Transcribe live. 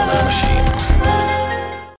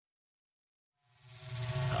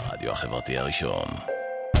הרדיו החברתי הראשון.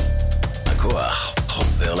 הכוח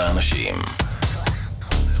חוזר לאנשים.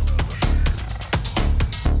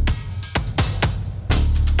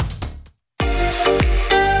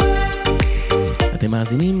 אתם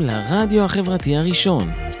מאזינים לרדיו החברתי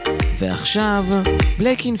הראשון. ועכשיו,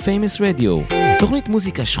 Black in Famous Radio, תוכנית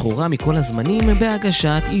מוזיקה שחורה מכל הזמנים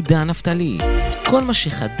בהגשת עידן נפתלי. כל מה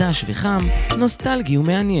שחדש וחם, נוסטלגי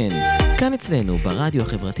ומעניין. כאן אצלנו ברדיו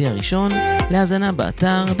החברתי הראשון, להאזנה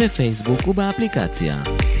באתר, בפייסבוק ובאפליקציה.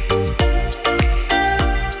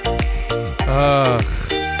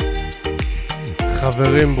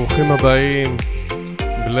 חברים, ברוכים הבאים.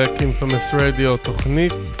 Black in Famous Radio,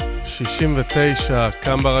 תוכנית 69,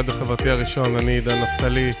 כאן ברדיו החברתי הראשון, אני עידן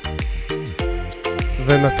נפתלי.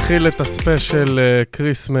 ונתחיל את הספיישל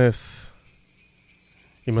קריסמס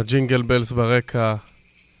עם הג'ינגל בלס ברקע.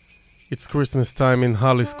 It's Christmas time in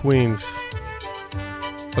Hollis, Queens.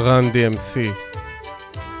 Run DMC.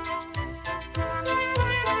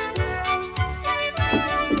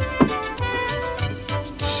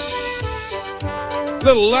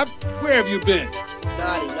 Little left, where have you been?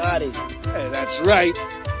 Naughty. Hey, that's right.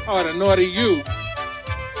 I ought to naughty you.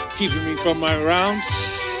 Keeping me from my rounds.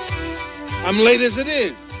 I'm late as it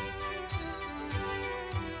is.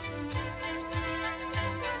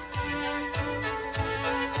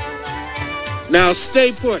 Now stay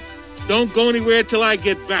put. Don't go anywhere till I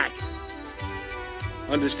get back.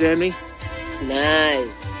 Understand me?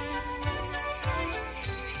 Nice.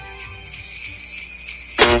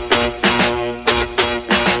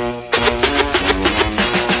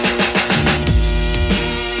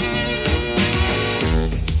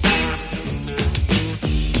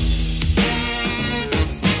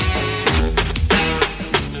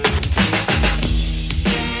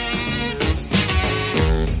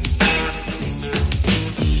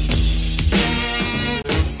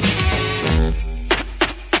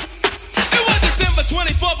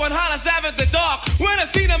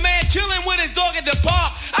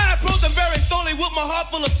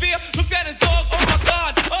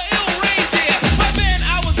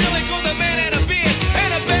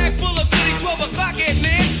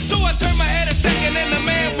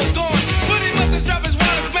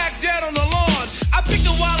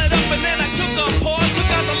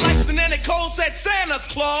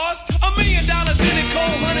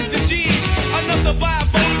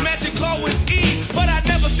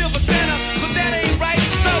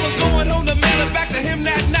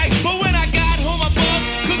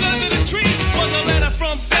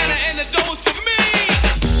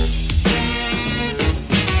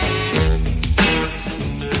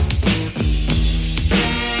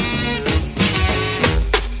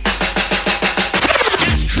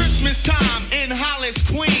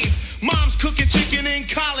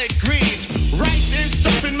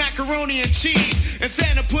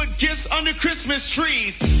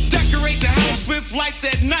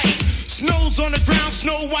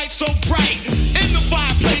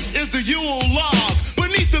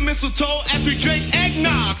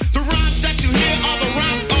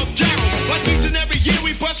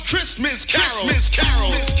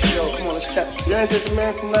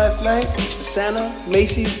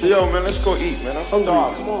 Macy's. Yo, man, let's go eat, man. I'm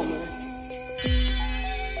starving. Come on, man.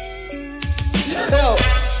 Yo.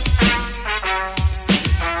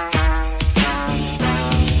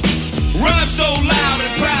 Run so loud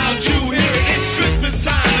and proud, you hear it. It's Christmas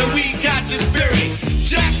time and we got the spirit.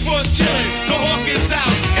 Jack was chilling, the hawk is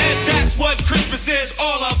out, and that's what Christmas is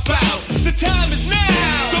all about. The time is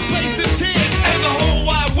now, the place is here, and the whole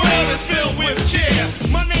wide world is filled with cheer.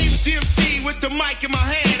 My name's DMC with the mic in my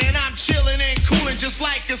hand, and I'm chilling and cooling just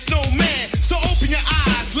like a snowman. So open your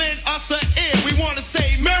eyes, lend us an ear. We want to say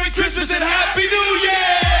Merry Christmas and Happy New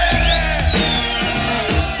Year!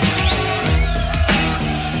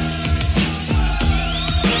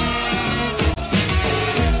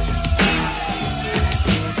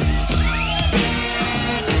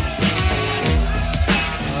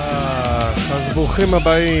 אז ברוכים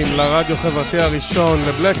הבאים לרדיו חברתי הראשון,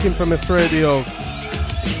 ל-Black in Famous Radio,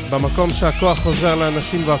 במקום שהכוח חוזר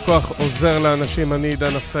לאנשים והכוח עוזר לאנשים. אני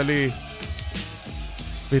עידן נפתלי,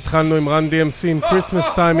 והתחלנו עם רן DMC עם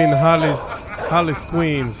Christmas time in Hollis,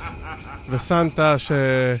 Queens, וסנטה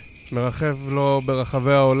שמרחב לו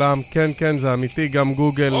ברחבי העולם. כן, זה אמיתי, גם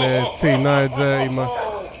גוגל ציינה את זה עם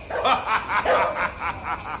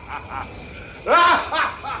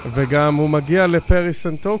וגם הוא מגיע לפריס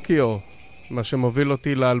וטוקיו, מה שמוביל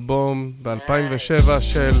אותי לאלבום ב-2007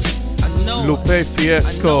 של לופה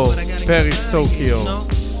פיאסקו, פריס טוקיו,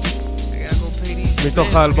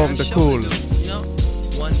 מתוך האלבום The Cool.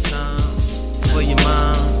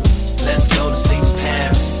 Let's go to sleep in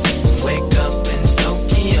Paris, wake up in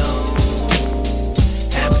Tokyo.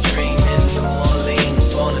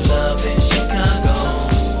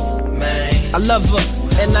 love her,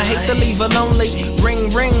 and I hate to leave her lonely. Ring,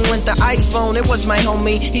 ring, went the iPhone, it was my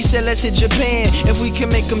homie. He said, let's hit Japan. If we can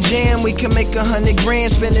make them jam, we can make 100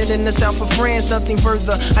 grand. Spend it in the south of France, nothing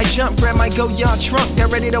further. I jumped, grabbed my go-yard trunk,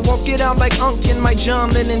 got ready to walk it out like Unc in my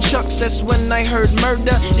John Lennon chucks. That's when I heard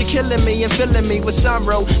murder. You're killing me and filling me with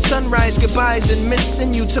sorrow. Sunrise, goodbyes, and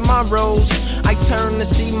missing you tomorrows. I turn to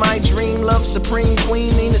see my dream, love supreme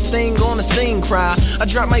queen, ain't this thing gonna sing, cry. I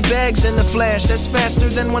drop my bags in the flash, that's faster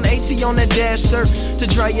than 180 on that dash, sir. To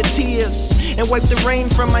dry your tears and wipe the rain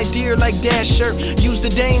from my dear like Dasher. Use the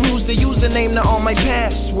dame, who's the username to all my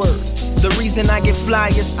passwords. The reason I get fly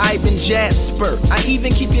is I've been Jasper. I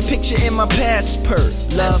even keep your picture in my passport.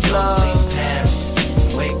 Love, love. Paris,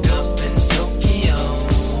 wake up in Tokyo.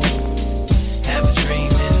 Have a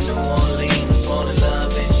dream in New Orleans, fall in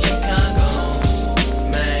love in Chicago.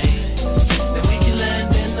 Man, then we can land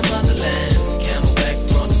in the motherland. Camelback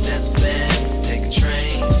across the desert sands. Take a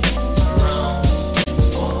train to Rome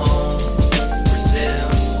or home, Brazil,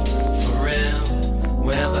 for real.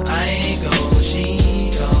 Wherever I go, she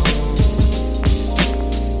go.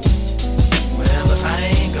 Wherever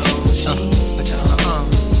I go, she go.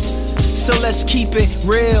 So let's keep it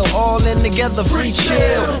real, all in together, free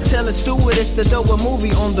chill. Tell the stewardess to throw a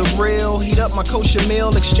movie on the reel. Heat up my kosher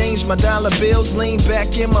meal, exchange my dollar bills. Lean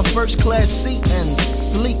back in my first class seat and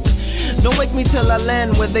sleep. Don't wake me till I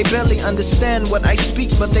land where they barely understand what I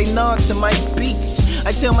speak, but they nod to my beats.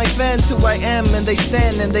 I tell my fans who I am, and they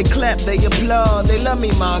stand and they clap, they applaud. They love me,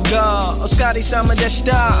 my God. Oscari Sama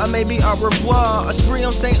Deshta, or maybe au revoir. A spree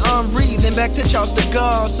on St. Henri, then back to Charles de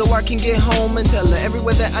Gaulle. So I can get home and tell her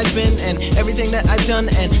everywhere that I've been and everything that I've done,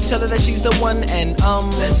 and tell her that she's the one. And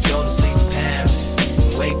let's go to sleep in Paris,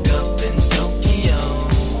 wake up in Tokyo.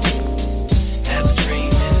 Have a dream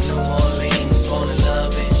in New Orleans, fall in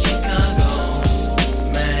love in Chicago.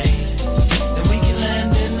 Man, then we can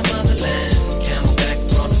land in the motherland. Camelback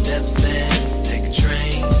across the desert sands. Take a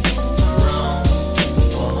train to Rome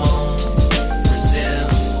or home, Brazil,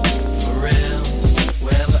 for real.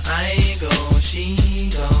 Wherever I go, she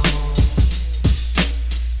go.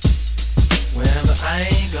 Wherever I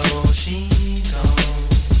go, she go.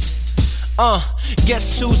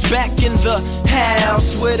 Guess who's back in the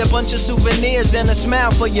house with a bunch of souvenirs and a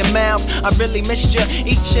smile for your mouth. I really missed you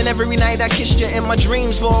each and every night I kissed you in my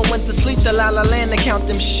dreams before I went to sleep. The La La Land to count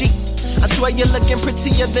them sheep. I swear you're looking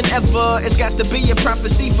prettier than ever. It's got to be a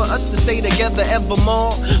prophecy for us to stay together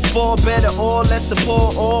evermore. For better or lesser,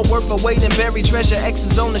 poor or worth a weight in buried treasure. X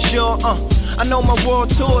is on the shore. I know my world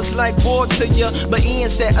tour's like war to you, but Ian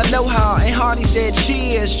said aloha and Hardy said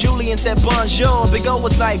cheers. Julian said bonjour. Big O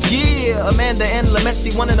was like yeah. Amanda and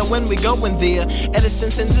LaMessi wanna know when we going there.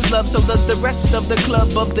 Edison sends his love, so does the rest of the club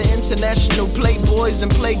of the international playboys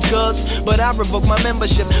and playgirls. But I revoke my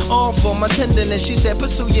membership, all for my tenderness. She said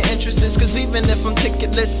pursue your interests, cause even if I'm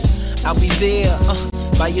ticketless, I'll be there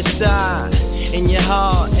by your side, in your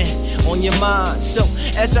heart and on your mind. So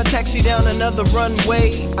as I taxi down another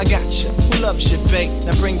runway, I got you. Who loves you, babe?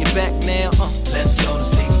 Now bring it back now. Let's go to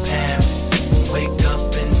sleep in Paris, wake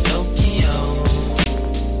up in Tokyo.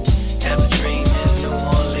 Have a dream in New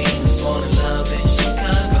Orleans, fall in love in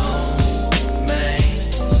Chicago. Man,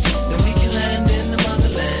 then we can land in the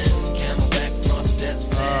motherland. Camelback across the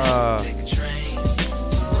desert sands. Take a train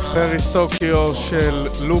to פריס טוקיו של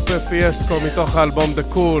לופה פיאסקו מתוך האלבום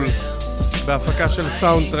The Cool, בהפקה של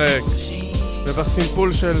סאונדטרק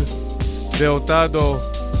ובסימפול של דאוטדו,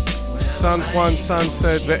 San Juan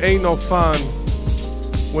Sunset ו-Ain't No Fun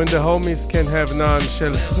When the Homies Can Have None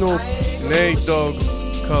של סנופ, נייט דוג,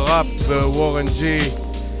 קראפט ווורן ג'י.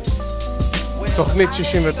 תוכנית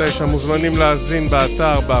 69 מוזמנים להאזין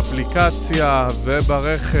באתר, באפליקציה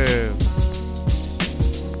וברכב.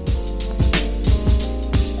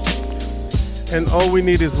 And all we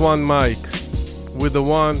need is one mic, with the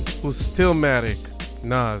one who's still Matic,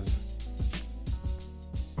 Nas.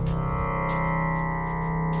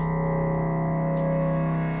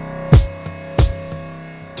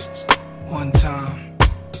 One time,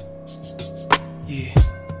 yeah.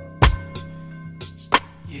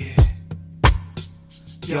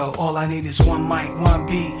 Yo, all I need is one mic, one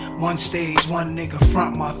beat, one stage, one nigga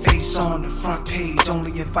front my face on the front page.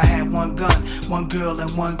 Only if I had one gun, one girl and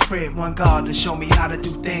one crib, one God to show me how to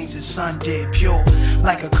do things his son did. Pure,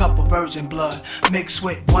 like a cup of virgin blood, mixed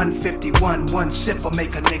with 151, one sip will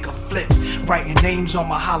make a nigga flip. Writing names on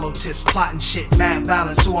my hollow tips, plotting shit, mad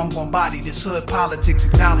balance, who I'm gonna body. This hood politics,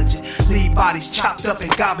 acknowledge it. Leave bodies chopped up in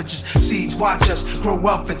garbages. Seeds watch us grow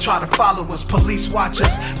up and try to follow us. Police watch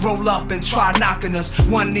us roll up and try knocking us.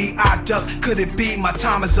 one knee I duck. Could it be my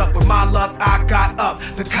time is up? With my luck, I got up.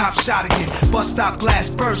 The cop shot again. Bus stop glass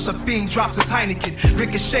bursts. A fiend drops his Heineken.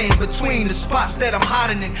 Ricocheting between the spots that I'm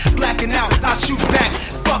hiding in. Blacking out, I shoot back.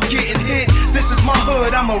 Fuck getting hit. This is my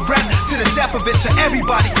hood, I'm a rap to the death of it. To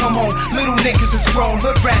everybody, come on. Little niggas is grown,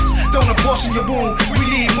 hood rats. Don't abortion your wound. We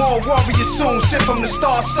need more warriors soon. Sent from the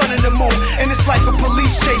stars, sun and the moon. And it's like a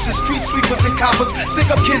police chasing street sweepers and coppers.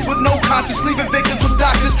 Stick up kids with no conscience, leaving victims with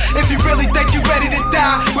doctors. If you really think you ready to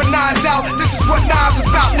die with nines out, this is what Nas is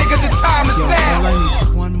about, nigga. The time is now. All I need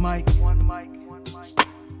is one mic.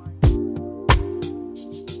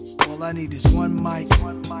 All I need is one mic.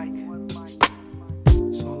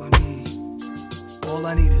 That's all I need. All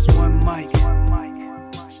I need is one mic.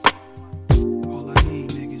 All I need,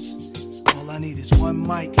 niggas. All I need is one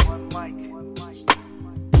mic.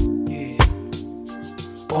 Yeah.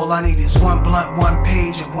 All I need is one blunt, one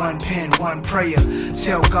page, and one pen, one prayer.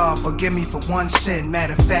 Tell God, forgive me for one sin.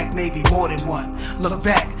 Matter of fact, maybe more than one. Look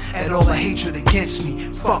back at all the hatred against me.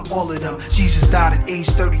 Fuck all of them. Jesus died at age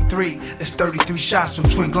 33. That's 33 shots from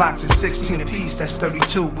twin Glocks at 16 apiece. That's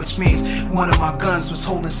 32, which means one of my guns was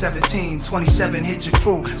holding 17. 27 hit your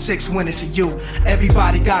crew, 6 went into you.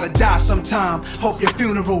 Everybody gotta die sometime. Hope your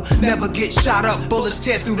funeral never get shot up. Bullets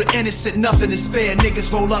tear through the innocent, nothing is fair.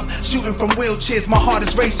 Niggas roll up, shooting from wheelchairs. My heart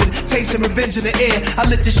is racing, tasting revenge in the air. I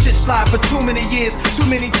let this shit slide for too many years, too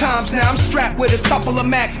many times now. I'm strapped with a couple of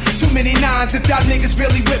Macs, too many nines. If y'all niggas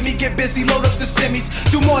really with me, get busy, load up the semis.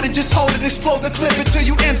 Do more than just hold it, explode the clip until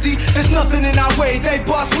you empty. There's nothing in our way, they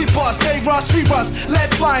bust, we bust. They rush, we rust,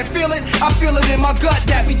 let fly and feel it. I feel it in my gut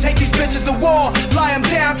that we take these bitches to war. Lie them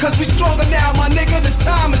down, cause we stronger now, my nigga, the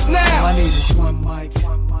time is now. All I need is one mic.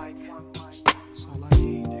 That's all I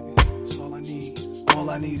need, nigga. That's all I need. All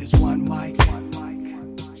I need is one mic.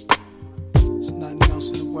 There's nothing else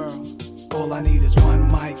in the world. All I need is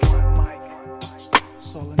one mic.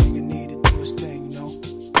 That's all a nigga need to do his thing, you know.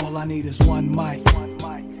 All I need is one mic.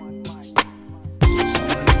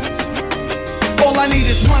 All I need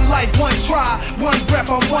is one life, one try, one breath.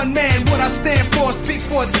 I'm one man. What I stand for speaks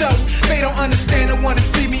for itself. They don't understand and wanna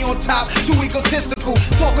see me on top. Too egotistical,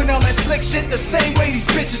 talking all that slick shit the same way these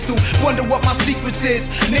bitches do. Wonder what my secrets is.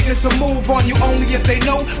 Niggas will move on you only if they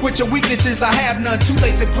know what your weakness is. I have none. Too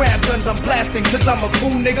late to grab guns. I'm blasting cause I'm a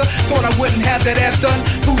cool nigga. Thought I wouldn't have that ass done.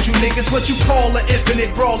 Food you niggas. What you call an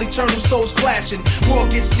infinite brawl. Eternal souls clashing. War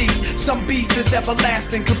gets deep. Some beef is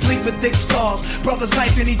everlasting. Complete with thick scars. Brothers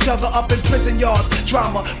knifing each other up in prison yards.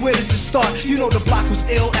 Drama, where does it start? You know the block was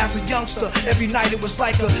ill as a youngster. Every night it was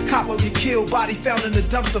like a cop would be killed. Body found in the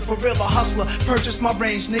dumpster, for real a hustler. Purchased my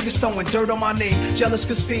range, niggas throwing dirt on my name. Jealous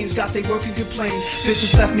cause fiends got they work and complain.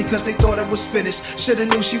 Bitches left me cause they thought I was finished. Shoulda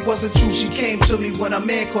knew she wasn't true, she came to me when a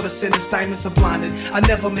man caught a sentence. Diamonds are blinded, I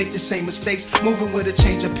never make the same mistakes. Moving with a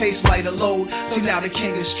change of pace, lighter load. See now the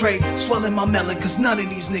king is straight, swelling my melon. Cause none of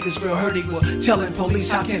these niggas real hurting. Were telling police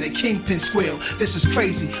how can a kingpin squeal. This is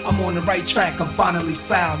crazy, I'm on the right track, I'm finally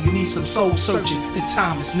found. You need some soul searching, the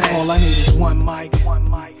time is now. All I need is one mic.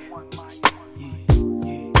 Yeah.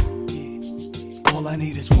 All I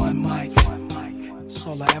need is one mic. That's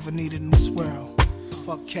all I ever needed in this world.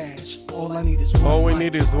 Fuck cash. All I need is one mic. All we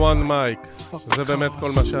need is one mic. זה באמת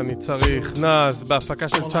כל מה שאני צריך. נאז, בהפקה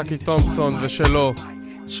של צ'אקי תומפסון ושלו.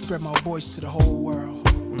 Spread my voice to the whole world.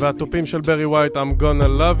 והטופים של ברי ווייט, I'm gonna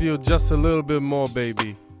love you just a little bit more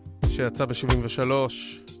baby, שיצא ב-73.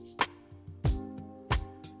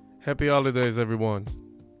 Happy holidays everyone.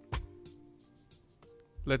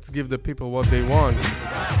 Let's give the people what they want.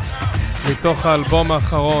 מתוך האלבום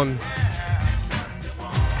האחרון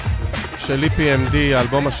של EPMD,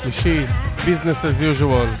 האלבום השלישי, Business as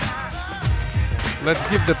usual. Let's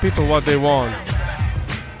give the people what they want.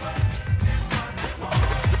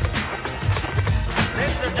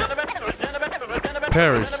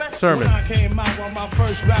 Paris, Sermon. When I came out on my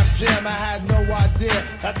first rap jam, I had no idea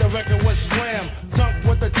that the record was slam. Dunk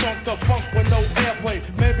with the chunk of funk with no airplay.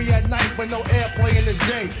 Maybe at night with no airplay in the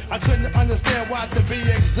day. I couldn't understand why, to be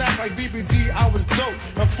exact, like BBD, I was dope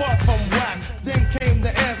and far from whack. Then came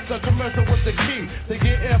the answer, commercial with the key to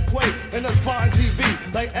get airplay in a spot on TV.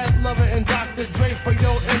 Like Ed Lover and Dr. Dre for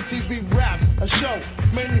your MTV rap. A show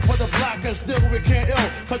mainly for the black and still we can't ill.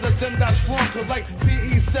 Cause of them that's wrong. Cause like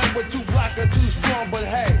P.E. said, we're too black and too strong. But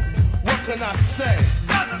hey, what can I say?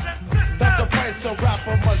 That's the price a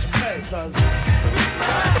rapper must pay. Cause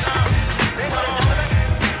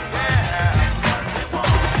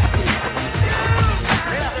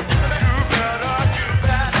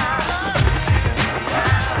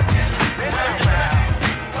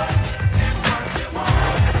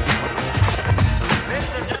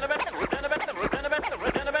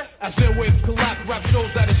as airwaves collapse, rap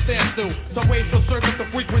shows at its standstill. Some racial circuit the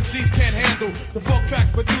frequencies can't handle. The folk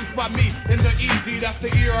track produced by me in the ED. That's the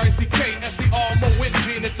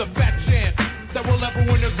ERICK-SER-MONG, and it's a fat chance that we'll ever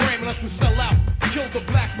win a Grammy unless we sell out. Kill the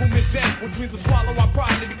black movement dead, which means to swallow our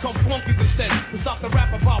pride and become flunkies instead. We stop the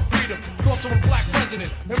rap about freedom, torture a black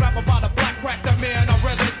president, and rap about a black crack that man. Our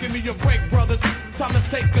residents, give me your break, brothers. Time to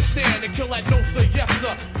take a stand and kill that no sir, yes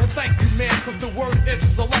sir. And thank you, man, cause the word is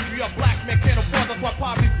a luxury a black man can't afford. That's why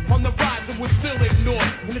poverty's on the rise and we're still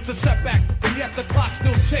ignored. And it's a setback, and yet the clock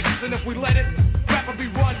still ticks. And if we let it, rap will be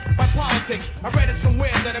run by politics. I read it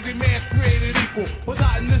somewhere that every man's created equal, but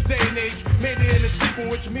not in this day and age. Made it in a sequel,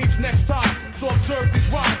 which means next time. So observe these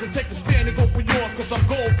rhymes and take a stand and go for yours, cause I'm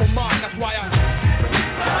going for mine. That's why I...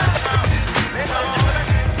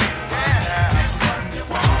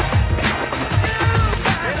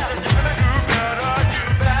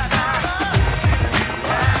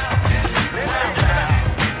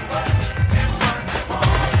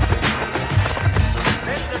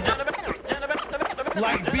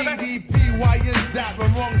 Like BDP, why is that?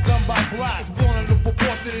 When wrong's done by blacks, born under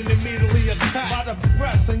proportion and immediately attacked by the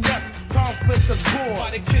press. And yes, conflict is caused by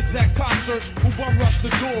the kids at concerts who bum rush the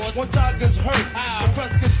doors. One child gets hurt, the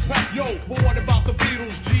press gets pressed. Yo, but what about the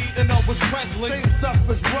Beatles, G and Elvis Presley? Same stuff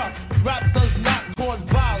is rough. Rap does not cause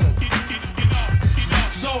violence.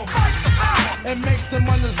 So it makes them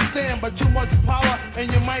understand, but too much power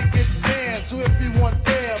and you might get banned. So if you want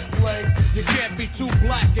airplay, you can't be too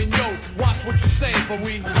black. And yo, watch what you say, but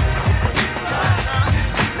we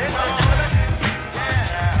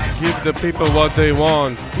Give the people what they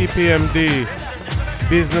want. EPMD,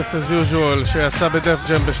 Business as Usual, שיצא בדף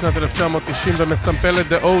ג'ם בשנת 1990 ומסמפל את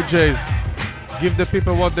The OJs. Give the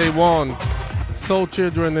people what they want. Soul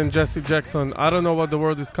Children and Jesse Jackson. I don't know what the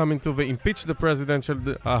world is coming to. Impeach the president של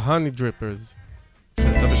Honey Drippers,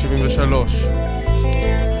 שיצא ב-73.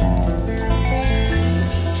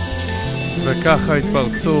 וככה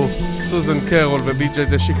התפרצו סוזן קרול ובי-ג'יי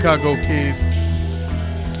דה שיקגו קיד.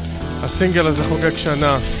 הסינגל הזה חוגג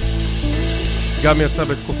שנה, גם יצא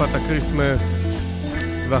בתקופת הקריסמס,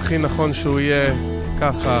 והכי נכון שהוא יהיה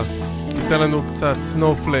ככה, ייתן לנו קצת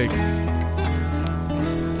סנופלייקס.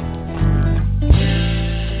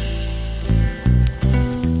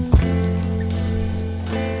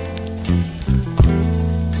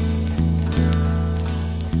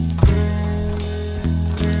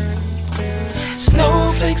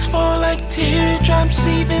 Snowflakes fall like teardrops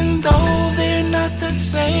even though they're not the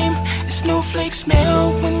same. Snowflakes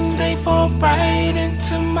melt when they fall right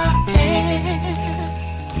into my hands.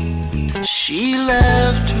 She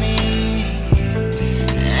left me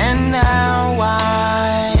and now I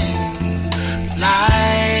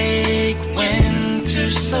like winter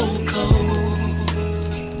so cold.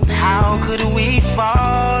 How could we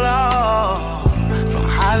fall off from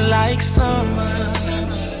high like summer?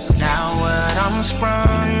 Now what I'm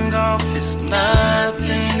sprung off is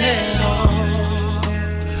nothing at all.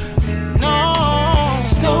 No,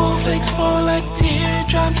 snowflakes fall like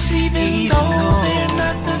teardrops even though they're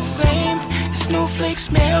not the same. Snowflakes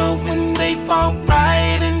melt when they fall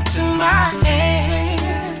right into my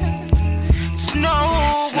hand.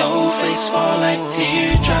 Snowflakes fall like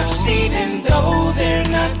teardrops even though they're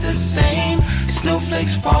not the same.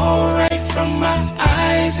 Snowflakes fall right from my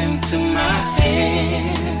eyes into my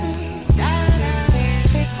hand.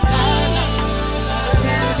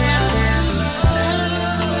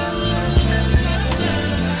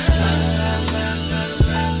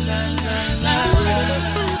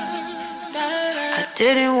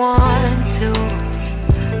 Didn't want to,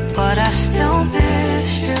 but I still miss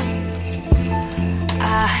you. I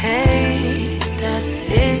hate that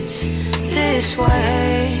it's this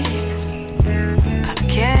way. I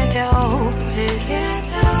can't help it.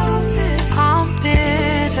 I'm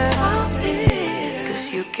bitter. 'Cause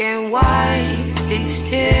you can't wipe these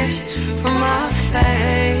tears from my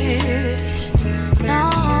face. No,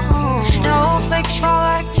 snowflakes fall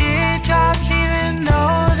like teardrops even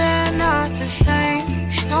though they're not the same.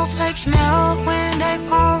 Snowflakes melt when they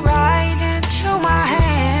fall right into my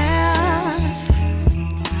hand.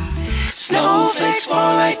 Snowflakes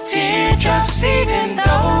fall like teardrops even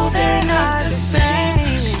though they're not the same.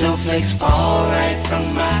 Snowflakes fall right from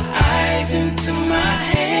my eyes into my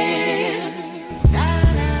hands.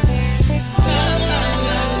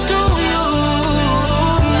 Do you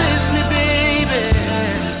miss me, baby?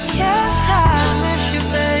 Yes, I miss you,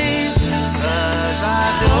 baby. 'Cause I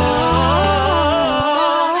do.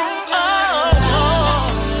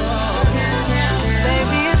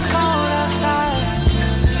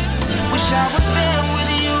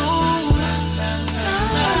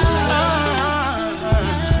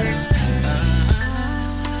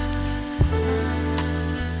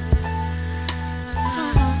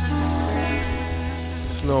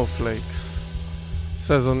 Snowflakes.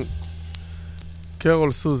 סזון,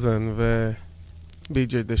 קרול סוזן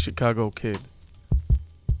ובי.ג'יי דה שיקגו קיד.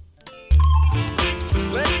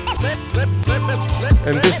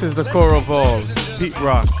 And this is the core of all, Pete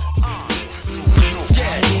Rock.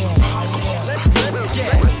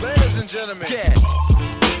 Ladies and gentlemen.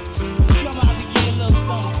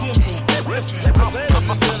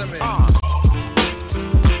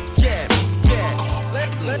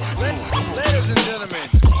 Ladies and gentlemen.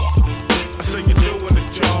 I say you're doing it,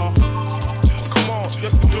 y'all. Come on,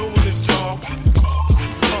 yes, you're doing it, y'all.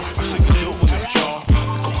 I say you're doing it, y'all.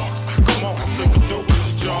 Come on, I say you're doing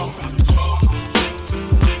it, y'all.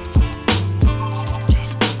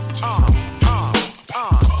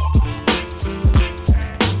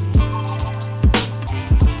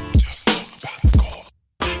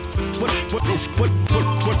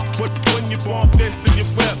 When you bump this in your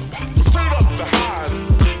whip, straight up the highs.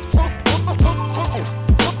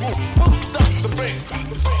 Stop the bass.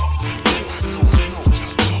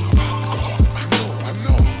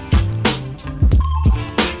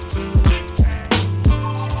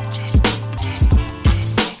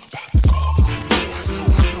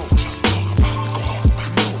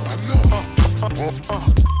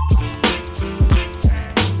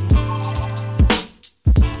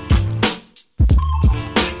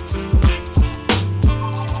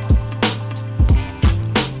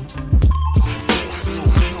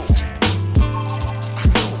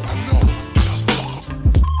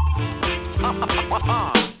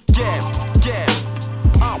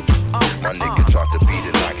 My nigga drop the beat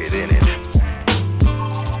and knock it in it.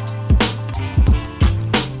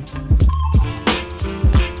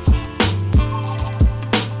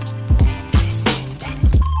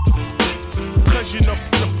 Cause you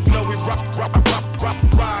know we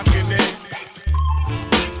rockin' it.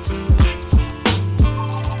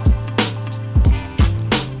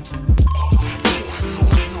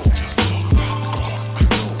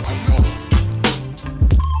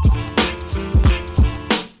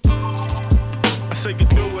 I say you're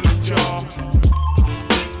doing it, y'all.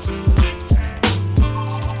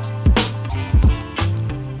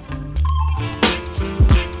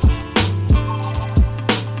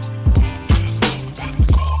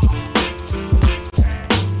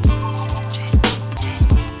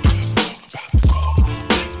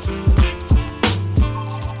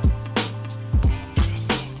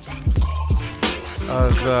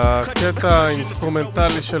 אז הקטע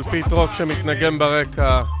האינסטרומנטלי של פיט רוק שמתנגן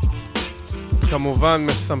ברקע כמובן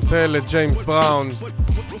מסמפל את ג'יימס בראון,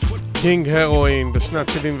 קינג הרואין בשנת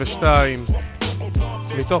 72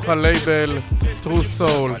 מתוך הלייבל True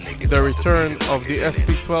Soul, The Return of the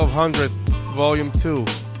SP1200 Volume 2,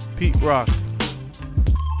 Pete Rock.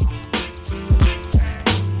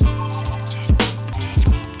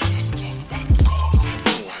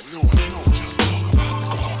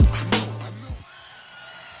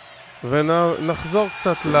 ונחזור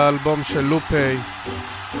קצת לאלבום של לופי,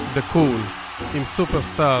 The Cool, עם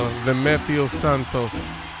סופרסטאר ומתיו סנטוס,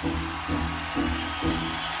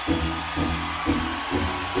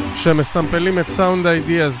 שמסמפלים את Sound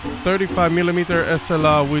Ideas 35mm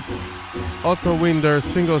SLR with Auto Winder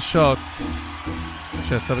Single Shot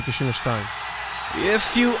שיצא ב-92.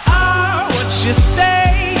 If you are what you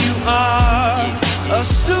say you are, a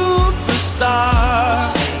superstar,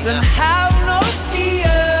 then have no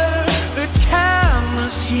fear. The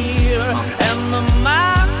camera's here and the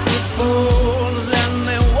microphones, and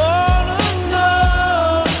they wanna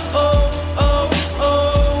know,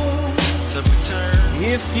 the return.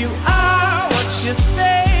 If you are what you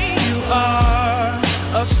say you are,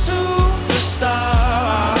 a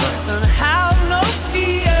superstar, then have no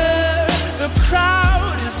fear. The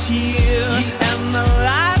crowd is here and the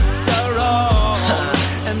lights are on,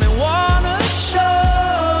 and they wanna show,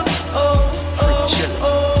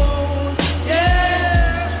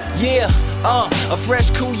 a fresh,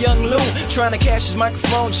 cool young Lou trying to cash his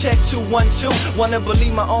microphone check 212. Wanna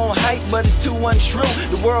believe my own hype, but it's too untrue.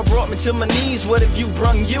 The world brought me to my knees. What have you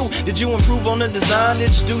brung you? Did you improve on the design?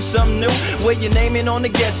 Did you do something new? Where your name in on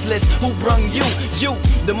the guest list? Who brung you? You,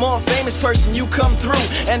 the more famous person, you come through,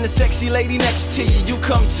 and the sexy lady next to you, you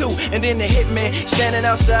come too. And then the hitman standing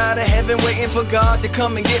outside of heaven, waiting for God to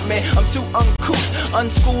come and get me. I'm too uncouth,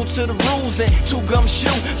 unschooled to the rules, and too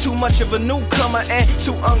gumshoe. Too much of a newcomer and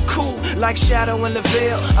too uncool. Like Shadow in the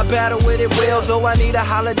Veil, I battle with it well, though I need a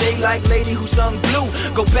holiday like Lady Who Sung Blue.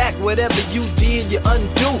 Go back, whatever you did, you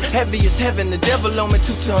undo. Heavy as heaven, the devil on me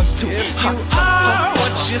 2 tons too. If you are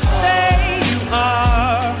what you say you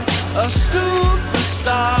are, a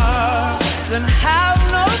superstar, then have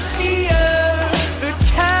no fear. The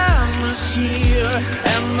camera's here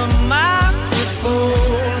and the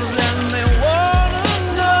microphone,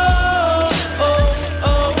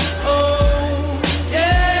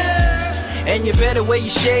 wear your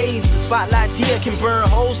shades. The spotlights here can burn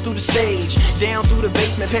holes through the stage. Down through the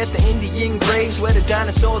basement, past the Indian graves where the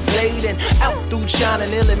dinosaurs laid. And out through China,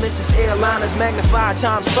 nearly misses airliners. Magnified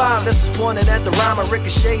 ×5, this is pointed at the rhyme.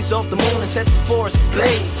 Ricochets off the moon and sets the forest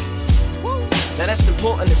ablaze. Now that's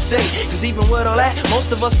important to say, cause even with all that,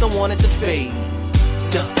 most of us don't want it to fade.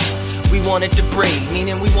 Duh. We wanted to breed,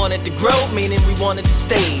 meaning we wanted to grow, meaning we wanted to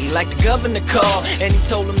stay. Like the governor called, and he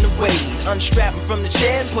told him to wait. Unstrap him from the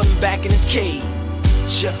chair and put him back in his cage.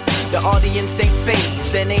 The audience ain't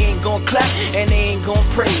phased, and they ain't gon' clap, and they ain't gon'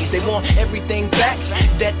 praise. They want everything back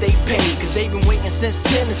that they paid, cause they've been waiting since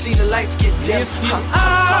 10 to see the lights get dim. If you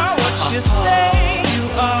are what you say you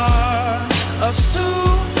are, a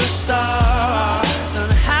superstar, then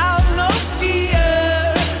have no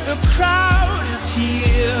fear. The crowd is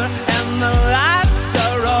here, and the lights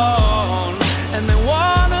are on, and they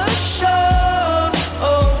wanna show.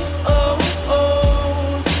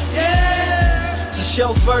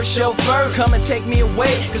 Chauffeur, come and take me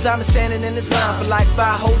away, cause I've been standing in this line for like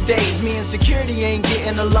 5 whole days. Me and security ain't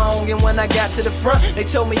getting along, and when I got to the front, they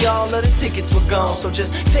told me all of the tickets were gone. So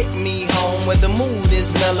just take me home where the mood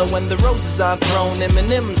is mellow, when the roses are thrown,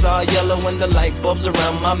 M&M's are yellow, when the light bulbs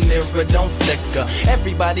around my mirror don't flicker.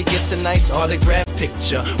 Everybody gets a nice autograph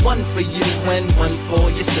picture, one for you and one for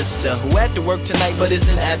your sister, who had to work tonight but is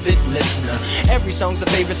an avid listener. Every song's a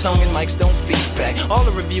favorite song and mics don't feedback. All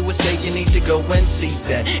the reviewers say you need to go and see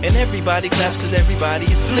that. And everybody claps cause everybody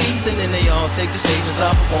is pleased, and then they all take the stage and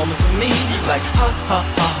start performing for me. Like ha ha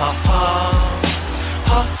ha ha ha,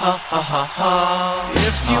 ha ha ha ha ha.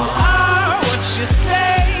 If you are what you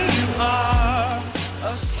say you are,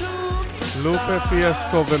 a superstar. לופה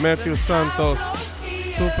פיאסקו ומתיו סנטוס,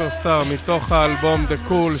 סופרסטאר, מתוך האלבום The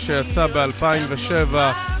Cool שיצא ב-2007,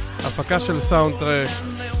 הפקה של סאונדטרק.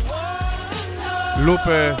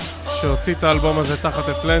 לופה שהוציא את האלבום הזה תחת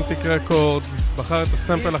אטלנטיק רקורדס, בחר את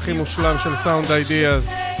הסמפל הכי מושלם של סאונד איידיאז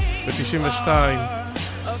ב-92.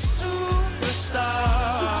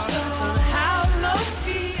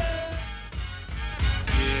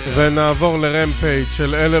 ונעבור לרמפייג'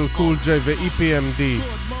 של LL Cool J ו-EPMD.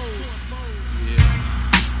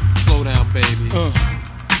 Slow down baby,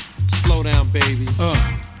 slow down baby,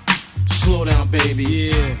 slow down baby,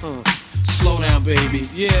 yeah, slow down baby,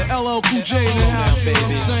 yeah, LL Cool J in the house, you know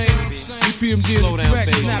what I'm saying? EPMD in the correct,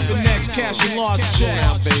 snapping necks, cashing large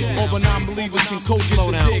checks. Over non-believers can coach it to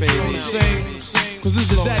dick, you know what I'm saying? Cause this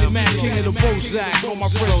is the Daddy Man King of the Bozak, all my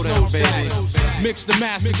friends know that. Mix the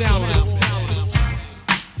master down to the...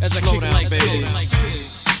 As I kick it like this.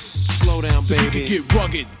 Slow down, baby. You can get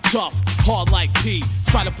rugged, tough, hard like P.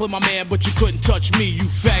 Try to play my man, but you couldn't touch me, you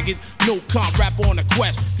faggot. No comp rapper on a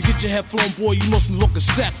quest. To get your head flown, boy, you must look a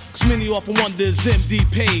set. Cause many often wonder is MD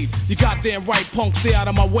paid. You goddamn right, punk, stay out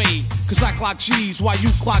of my way. Cause I clock G's while you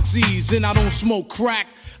clock Z's. And I don't smoke crack.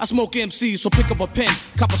 I smoke MCs, so pick up a pen,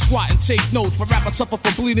 cop a squat and take notes. For rap, I suffer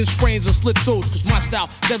from bleeding sprains and slit throats. Cause my style,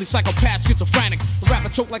 deadly psychopath, schizophrenic. The rapper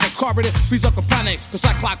choke like a carburetor, freeze up a panic. Cause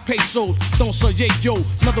I clock pesos, don't say yo.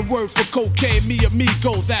 Another word for cocaine, mi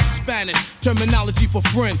amigo, that's Spanish. Terminology for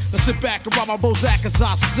friend. Now sit back and rob my Bozak as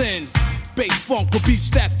I sin. Bass funk with beats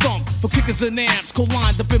that thump. For kickers and amps,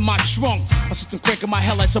 co-lined up in my trunk. My system cranking my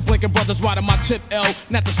headlights are blinking, brothers riding my tip L.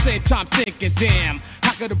 And at the same time thinking, damn,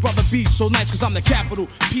 how could a brother be so nice? Cause I'm the capital,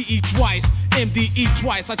 P-E twice, M-D-E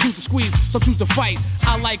twice. I choose to squeeze, some choose to fight.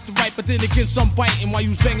 I like to write, but then again some biting. While you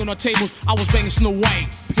was banging on tables, I was banging Snow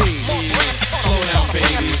White. Slow down,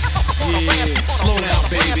 baby. Yeah, slow down,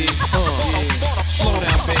 baby. Yeah, slow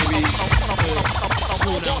down, baby.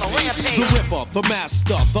 Slow down, baby. The Ripper, the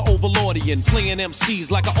Master, the Overlordian, playing MCs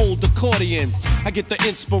like an old accordion. I get the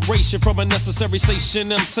inspiration from a necessary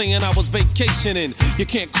station. I'm saying I was vacationing. You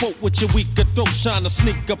can't quote with your weaker throat, trying to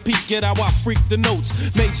sneak a peek at how I freak the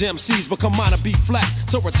notes. Major MCs become minor B flats,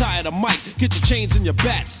 so retire the mic, get your chains and your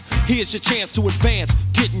bats. Here's your chance to advance,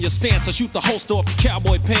 get in your stance. I shoot the holster off your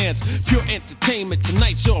cowboy pants. Pure entertainment,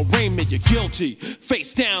 tonight's your arraignment. You're guilty,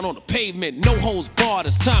 face down on the pavement, no holes barred.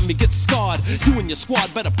 It's time you get scarred. You and your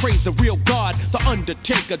squad better praise the real God, the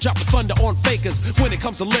Undertaker, dropping thunder on fakers. When it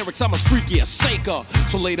comes to lyrics, I'm as freaky as Saker.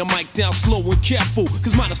 So lay the mic down slow and careful,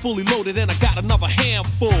 cause mine is fully loaded and I got another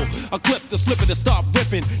handful. A clip to slip it and start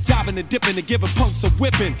ripping, diving and dipping and giving punks a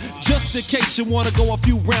whipping. Just in case you wanna go a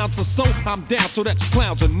few rounds or so, I'm down so that you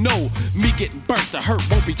clowns will know. Me getting burnt to hurt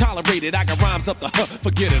won't be tolerated. I got rhymes up the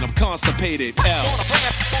forget it, I'm constipated. L.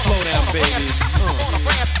 Slow down, baby.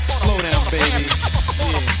 Slow down, baby.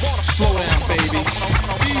 Yeah. Slow down, baby.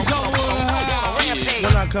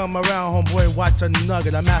 When I come around, homeboy, watch a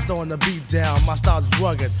nugget. I master on the beat down, my style's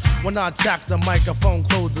rugged. When I attack the microphone,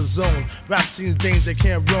 close the zone. Rap scene's danger,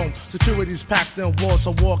 can't roam. Security's packed in wall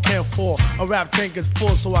to wall, can't fall. A rap tank is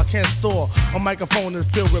full, so I can't store. A microphone is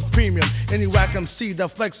filled with premium. Any whack MC that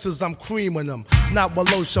flexes, I'm creaming them. Not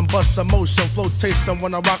with lotion, bust the motion, flotation.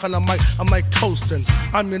 When I rock on the mic, I'm like coasting.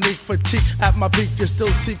 I'm unique fatigue at my peak. You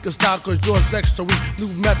still seek a style, cause yours extra weak. New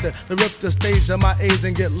method to rip the stage of my age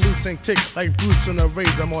and get loose and kick like Bruce in a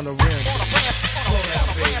rage. I'm on the rim.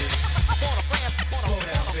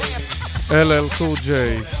 LL Cool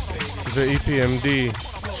J ו-EPMD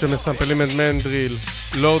שמסמפלים את מנדריל,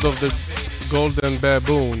 Lord of the Golden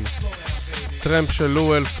Baboon, טרמפ של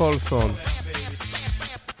לואל פולסון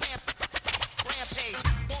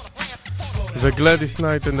וגלדיס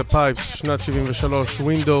נייט and the Pipes שנת 73,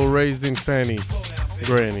 Window Raised in Fanny,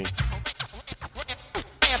 Granny.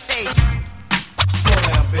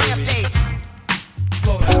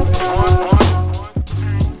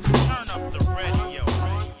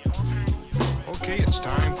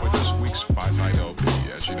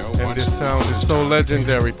 And this sound is so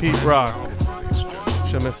legendary. Pete Rock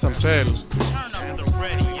שמסמפל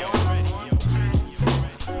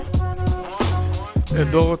את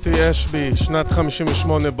דורותי אשבי שנת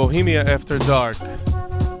 58, Bohemia After Dark.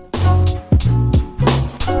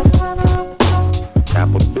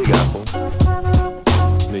 Apple, Big Apple,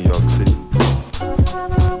 New York City.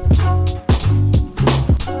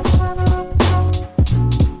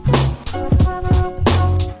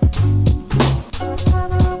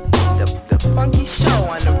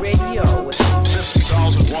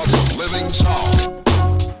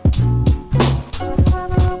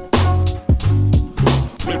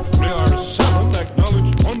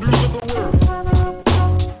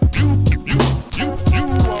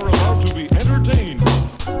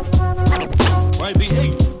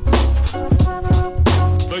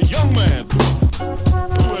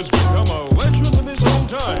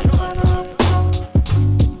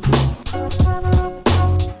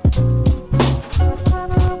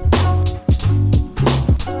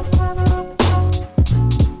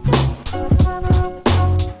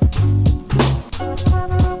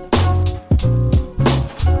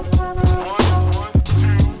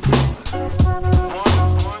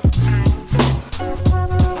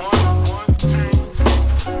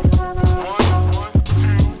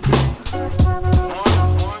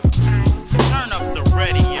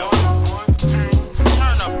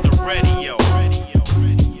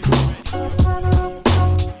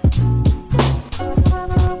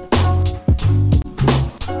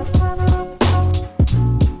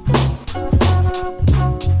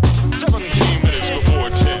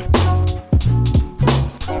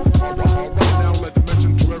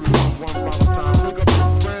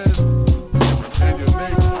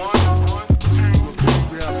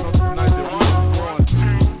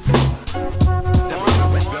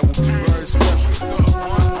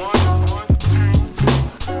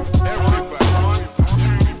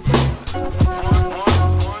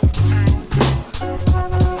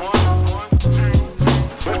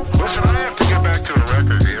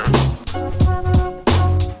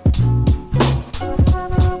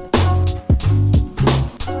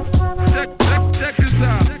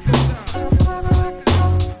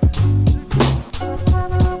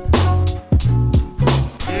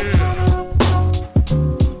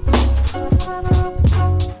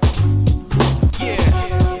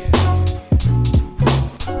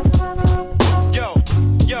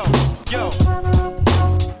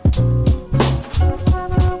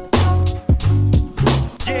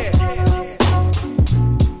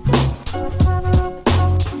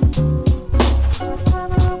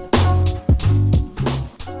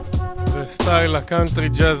 סטייל הקאנטרי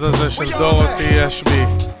ג'אז הזה של דורותי אשבי,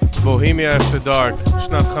 Bohemia After Dark,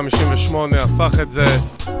 שנת 58, הפך את זה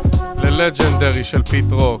ללג'נדרי של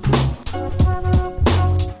פיט רוק.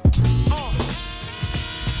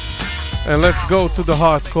 And let's go to the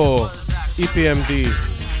hardcore, EPMD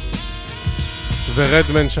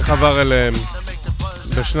ורדמן שחבר אליהם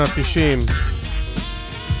בשנת 90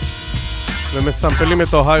 ומסמפלים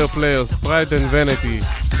את אוהיו פליירס, Pride and Vanity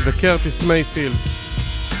וקרטיס מייפילד.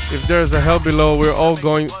 If there's a hell below, we're all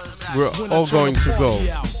going to go.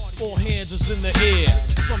 All hands is in the air.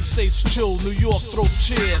 Some states chill, New York throws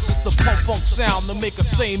chairs. It's the punk funk sound to make a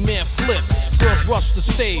sane man flip. Girls rush the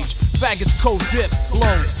stage, faggots cold dip,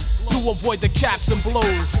 blow. To avoid the caps and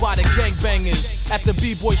blows by the gangbangers at the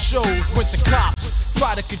b-boy shows. Rent the cops,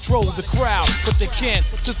 try to control the crowd, but they can't.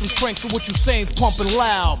 Systems crank, so what you saying's pumping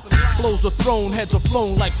loud. Blows are thrown, heads are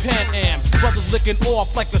flown like Pan Am. Brothers licking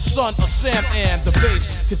off like the son of Sam Am. The bass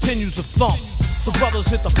continues to thump. So brothers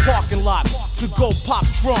hit the parking lot to go pop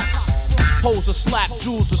trunks. Hoes are slap,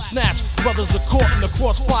 jewels are snatched. Brothers are caught in the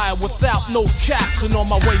crossfire without no caps. And on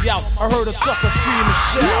my way out, I heard a sucker scream and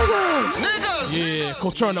shout. Niggas! Yeah, go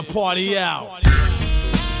turn the party out.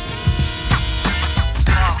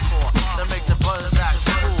 They make the buzz act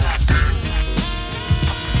fool.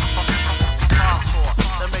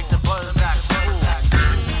 They make the buzz act fool.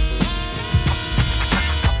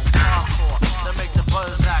 They make the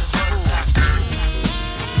buzz act fool.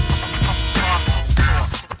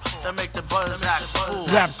 They make the buzz act fool.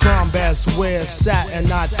 Rap combats where sat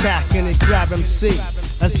and I attack any grab MC.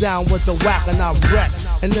 That's down with the whack and I wreck.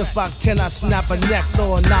 And if I cannot snap a neck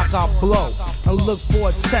or a knockout blow and look for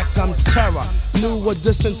a tech, I'm terror. New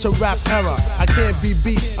addition to rap era. I can't be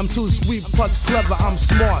beat, I'm too sweet, plus clever, I'm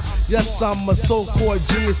smart. Yes, I'm a so-called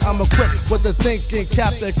genius, I'm equipped with the thinking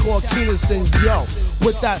cap they call keenness. And yo,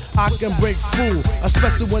 with that I can break fool,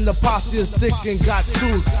 especially when the posse is thick and got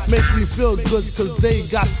tools. Make me feel good cause they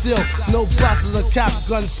got still no glasses or cap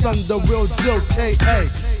gun, son, the real deal. K.A.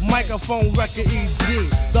 Microphone record ED.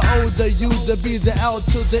 The O, the U, the B, the L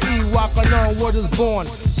to the E. Walking on word is born,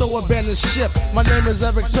 so abandon ship. My name is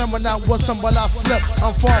Eric Sherman, I was some but I flip.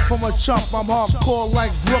 I'm far from a chump, I'm hardcore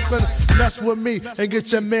like Brooklyn. Mess with me and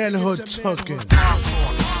get your manhood tooken.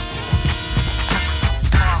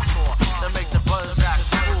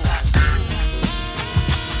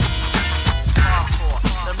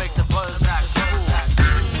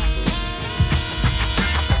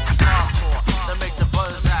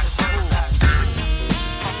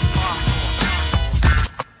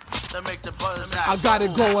 I got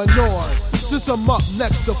it going on. Since I'm up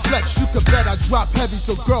next to flex, you can bet I drop heavy,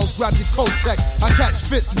 so girls grab your Kotex. I catch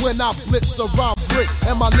fits when I blitz around brick,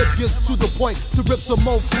 and my lip gets to the point to rip some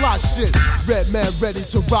more fly shit. Red man ready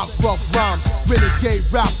to rock rough rhymes. Renegade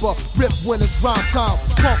rapper, rip when it's rhyme time.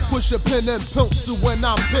 Punk push a pin and pencil when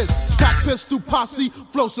I'm pissed. Pack pistol posse,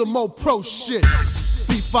 flow some more pro shit.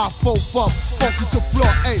 B5-4 funk, funky to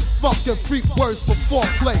floor 8. Fucking freak words for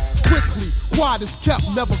foreplay. Quickly, quiet is kept,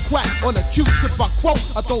 never quack. On a Q-tip I quote,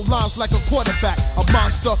 I throw lines like a quarterback. A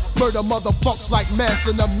monster, murder motherfucks like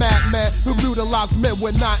Manson, a madman who brutalize men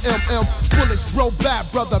with 9mm. Bullets, bro, bad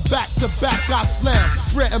brother, back to back I slam.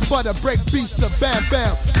 Bread and butter, break beats to bam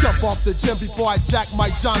bam. Jump off the gym before I jack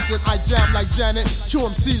Mike Johnson. I jam like Janet, chew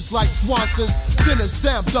MCs like Swanson's. Then it's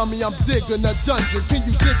damn dummy, I'm digging a dungeon. Can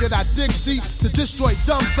you dig it? I dig deep to destroy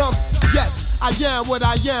dum-dums. Yes, I am what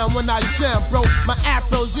I am when I jam, bro. My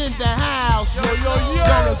afro's in the house. Yo, yo, yo.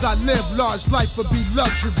 Long as I live large, life will be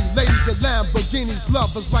luxury. Ladies and Lamborghinis,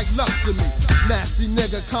 lovers like luck to me. Nasty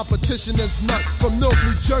nigga, competition is none. From Newark,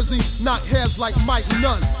 New Jersey, knock heads like Mike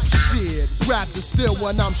Nunn. Shit, grab the steel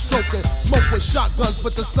when I'm stroking. Smoke with shotguns,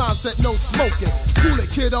 but the sign said no smoking. Cool it,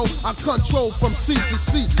 kiddo, I control from sea to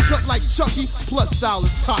sea. Cut like Chucky, plus style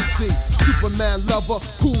is top D. Superman lover,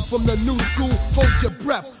 cool from the new school. Hold your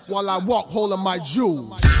breath while I walk holding my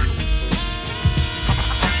jewels.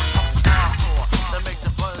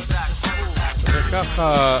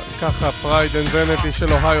 וככה פרייד אנד ונטי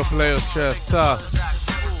של אוהיו פליירס שיצא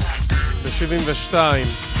ב-72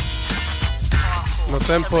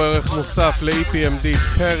 נותן פה ערך מוסף ל-EPMD,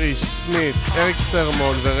 פריש, סמית, אריק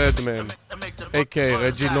סרמון ורדמן, a.k.a.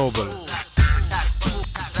 רג'י נובל.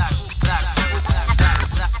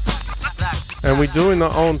 And we doing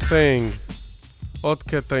our own thing. עוד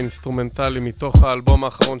קטע אינסטרומנטלי מתוך האלבום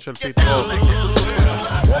האחרון של פיט רוק.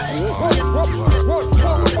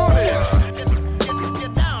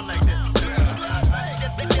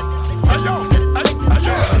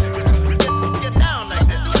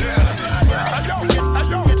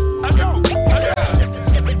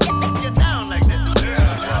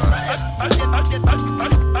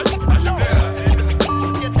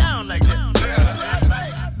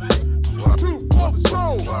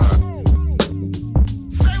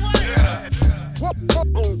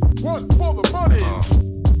 One for the money.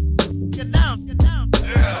 Get down, get down.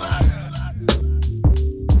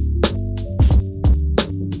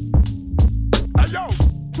 Hey yo,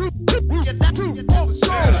 get down, get down.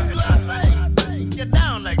 Get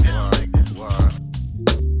down like that.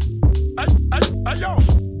 Hey yo.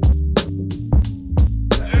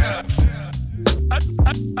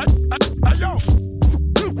 Hey yo.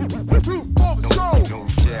 For the show.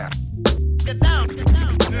 Get down, get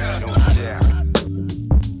down. Get down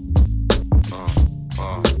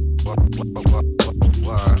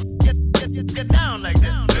like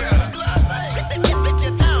that. Get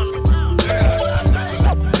down.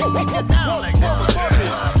 Get down like that.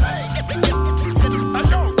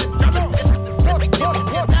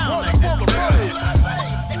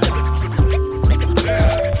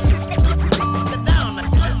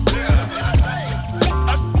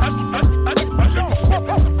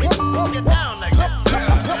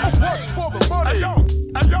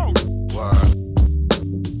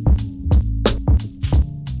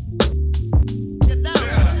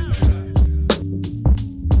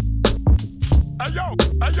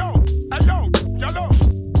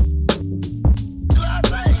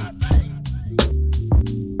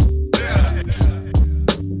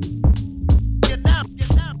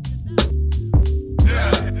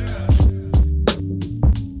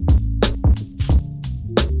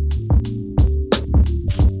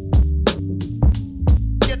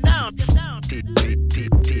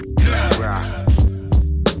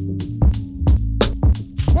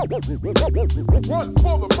 Run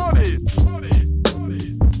for the money.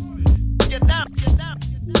 Get down, get down.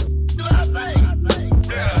 Do our thing.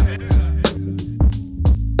 Yeah.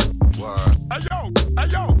 Hey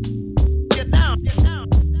yo. Get down, get down.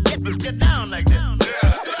 Get down like this.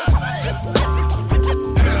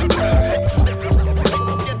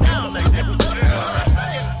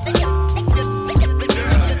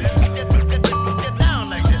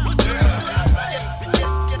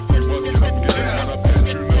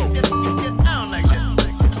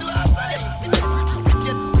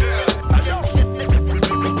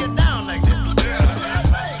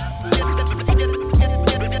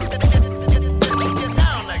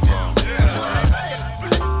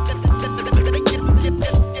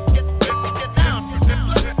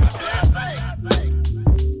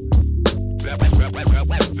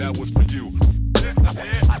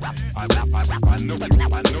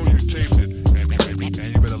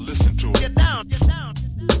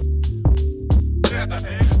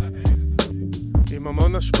 עם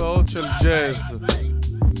המון השפעות של ג'אז.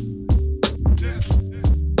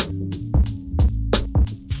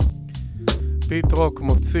 פיט רוק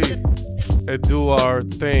מוציא את Do Our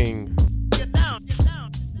Thing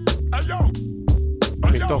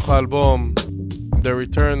מתוך האלבום The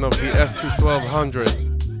Return of the SP1200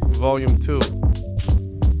 Volume 2,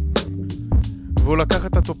 והוא לקח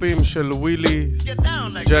את הטופים של ווילי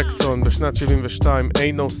ג'קסון בשנת 72,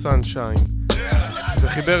 Ain't No Sunshine,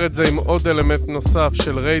 וחיבר את זה עם עוד אלמנט נוסף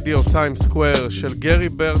של רדיו טיים סקוואר של גרי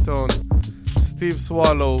ברטון, סטיב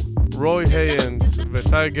סוואלו, רוי היינס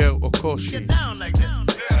וטייגר אוקושי,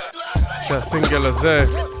 שהסינגל הזה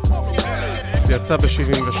יצא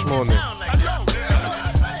ב-78.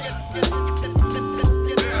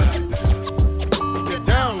 Get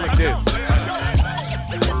down like this.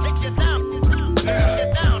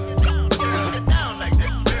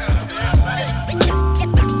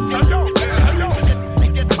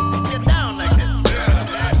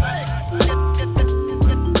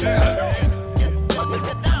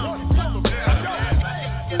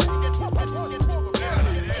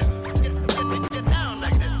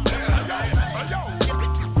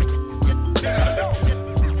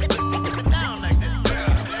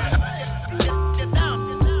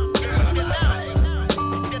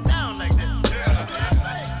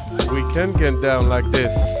 Can get down like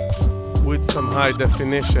this with some high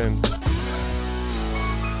definition.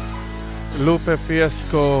 לופה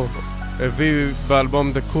פיאסקו הביא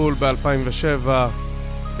באלבום The Cool ב-2007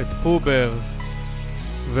 את פובר,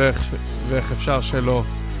 ואיך אפשר שלא,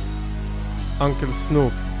 אנקל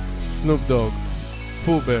סנופ, סנופ דוג,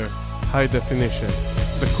 פובר, high definition,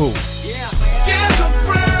 The Cool.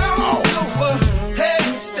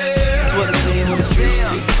 What I say when it's real,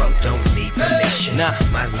 folk don't need permission. Nah,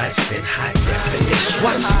 my life's in high definition.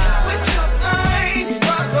 Watch with your eyes,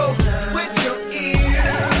 follow with your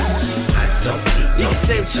ears. I don't need no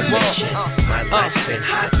permission. My life's in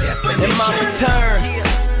high definition. And my return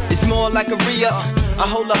is more like a re-up. I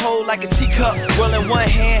hold a hole like a teacup, whirl in one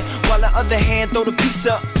hand while the other hand throw the piece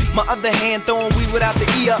up. My other hand throwing weed without the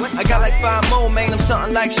E up. I got like 5 more, man, I'm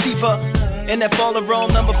something like Shiva. In that fall of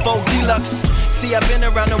Rome, number 4 deluxe. See, I've been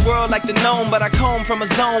around the world like the gnome, but I come from a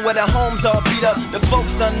zone where the homes all beat up. The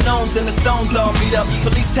folks unknowns and the stones all beat up.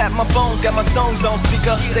 Police tap my phones, got my songs on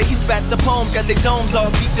speaker. Say he spat the poems, got their domes all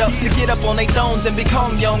beat up. To get up on their thrones and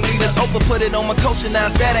become young leaders. Oprah put it on my culture, now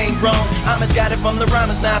if that ain't wrong. I just got it from the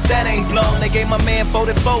rhymers, now if that ain't blown. They gave my man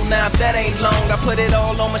 44, now if that ain't long. I put it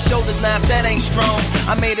all on my shoulders, now if that ain't strong.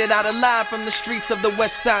 I made it out alive from the streets of the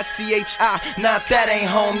west side, CHI. Now if that ain't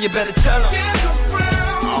home, you better tell them.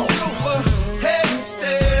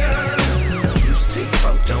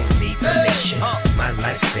 My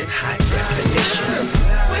life's in high definition.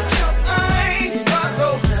 With your eyes,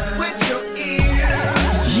 follow with your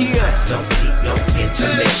ears. Yeah, I don't need no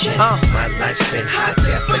intermission. My life's in high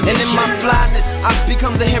definition. And in my flyness, I've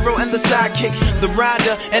become the hero and the sidekick, the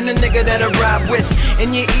rider and the nigga that I ride with.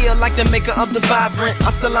 In your ear, like the maker of the vibrant.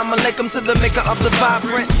 Assalamu alaikum to the maker of the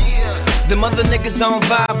vibrant. Them other niggas don't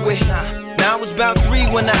vibe with. Now I was about 3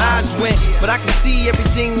 when the eyes went, but I can see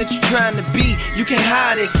everything that you're trying to be. You can't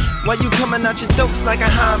hide it. Why you coming out your throats like a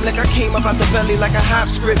Heimlich? I came up out the belly like a hop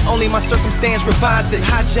script. Only my circumstance revised it.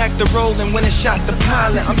 Hijacked the role and when it shot the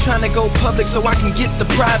pilot. I'm trying to go public so I can get the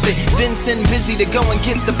private. Then send Busy to go and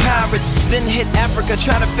get the pirates. Then hit Africa,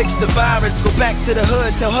 try to fix the virus. Go back to the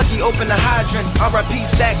hood, tell Huggy open the hydrants. R.I.P.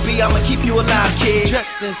 Stack B, I'ma keep you alive, kid.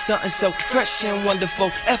 Dressed in something so fresh and wonderful.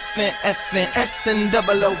 F.N. S and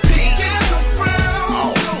double O.P.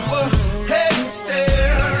 All over, head and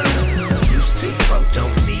stare. Used to folk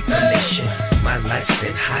don't need permission. My life's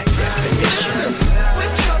in high definition.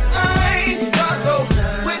 With your eyes, follow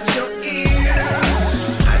with your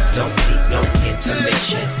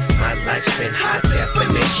in high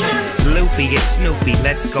definition. Loopy and Snoopy,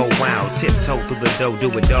 let's go wild. Tiptoe through the dough, do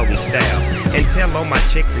it doggy style. And tell all my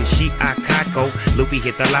chicks and she I caco. Loopy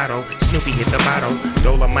hit the lotto, Snoopy hit the bottle.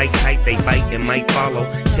 Dolomite tight, they bite and might follow.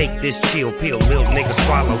 Take this chill pill, little nigga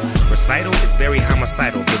swallow. Recital is very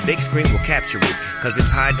homicidal. The big screen will capture it, cause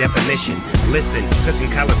it's high definition. Listen,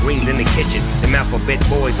 cooking collard greens in the kitchen. Them alphabet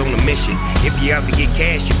boys on a mission. If you out to get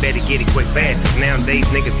cash, you better get it quick fast. Cause nowadays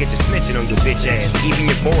niggas get to snitching on your bitch ass. Even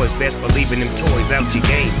your boys best believing them toys out your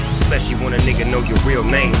game. Especially when a nigga know your real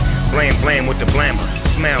name. Blam blam with the blammer.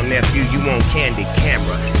 Smile nephew, you on candid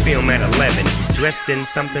camera. Film at 11. Dressed in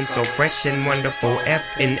something so fresh and wonderful. F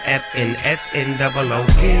and F and S and double O.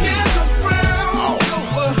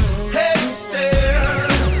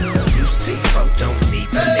 Use T-Fo, don't need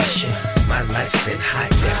permission. My life's in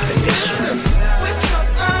high definition. With your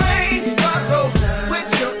eyes, follow with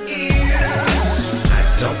your ears. I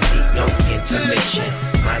don't need no intermission.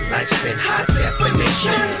 My life's in high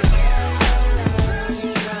definition.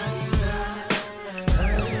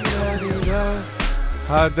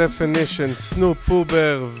 High definition, סנופ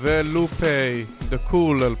פובר ולופי, The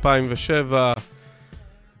Cool 2007.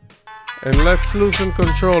 And Let's Loosen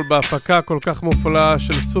Control בהפקה כל כך מופלאה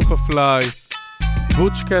של סופרפליי,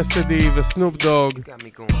 בוטש קסידי וסנופ דוג,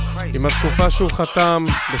 עם התקופה שהוא חתם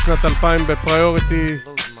בשנת 2000 בפריוריטי.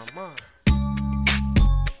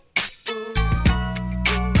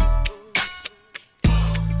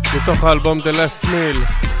 מתוך האלבום The Last Meal.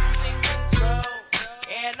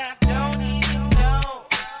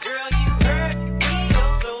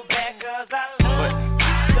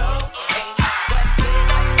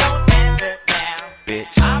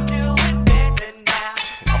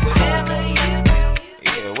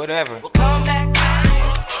 Whatever.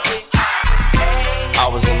 I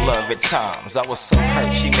was in love at times. I was so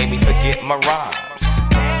hurt she made me forget my rhymes.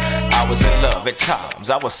 I was in love at times.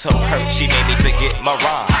 I was so hurt she made me forget my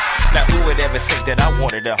rhymes. Now who would ever think that I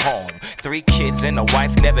wanted a home? 3 kids and a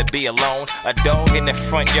wife, never be alone. A dog in the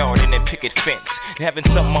front yard and a picket fence. Having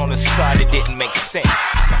something on the side that didn't make sense.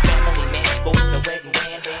 My family man spoke the wedding band.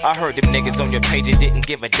 I heard them niggas on your page and didn't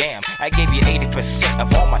give a damn. I gave you 80% of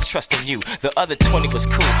all my trust in you. The other 20 was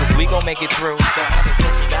cool, cause we gon' make it through. The homie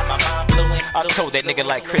said she got my mind blowing. I told that nigga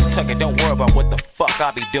like Chris Tucker, don't worry about what the fuck I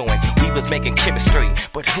be doing. We was making chemistry,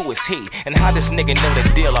 but who is he? And how this nigga know the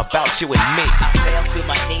deal about you and me? I fell to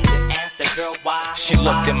my knees and asked the girl why. She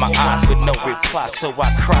looked in my eyes with no reply, so I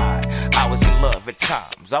cried. I was in love at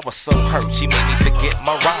times. I was so hurt, she made me forget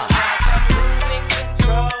my rhymes.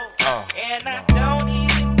 And I don't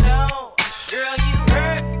even know. Girl, you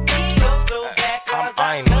hurt me so bad.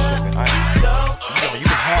 I ain't tripping. You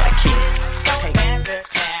can have the keys. Take it.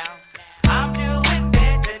 I'm doing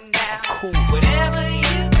better now. I'm cool. Whatever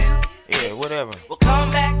you do, yeah, whatever. We'll come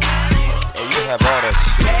back to you. And you have all that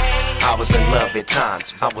shit. I was in love at times.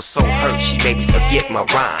 I was so hurt, she made me forget my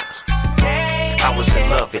rhymes. I was in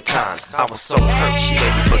love at times. I was so hurt, she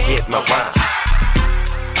made me forget my rhymes.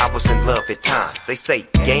 I was in love at times. They say,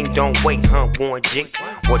 game don't wait, huh, Warren G?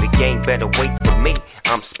 Well, the game better wait for me.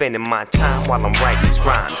 I'm spending my time while I'm writing these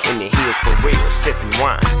rhymes. In the hills for real, sipping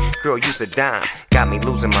wines. Girl, use a dime, got me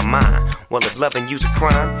losing my mind. Well, if loving you's a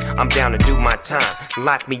crime, I'm down to do my time.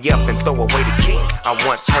 Lock me up and throw away the key. I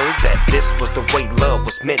once heard that this was the way love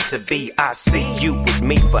was meant to be. I see you with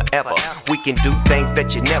me forever. We can do things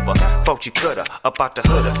that you never thought you coulda. Up out the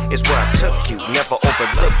hood'a is where I took you. Never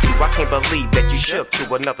overlooked you. I can't believe that you shook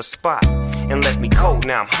to another spot and left me cold.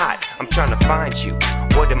 Now I'm hot. I'm trying to find you.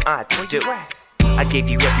 What am I to do? I gave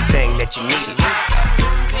you everything that you needed.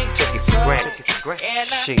 Took it for granted.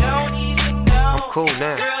 Shit, I'm cool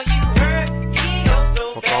now.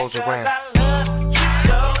 What goes around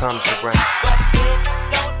comes around.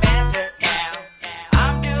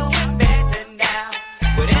 I'm doing better now.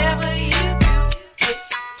 Whatever you do,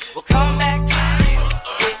 will come back to you.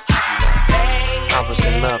 I was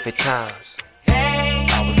in love at times.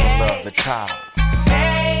 I was in love at times.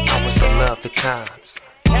 I was in love at times.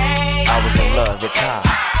 I was in love at times.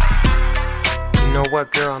 You know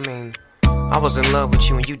what, girl? I mean, I was in love with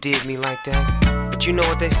you and you did me like that. But you know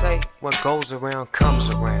what they say? What goes around comes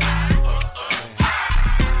around.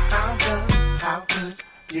 How could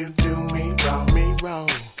you do me wrong?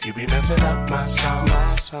 You be messing up my song.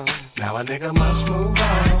 Now a nigga must move on.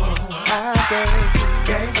 I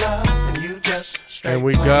gave love and you just straight. And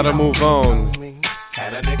we gotta move on.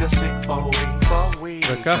 Had a nigga sick for a week.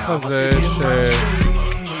 וככה זה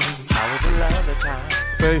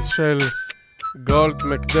ספייס של גולד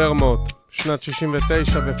מקדרמוט שנת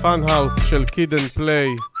 69 ופאנהאוס של קיד אנד פליי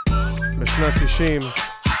בשנת 90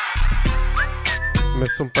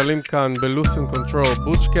 מסומפלים כאן בלוסן קונטרול,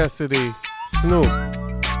 בוטש קסידי, סנופ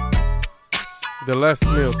The Last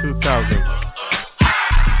Meal 2000.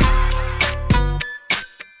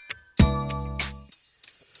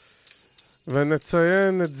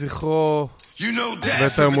 ונציין את זכרו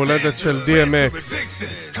ואת היום הולדת של DMX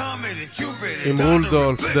עם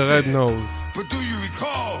רולדולף, The Red Nose,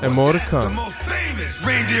 אמוריקה.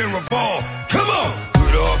 Reindeer of all. Come on!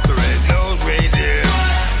 Rudolph the red-nosed reindeer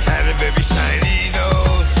had a very shiny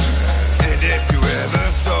nose. And if you ever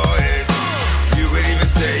saw it, you would even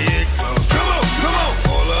say it glows. Come on, come on!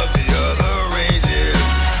 All of the other reindeers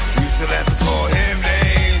used to have to call him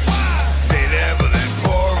names. They never let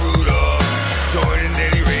poor Rudolph join in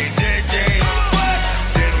any reindeer game.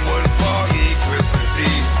 Then one foggy Christmas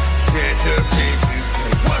Eve, Santa came to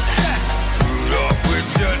say, what's that? Rudolph with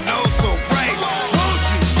your nose so bright. Won't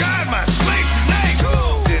you guide my sleigh tonight?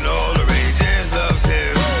 Then all the reindeers loved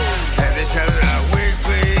him as they shouted out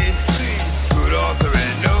weekly. Rudolph the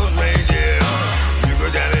red-nosed reindeer, you go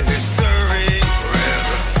down in history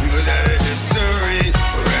forever. You go down in history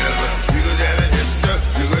forever. You go down in history.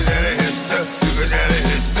 You go down in history. You go down in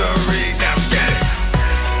history. Now get it.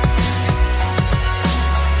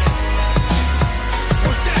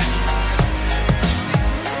 What's that?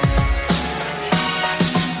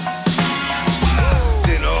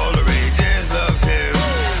 Then all the reindeers loved him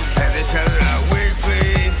as they shouted out weekly.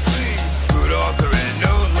 Rudolph the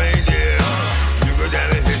red-nosed reindeer, you go down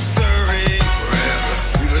in history forever.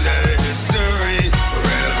 You go down in history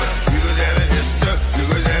forever. You go down in history. You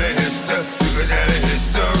go down in history. You go down in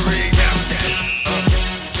history. Now get it.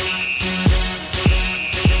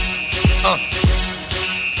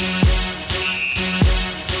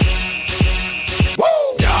 Woo!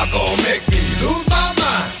 Y'all gon' make me lose my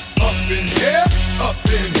mind. Up in here, up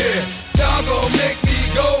in here. Y'all gon' make me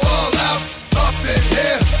go all out. Up in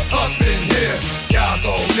here, up in here. Y'all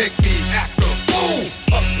gon' make me act a fool.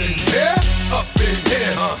 Up in here, up in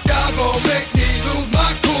here. Y'all gon' make me lose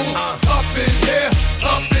my cool. Up in here,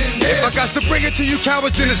 up in here. If I got to bring it to you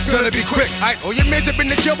cowards, then it's gonna be quick. Aight, all your mans have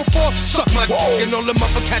been in jail before, suck my dick. And all the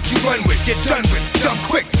motherfuckers you run with, get done with, dumb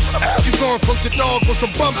quick. After you gon' approach the dog with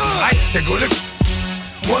some bum. Aight, they go to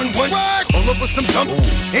one, all over some dumb.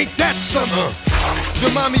 Ain't that something?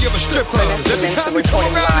 Remind me of a strip club. Every time we come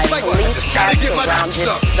around, it's like, just gotta get my dick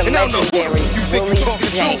up. And I don't know who you think you talking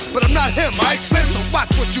to, but I'm not him, aight? Slim, so watch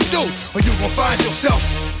what you do, or you gon' find yourself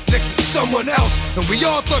next to someone else. And we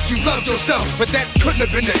all thought you loved yourself, but that couldn't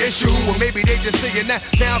have been the issue. Or maybe they just saying that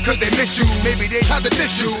now cause they miss you. Maybe they tried to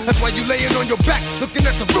diss you. That's why you laying on your back, looking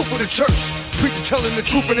at the roof of the church. Preacher telling the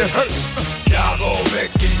truth and it hurts. Y'all gon'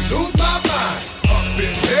 make me lose my mind. Up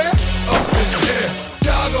in here, up in here.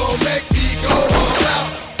 Y'all gon' make me go all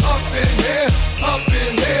out. Up in here, up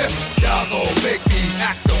in here. Y'all gon' make me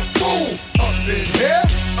act a fool. Up in here,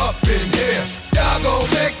 up in here. Y'all gon'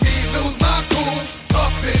 make me lose my cool.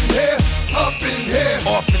 Up in here, up in here.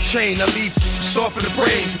 Off the chain, I leave soft in the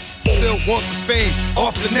brain. Still want the fame,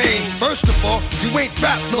 off the name. First of all, you ain't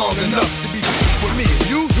rap long enough to be with me.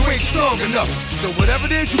 You ain't strong enough. So whatever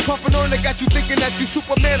it is you puffin' on, that got you thinking that you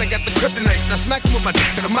Superman. I got the kryptonite. Now smack him with my dick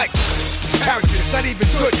to the mic. Characters, not even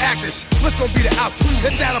good actors. What's gonna be the outcome?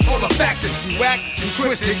 Let's add up all the factors. You act, you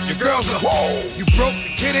twisted, your girls are you broke,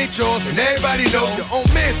 the kid ain't yours, and everybody know. Your own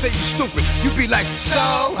man say you stupid. You be like, so,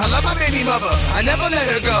 I love my baby mother, I never let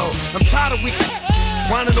her go. I'm tired of weak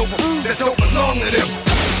whining over that don't belong to them.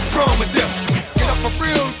 What's wrong with them? Get up for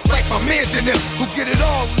real, like my mans in them, who get it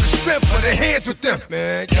all with the strength of their hands with them.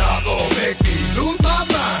 Man, y'all gon' make me lose my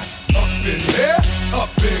mind. Up in here, up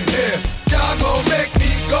in here. Y'all gon' make me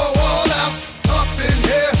go all out. Up in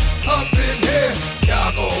here, up in here.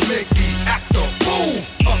 Y'all gon' make me act a fool.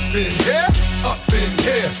 Up in here, up in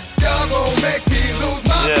here. Y'all gon' make me lose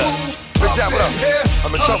my cool. Big Jack, what up?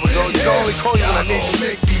 I'm in trouble, Joe. You can only call you when I need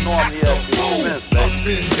you. You know I'm here at 2 minutes,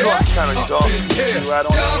 baby. You know I can count on you, dog. You right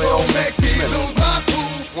on your way home. Make me lose my cool.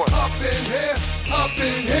 Up in here, up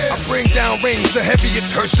in here. I bring down rain so heavy it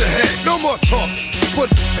hurts the head. No more talk. Put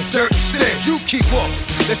the dirt instead. You keep walking.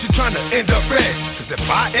 That you trying to end up red. Cause if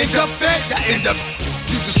I end up fed, I end up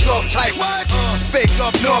you the soft type. Fake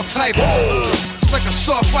up north type. It's like a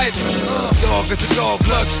soft fight. Dog is a dog,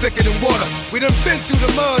 blood thicker than water. We done been through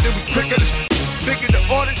the mud and we quicker to bigger the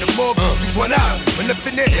order, the more we run out. When up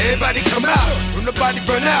in there, everybody come out. When nobody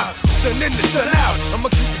run out, sun in the sun out. I'ma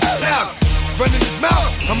keep it out. Running his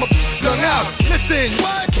mouth, I'ma flung out. Listen,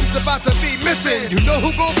 what? It's about to be missing. You know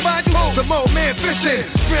who gon' find you? Some old man fishing.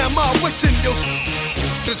 Grandma wishing you.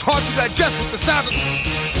 It's hard to digest with the sound of.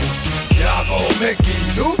 Y'all gon' make me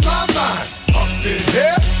lose my mind. Up in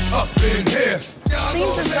here, up in here.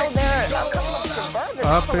 Seems as though there are a couple of suburban.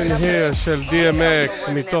 Up in here של DMX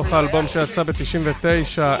מתוך האלבום שיצא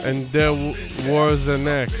ב-99 And There Was an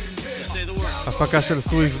X. הפקה של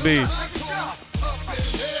סוויס ביטס.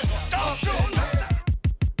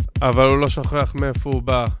 אבל הוא לא שוכח מאיפה הוא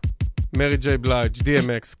בא. מרי ג'יי בלייג',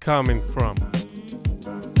 DMX, coming from.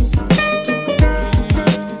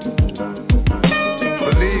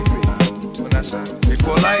 Believe me when I say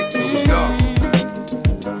before light it was dark.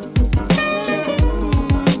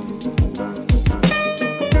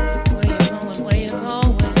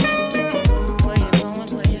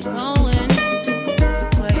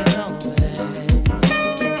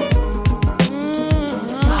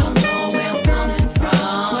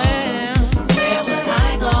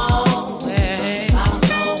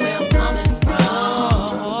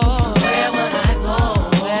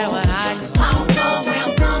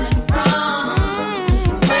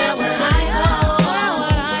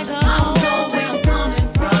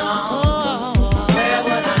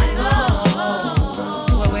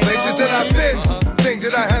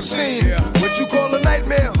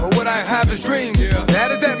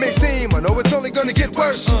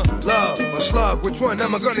 Which one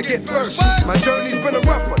am I gonna get first? My journey's been a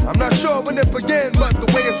rough one. I'm not sure when it began, but the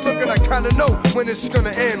way it's looking, I kinda know when it's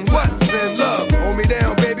gonna end. What's in love? Hold me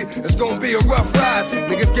down, baby. It's gonna be a rough ride.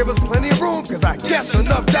 Niggas give us plenty of room, cause I guess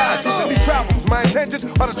enough died. Let me travel, my intentions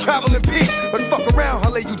are to travel in peace. But fuck around,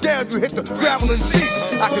 I'll lay you down, you hit the gravel and cease.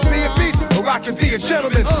 I can be a beast, or I can be a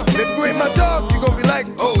gentleman. And if you ain't my dog, you gon' be like,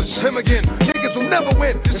 oh, it's him again. Niggas will never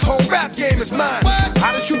win, this whole rap game is mine.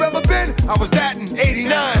 Hottest you've ever been, I was that in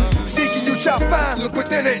 89. Seeking you shall find, look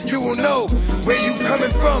within it and you will know where you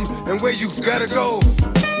coming from and where you gotta go.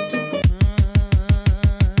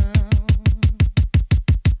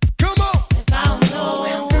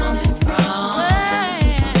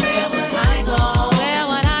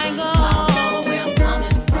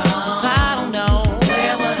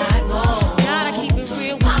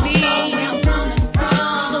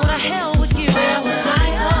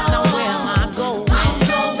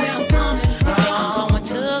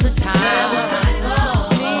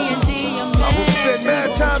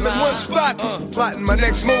 Plotting my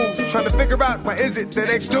next move, trying to figure out why is it that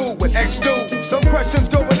X do what X do. Some questions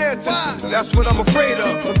go unanswered, that's what I'm afraid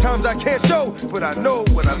of. Sometimes I can't show, but I know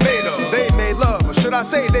what I'm made of. They made love, or should I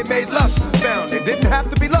say they made lust. Found they didn't have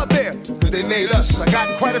to be loved there, cause they made us. I got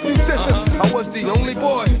quite a few sisters, I was the only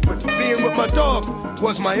boy, but being with my dog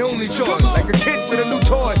was my only choice. Like a kid with a new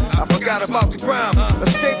toy, I forgot about the crime.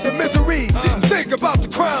 Escaped the misery, didn't think about the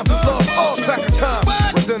crime. Lost all track of time,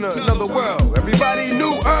 was in another world. Everybody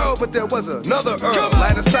knew Earl, but there was another Earl.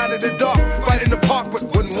 Light aside of the dark, fight in the park, but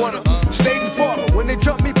wouldn't wanna. Stayed and fought, but when they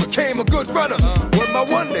jumped me, became a good runner. One by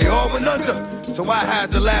one, they all went under. So I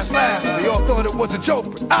had the last laugh. They all thought it was a joke,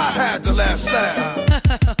 but I had the last laugh.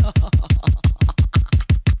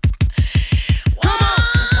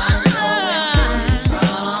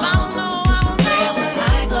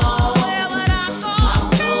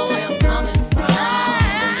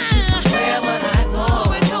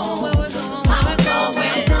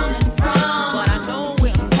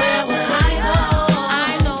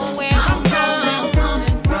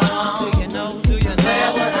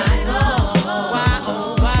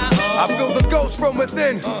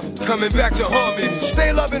 Within, coming back to haunt me.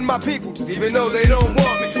 Stay loving my people, even though they don't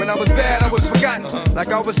want me. When I was bad, I was forgotten,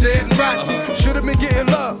 like I was dead and rotten. Should've been getting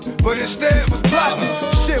love, but instead was plotting.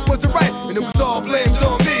 Shit wasn't right, and it was all blamed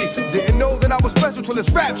on me. Didn't know that I was special till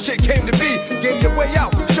this rap shit came to be. Gave me a way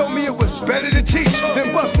out, showed me it was better to teach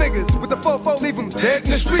than bust niggas with the fofo, leave them dead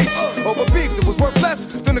in the streets. Over beef that was worth less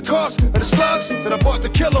than the cost of the slugs that I bought to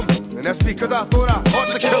kill them. And that's because I thought I ought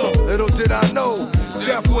to kill them. Little did I know,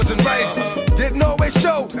 death wasn't right. Didn't always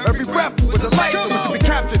show, every breath was a light that was to be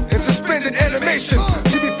captured in suspended animation.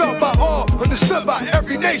 To be felt by all, understood by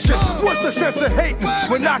every nation. What's the sense of hating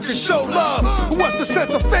when I can show love? What's the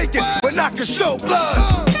sense of faking when I can show blood?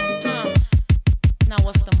 Now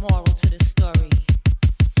what's the moral to this story?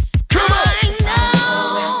 Come on!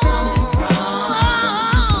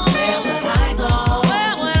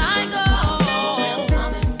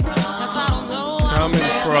 Coming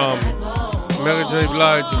from Mary J.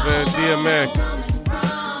 Blige ו-DMX.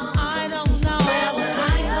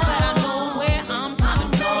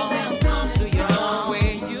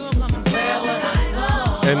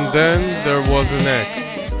 And then there was an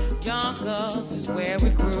X. Yonkers is where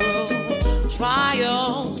we grew.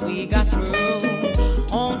 Trials we got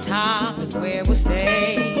through. On top is where we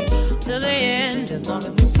stay. Till the end as long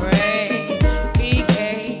as we pray. PK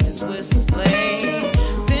is whistles play.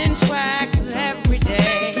 Send tracks every day.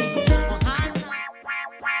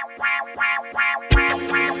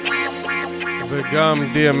 וגם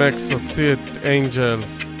DMX הוציא את אנג'ל.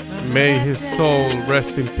 May his soul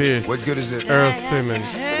rest in peace. What good is it? Earl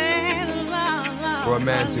Simmons. For a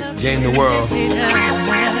man to gain the world,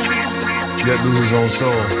 yet lose his own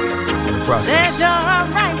soul in the process. Said you're all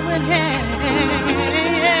right with him.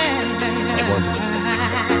 I wonder.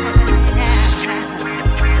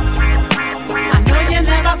 I know you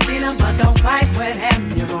never seen him, but don't fight with him.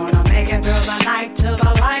 You're gonna make it through the night till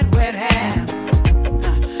the light with him.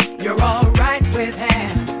 You're all right with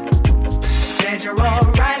him. Said you're all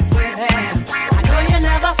right with him. I know you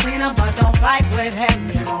never seen him, but don't fight with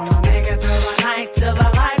him. You're gonna make it through the night till the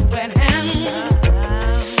light with him.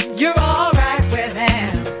 You're all right with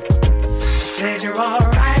him. Said you're all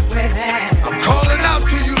right with him. I'm calling out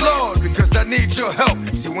to you, Lord, because I need your help.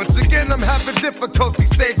 See, once again, I'm having difficulty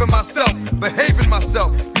saving myself, behaving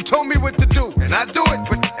myself. You told me what to do, and I do it,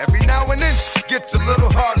 but every now and then, it gets a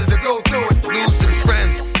little harder to go through it. Losing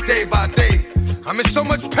friends, day by day. I'm in so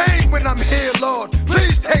much pain when I'm here, Lord.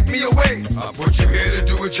 Please take me away. I put you here to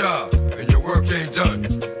do a job, and your work ain't done.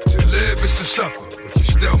 To live is to suffer, but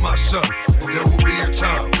you're still my son. And there will be a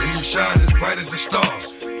time when you shine as bright as the stars,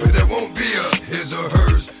 but there won't be a his or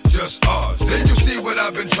hers, just ours. Then you'll see what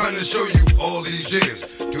I've been trying to show you all these years.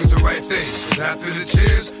 Do the right thing, cause after the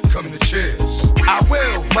tears come the cheers. I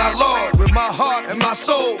will, my Lord, with my heart and my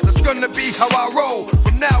soul. That's gonna be how I roll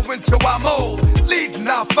from now until I'm old. Lead and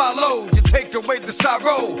I'll follow. You take away the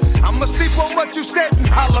sorrow. I'ma sleep on what you said and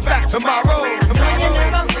holler back tomorrow. I know you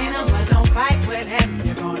never seen him, but don't fight with him.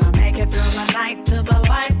 You're gonna make it through the night till the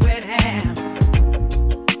light with him.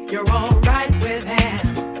 You're all right with him.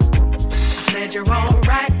 I said you're all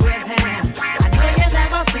right with him. I know you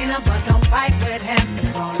never seen him, but don't fight with him.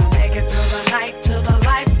 You're gonna make it through the night till the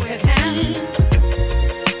light with him.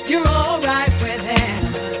 You're all right with him.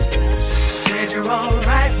 I said you're all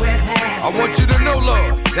right with him. I want you to know,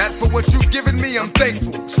 Lord, that for what you've given me, I'm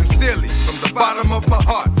thankful. Sincerely, from the bottom of my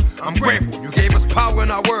heart, I'm grateful. You gave us power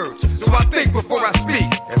in our words, so I think before I speak.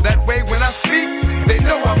 And that way, when I speak, they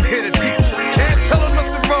know I'm here to teach. Can't tell them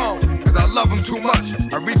nothing wrong, cause I love them too much.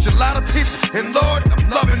 I reach a lot of people, and Lord, I'm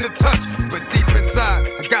loving the touch. But deep inside,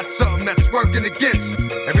 I got something that's working against.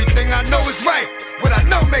 Everything I know is right, what I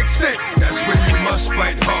know makes sense. That's when you must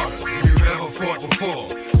fight harder than you ever fought before.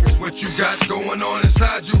 What you got going on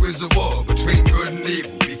inside you is a war between good and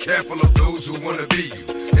evil. Be careful of those who wanna be you.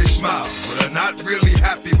 They smile, but are not really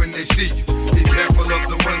happy when they see you. Be careful of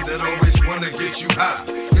the ones that always wanna get you high.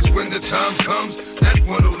 Cause when the time comes, that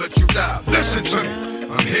one will let you die. Listen to me,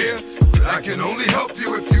 I'm here, but I can only help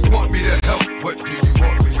you if you want me to help. What do you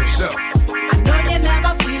want for yourself? I know you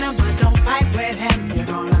never seen him, but don't fight with him. You're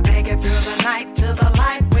gonna make it through the night till the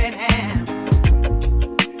light with him.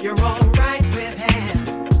 You're all right with him.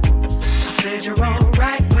 Said you're all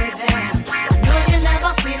right with him. I know you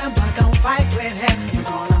never seen him, but don't fight with him. You're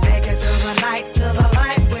gonna make it through the night till the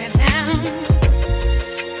light with him.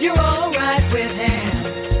 You're all right with him.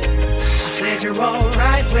 I said you're all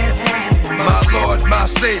right with him. My Lord, my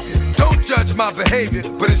Savior, don't judge my behavior,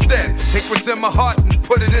 but instead take what's in my heart and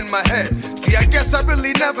put it in my head. See, I guess I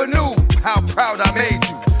really never knew how proud I made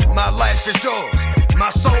you. My life is yours, my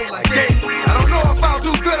soul I gave you. I don't know if I'll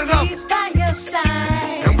do good enough. He's by your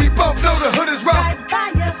side. And we both know the hood is rough. Right by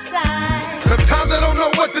your side. Sometimes I don't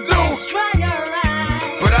know what to do. Let's try your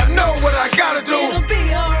right. But I know what I gotta do. It'll be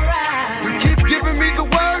alright. You keep giving me the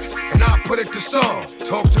word, and I'll put it to song.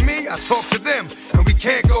 Talk to me, I talk to them, and we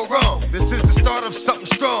can't go wrong. This is the start of something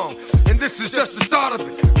strong, and this is just the start of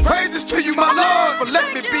it. Praises to you, my Lord, for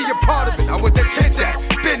letting me be a part of it. I was that kid that,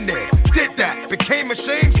 been there, did that, became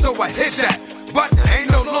ashamed, so I hid that. But I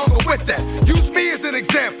ain't no longer with that. Use me as an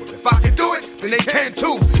example. If I can do it, then they can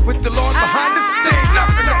too. With the Lord behind us, there ain't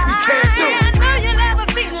nothing that we can't do. I know you never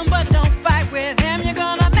seen him, but don't fight with him. You're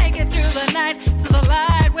gonna make it through the night to the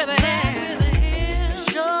light with a hand.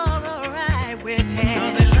 Sure, all right with him.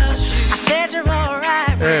 I said you're all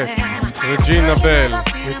right with him. רג'ינה בל,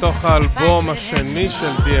 מתוך האלבום השני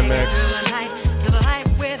של DMX,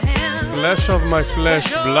 Flesh of my flesh,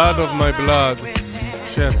 blood of my blood,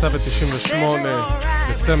 שיצא ב-98,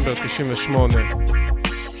 דצמבר 98.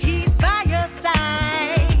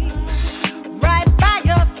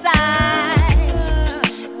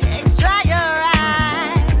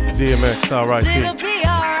 DMX, R.I.P.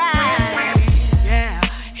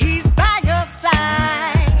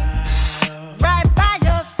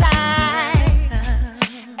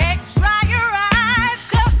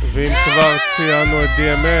 ואם כבר ציינו את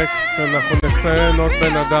DMX, אנחנו נציין עוד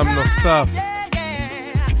בן אדם נוסף.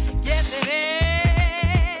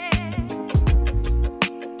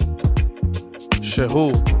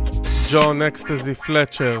 שהוא ג'ון אקסטזי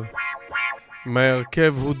פלצ'ר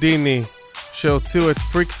מהרכב הודיני שהוציאו את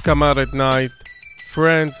Freaks Come Out at Night,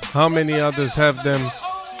 Friends, How Many Others Have Them,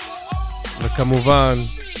 וכמובן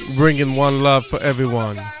bringing one love for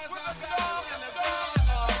everyone.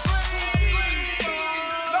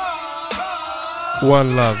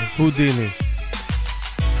 One love, Houdini.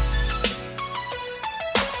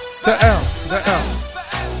 The L, the L.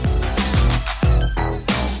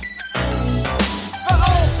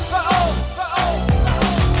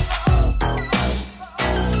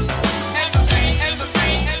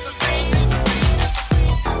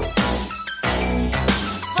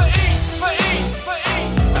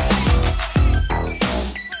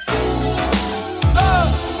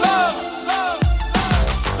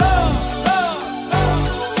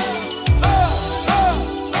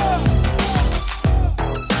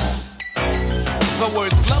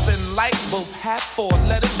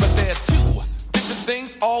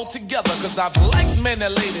 Cause I've liked many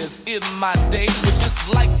ladies in my day, but just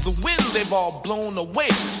like the wind, they've all blown away.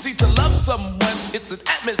 See, to love someone, it's an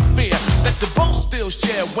atmosphere that you both still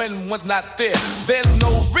share when one's not there. There's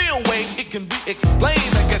no real way it can be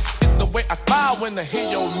explained. I guess it's the way I smile when I hear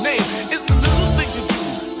your name. It's the little things you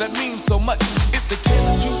do that mean so much. It's the care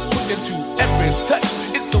that you put into every touch.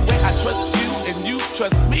 It's the way I trust you and you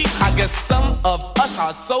trust me. I guess some of us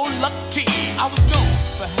are so lucky. I was known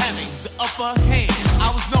for having the upper hand. I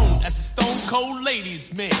was known as a stone cold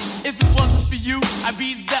ladies man. If it wasn't for you, I'd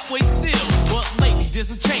be that way still. But lately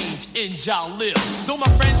there's a change in Jalil. Though my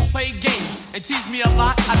friends play games and tease me a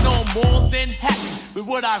lot, I know I'm more than happy with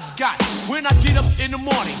what I've got. When I get up in the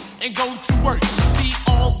morning and go to work, see,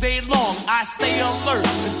 all day long I stay alert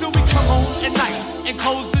until we come home at night and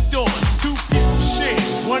close the door. Two people share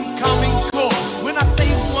one common cause. When I say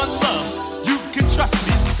one love, you can trust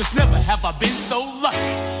me, cause never have I been so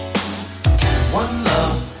lucky. One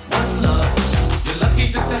love, one love. You're lucky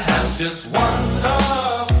just to have just one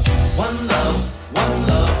love. One love, one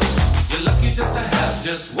love. You're lucky just to have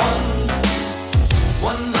just one.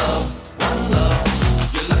 One love, one love.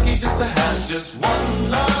 You're lucky just to have just one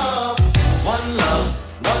love. One love,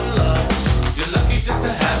 one love. You're lucky just to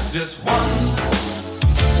have just one.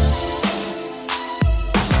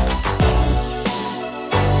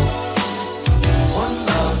 One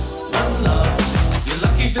love, one love. You're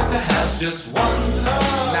lucky just to have just one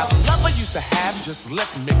love. Now the love I used to have just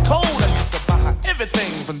left me cold. I used to buy her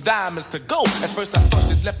everything from diamonds to gold. At first I thought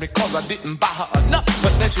she left me cause I didn't buy her enough,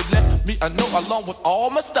 but then she left me a note along with all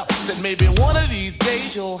my stuff. Said maybe one of these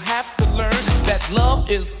days you'll have to learn that love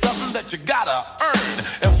is something that you gotta earn.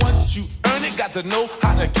 And once you earn it, got to know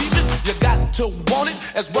how to keep it. You got to want it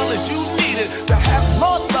as well as you need it. To have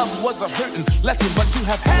lost love was a hurting lesson, but to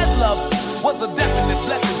have had love was a definite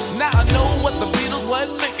blessing. Now I know what the Beatles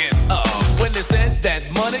were thinking of when they said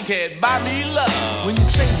that money can't buy me love. When you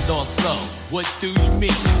say you lost love, what do you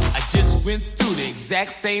mean? I just went through the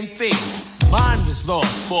exact same thing. Mine was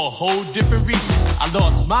lost for a whole different reason. I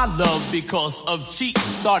lost my love because of cheating.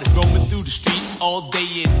 Started roaming through the streets all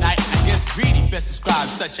day and night. I guess greedy best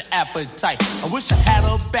describes such an appetite. I wish I had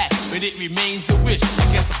her back, but it remains a wish. I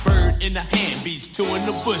guess a bird in the hand beats two in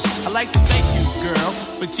the bush. I'd like to thank you, girl,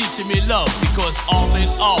 for teaching me love, because all in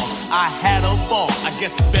all, I had a ball. I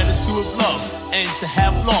guess it's better to have loved and to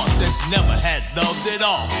have lost than to never had loved at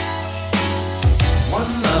all.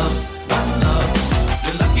 One love, one love.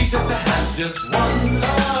 You're lucky just to have just one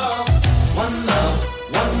love. One love,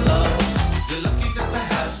 one love. You're lucky just to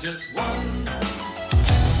have just one.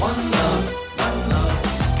 One love, one love.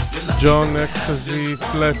 ג'ון אקסטזי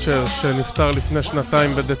פלצ'ר, שנפטר לפני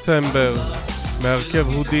שנתיים בדצמבר, מהרכב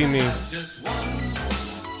הודיני.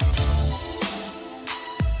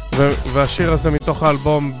 והשיר הזה מתוך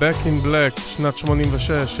האלבום Back in Black, שנת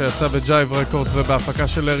 86, שיצא בג'ייב רקורדס ובהפקה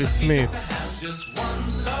של לארי סמית.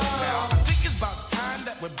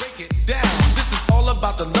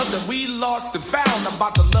 About the love that we lost and found,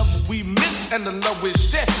 about the love we missed and the love we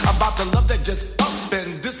shared, about the love that just up and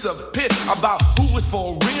disappeared, about who is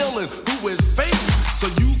for real and who is fake, so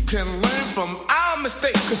you can learn from our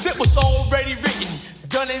mistakes. Cause it was already written,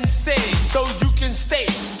 done and said, so you can stay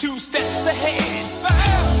 2 steps ahead.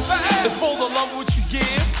 It's for the love which you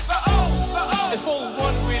give, it's for the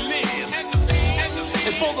one we live,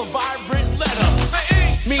 it's for the vibrant letter,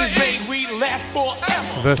 means may we last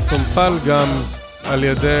forever. וסומפל גם על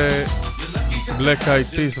ידי בלק אייד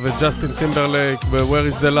פיס וג'סטין טימברלייק ב-Where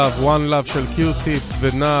is the Love, One Love של קיוטיפ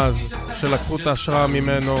ונאז שלקחו את ההשראה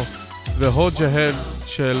ממנו, והוג'ה הד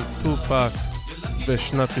של טופק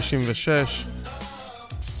בשנת 96.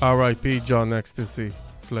 R.I.P. ג'ון אקסטזי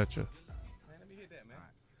פלצ'ר.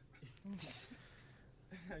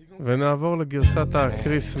 ונעבור לגרסת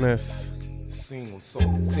הקריסמס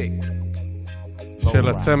של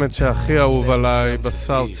הצמד שהכי אהוב עליי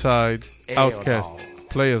בסאוט סייד, Outcast,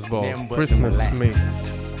 Players Ball, Christmas Mix.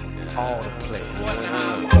 All the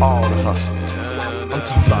players. all the hustlers. I'm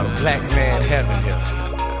talking about a black man heaven here.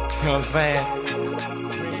 You know what I'm saying?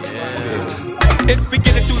 It's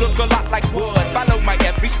beginning to look a lot like wood. Follow my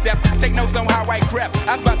every step. Take notes on how I crept.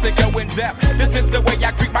 I'm about to go in depth. This is the way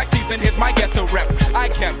I greet my season. Here's my ghetto rep. I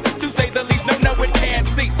kept, to say the least, no, it can't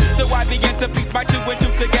cease. So I begin to piece my two and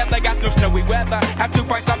two together. Got no snowy weather. Have to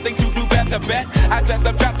find something to do better, bet. I said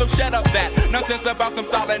some trap, so shut up that. Nonsense about some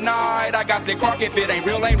solid night. I got sick crock if it ain't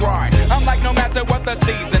real, ain't right. I'm like no matter what the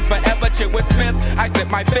season. Forever chill with Smith. I sip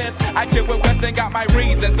my fifth. I chill with West and got my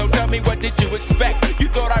reason. So tell me, what did you expect? You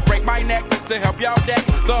thought I'd break my neck to help y'all deck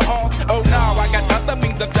the halls? Oh no, I got other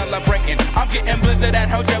means of celebrating. I'm getting blizzard at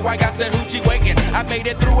Hojo, I got the hoochie waiting. I made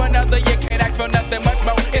it through another year, can't ask for nothing much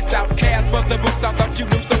more. It's outcast for the books, I thought you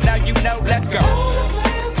knew, so now you know, let's go.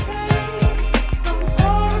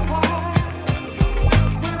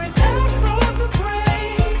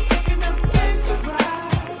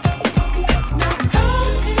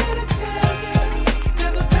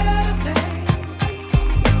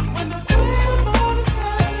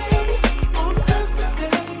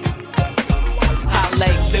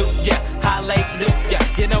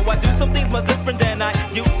 Much different than I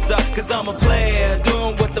used to, cause I'm a player,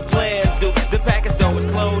 doing what the players do. The package store is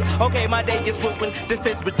closed, okay, my day is ruined. This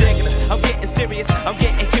is ridiculous, I'm getting serious, I'm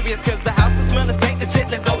getting curious, cause the house is smelling stank, the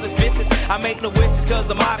chitlins old as vicious. I make no wishes, cause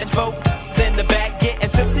I'm mobbing folk in the back, getting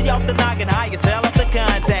tipsy off the noggin, high as hell off the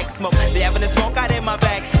contact smoke. They having a smoke out in my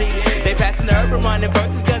backseat, they passing the urban running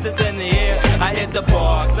verses, cause it's in the air. I hit the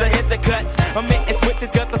parks, I hit the cuts, I'm hitting switches,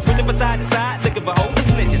 cause I'm switching from side to side, looking for hoes and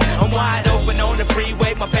snitches. I'm wide open on the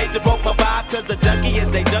freeway, my pager broke my vibe, cause a junkie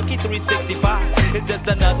is a junkie 365. It's just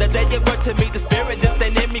another day at work to meet the spirit, just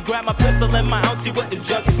ain't in me, grab my pistol in my house, see what the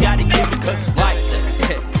junkies gotta give me, cause it's like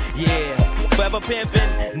that. Yeah, forever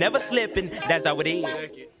pimping, never slipping, that's how it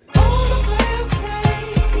is.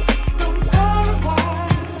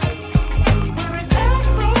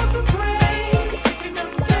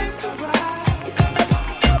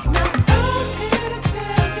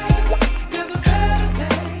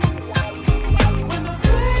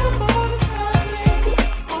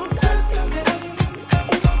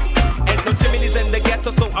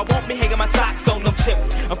 So I won't be hanging my socks on no chip.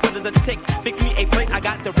 I'm full as a tick. Fix me a plate, I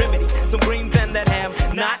got the remedy. Some greens and that ham.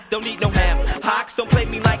 Not, don't need no ham. Hawks, don't play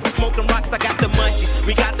me like I'm smoking rocks. I got the munchies.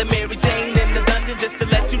 We got the Mary Jane in the dungeon just to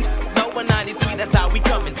let you know. 193, that's how we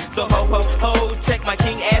coming. So ho ho ho, check my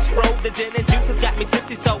King Ash Fro. The gin and juice has got me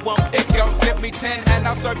tipsy, so it goes, give me 10 and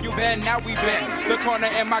I'll serve you then. Now we been the corner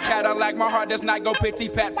in my Cadillac. My heart does not go pity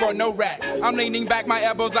pat for no rat. I'm leaning back, my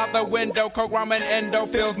elbows out the window. Coke, ramen, endo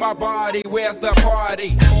fills my body. Where's the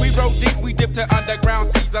party? We rode deep, we dipped to underground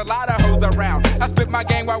seas. A lot of hoes around. I spit my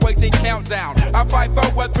game while waiting countdown. I fight for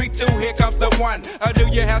 1, 3, 2. Here comes the one. A new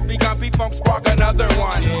year has begun. P-Funk spark another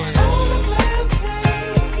one.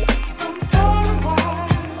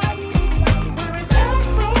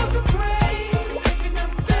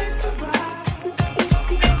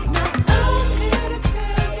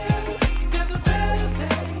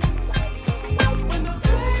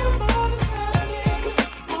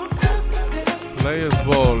 פליירס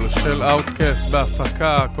בול של אאוטקאסט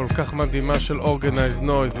בהפקה כל כך מדהימה של Organized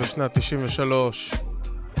Noise בשנת 93,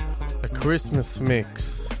 A Christmas Mix.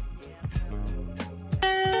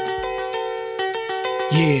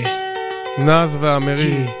 נאז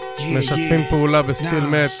ואמרי משתפים פעולה בסטיל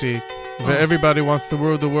מטיק ו-Everybody Wants to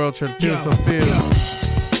Rule the World של Tears of Fear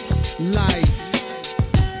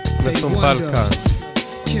מסומפל כאן.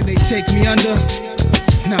 Can they take me under?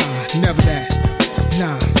 Nah, never that.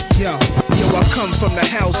 Nah, yo, I come from the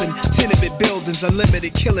housing, tenement buildings,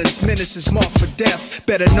 unlimited killings, menaces marked for death.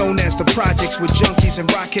 Better known as the projects where junkies and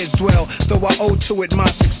rockheads dwell. Though I owe to it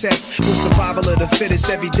my success, with survival of the fittest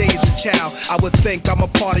every day as a child. I would think I'm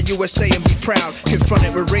a part of USA and be proud.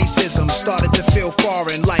 Confronted with racism, started to feel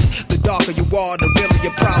foreign. Like the darker you are, the realer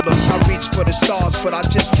your problems. I reached for the stars, but I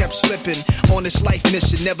just kept slipping. On this life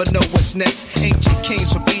mission, never know what's next. Ancient kings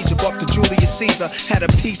from Egypt up to Julius Caesar had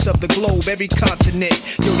a piece of the globe, every continent.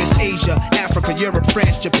 Yo, this Asia, Africa, Europe,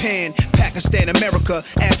 France, Japan, Pakistan, America,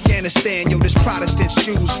 Afghanistan. Yo, this Protestants,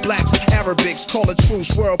 Jews, blacks, Arabics, call a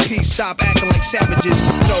truce, world peace, stop acting like savages.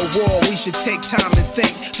 No war, we should take time and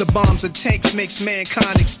think. The bombs and tanks makes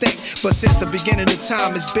mankind extinct. But since the beginning of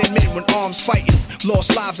time, it's been men with arms fighting. Lost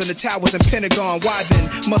lives in the towers and Pentagon. Why then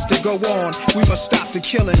must it go on? We must stop the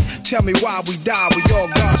killing. Tell me why we die, we all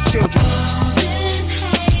God's children.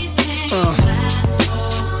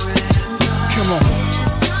 Come on.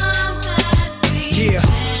 Yeah.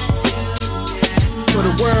 For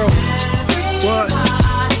the world. What?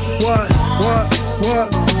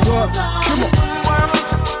 Come on.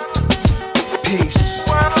 Peace.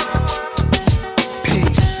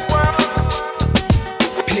 Peace.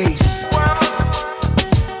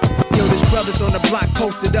 on the block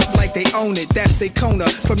posted up like they own it. That's they corner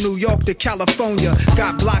from New York to California.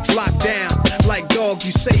 Got blocks locked down like dog.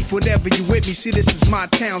 You safe whenever you with me. See, this is my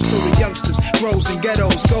town, so the youngsters grows in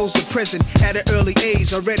ghettos, goes to prison at an early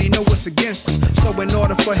age. Already know what's against him. So in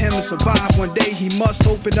order for him to survive one day, he must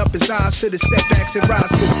open up his eyes to the setbacks and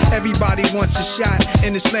rise. Cause everybody wants a shot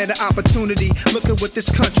in this land of opportunity. Look at what this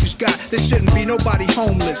country's got. There shouldn't be nobody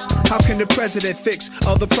homeless. How can the president fix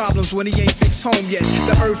all the problems when he ain't fixed home yet?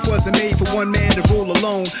 The earth wasn't made for one man to rule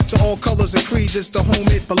alone. To all colors and creeds, it's the home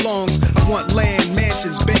it belongs. I want land,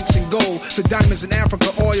 mansions, banks, and gold. The diamonds in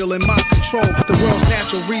Africa, oil in my control. The world's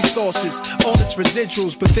natural resources, all its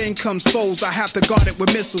residuals. But then comes foes, I have to guard it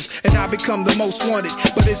with missiles. And I become the most wanted.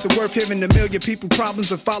 But is it worth hearing a million people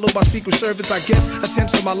problems are followed by Secret Service? I guess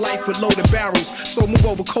attempts on my life with loaded barrels. So move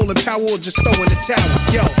over Colin Powell or just throw in the towel.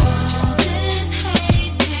 Yo.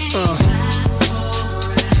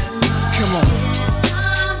 Come on.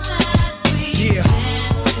 Yeah.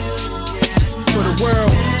 For the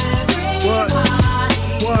world. What?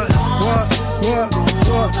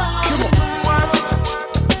 Come on.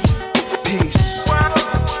 Peace.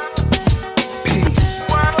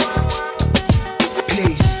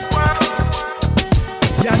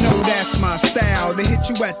 Y'all know that's my style. To hit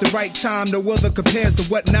you at the right time, no other compares to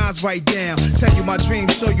what Nas write down. Tell you my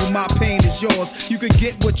dreams, show you my pain is yours. You can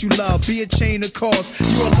get what you love, be a chain of cause.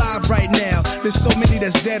 You alive right now. There's so many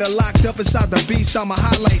that's dead or locked up inside the beast. I'm a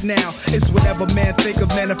highlight now. It's whatever man think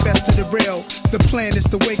of, manifest to the real. The plan is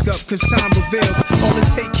to wake up, cause time reveals. All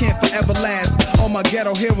this hate can't forever last. All my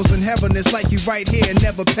ghetto heroes in heaven, it's like you right here and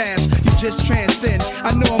never pass. You just transcend.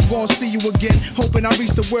 I know I'm gonna see you again, hoping I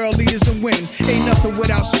reach the world leaders and win. Ain't nothing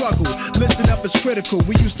without struggle. Listen up, it's critical.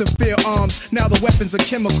 We used to fear arms, now the weapons are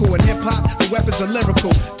chemical. In hip-hop, the weapons are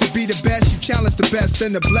lyrical. To be the best, you challenge the best,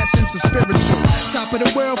 then the blessings are spiritual. Top of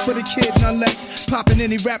the world for the kid, none less. Popping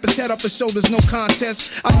any rapper's head off his shoulders, no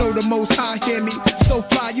contest. I know the most high hear me, so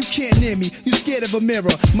fly you can't near me. You scared of a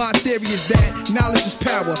mirror, my theory is that knowledge is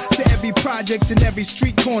power. To every project in every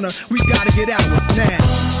street corner, we gotta get ours now.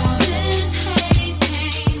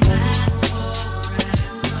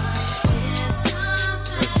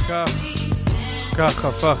 כך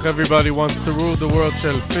הפך Everybody Wants to Rule the World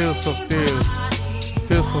של Fears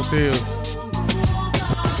for Tears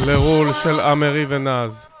לרול של אמרי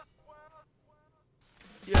ונאז.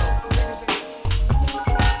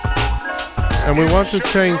 And we want to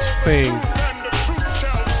change things.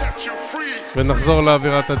 ונחזור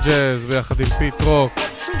לאווירת הג'אז ביחד עם פיט רוק.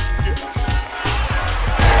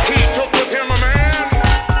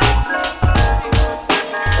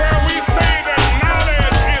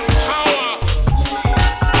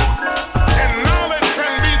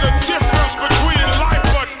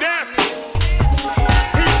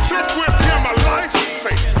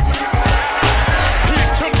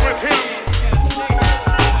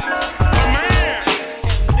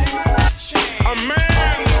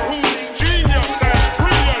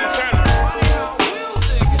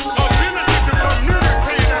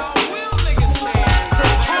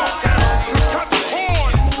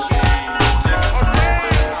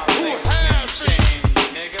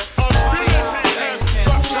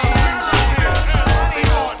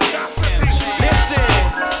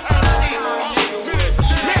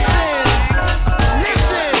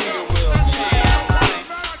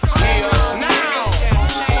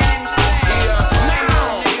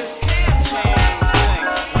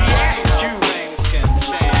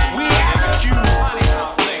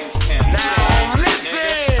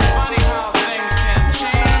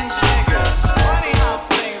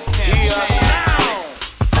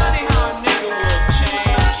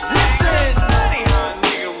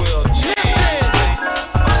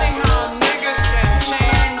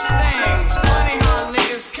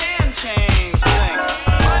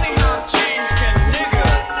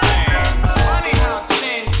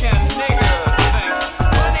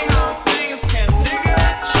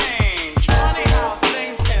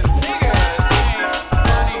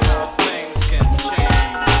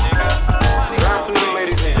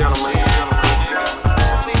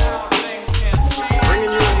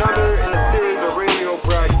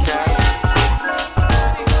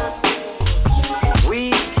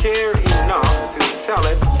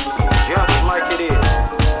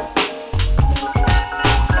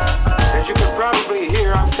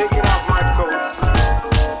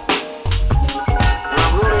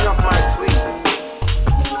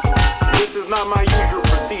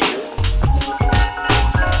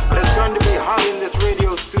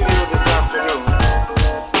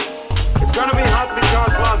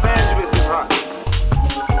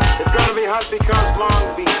 because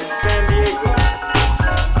Long Beach and San Diego.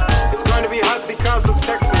 It's going to be hot because of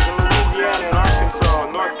Texas and Louisiana and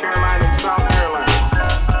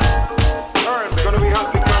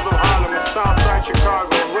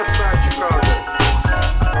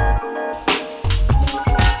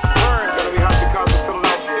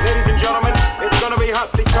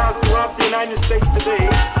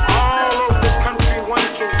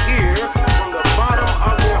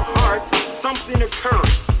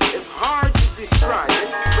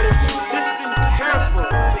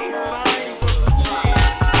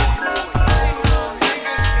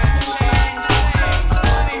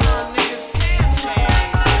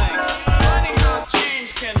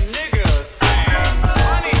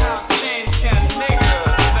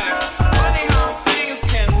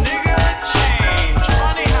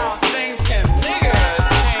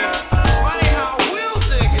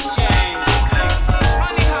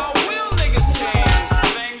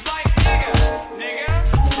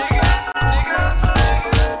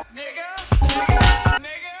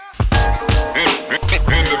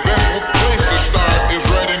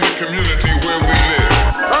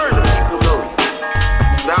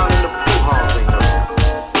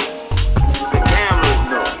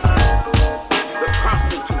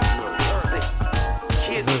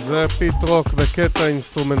זה פיט רוק בקטע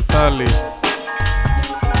אינסטרומנטלי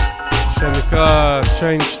שנקרא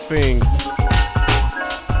Change Things.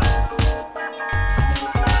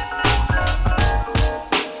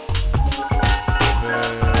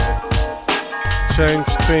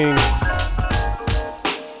 Change Things,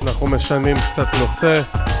 אנחנו משנים קצת נושא.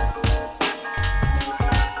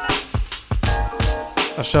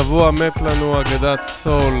 השבוע מת לנו אגדת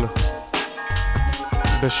סול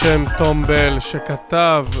בשם תום בל,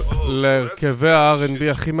 שכתב להרכבי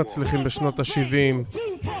ה-R&B הכי מצליחים בשנות ה-70,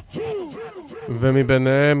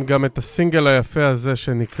 ומביניהם גם את הסינגל היפה הזה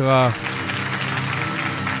שנקרא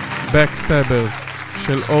Backstabbers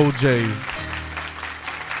של OJ's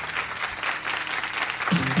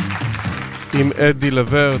עם אדי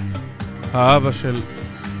לוורט, האבא של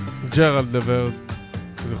ג'רלד לוורט,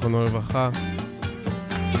 זיכרונו לברכה.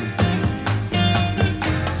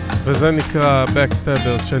 וזה נקרא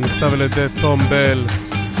Backstabbers, שנכתב על ידי תום בל.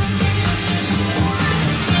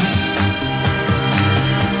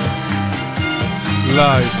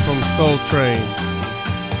 Live from Soul Train.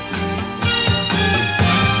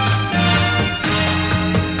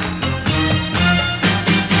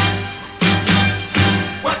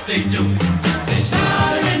 What they do? They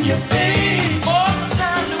smile in your face. All the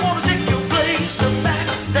time they wanna take your place. The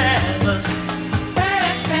backstabbers.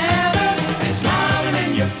 Backstabbers. They smiling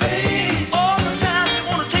in your face. All the time they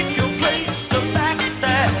wanna take your place. The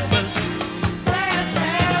backstabbers.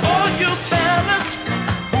 Backstabbers. All you fellas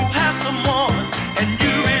who have someone and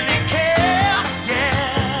you really care, yeah,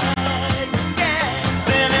 yeah.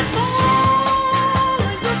 Then it's all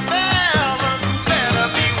in the fellas. Better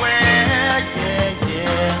beware, yeah,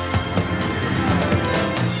 yeah.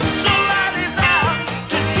 So ladies out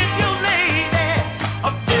to get your lady.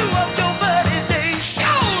 A few of your buddies, they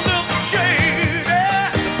sure look shady.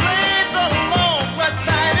 The blades are long, clutched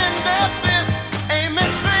tight in their fists,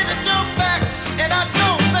 aiming straight at your back, and I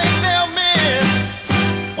don't think they'll miss.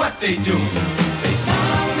 What they do? They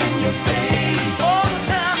smile in your face. All the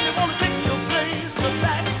time they wanna take your place. The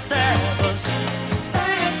backstabbers.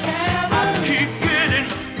 Backstabbers. I keep getting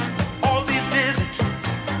all these visits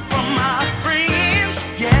from my friends,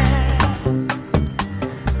 yeah.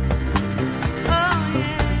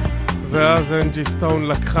 ואז אנג'י סטון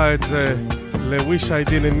לקחה את זה ל-Wish I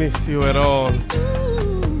didn't miss you at all.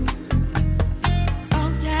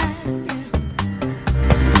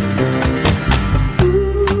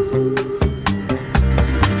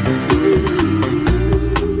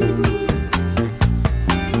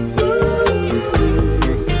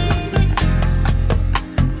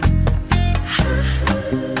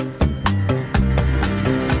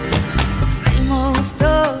 Same old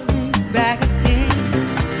story back again.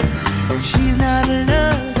 She's not a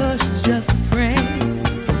lover, she's just a friend.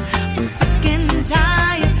 I'm sick and tired.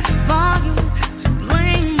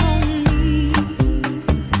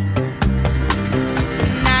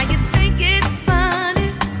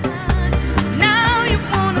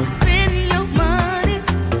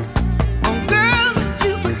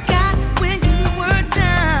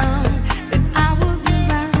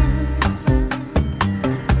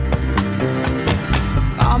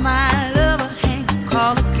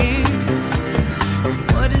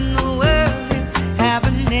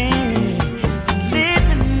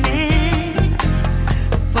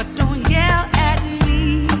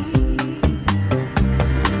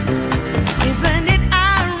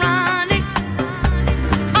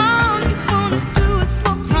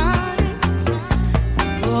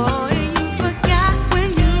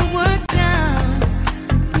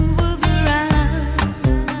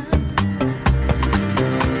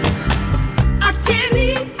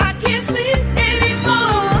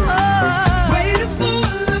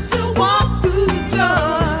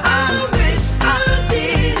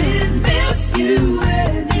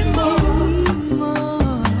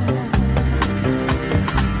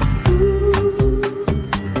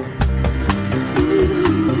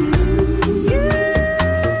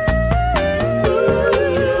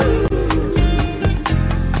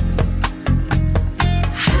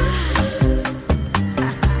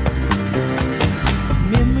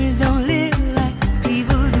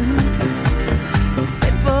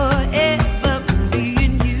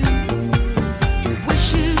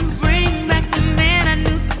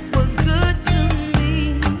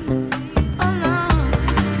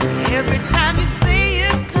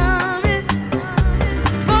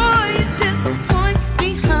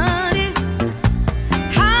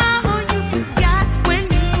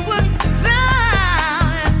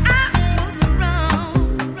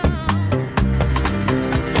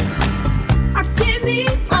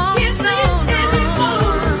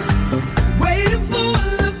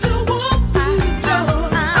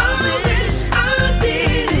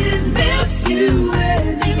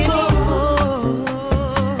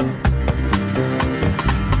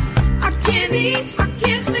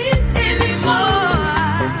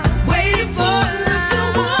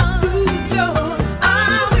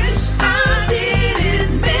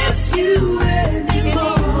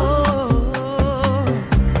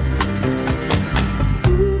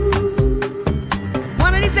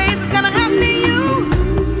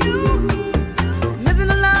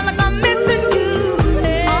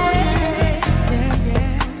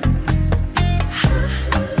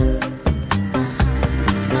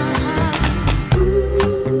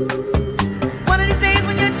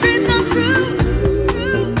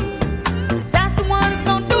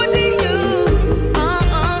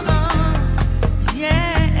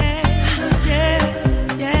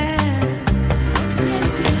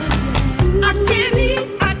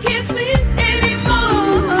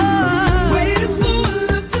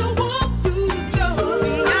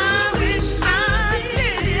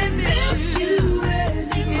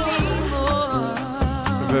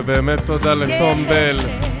 באמת תודה לתום בל,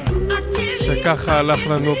 שככה הלך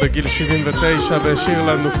לנו בגיל 79 והשאיר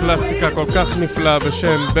לנו קלאסיקה כל כך נפלאה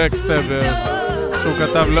בשם Backstabbers, שהוא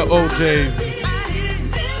כתב ל-OJ's.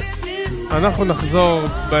 אנחנו נחזור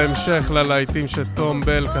בהמשך ללהיטים שתום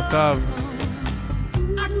בל כתב.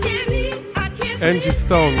 אנג'י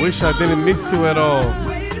סטון, Wish I didn't miss you at all.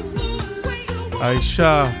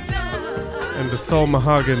 האישה and the soul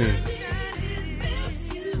mahogany.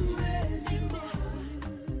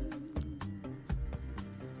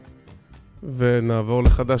 ונעבור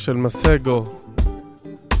לחדש של מסגו,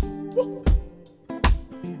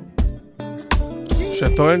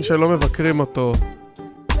 שטוען שלא מבקרים אותו,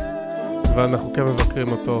 ואנחנו כן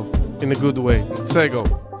מבקרים אותו in a good way. מסגו.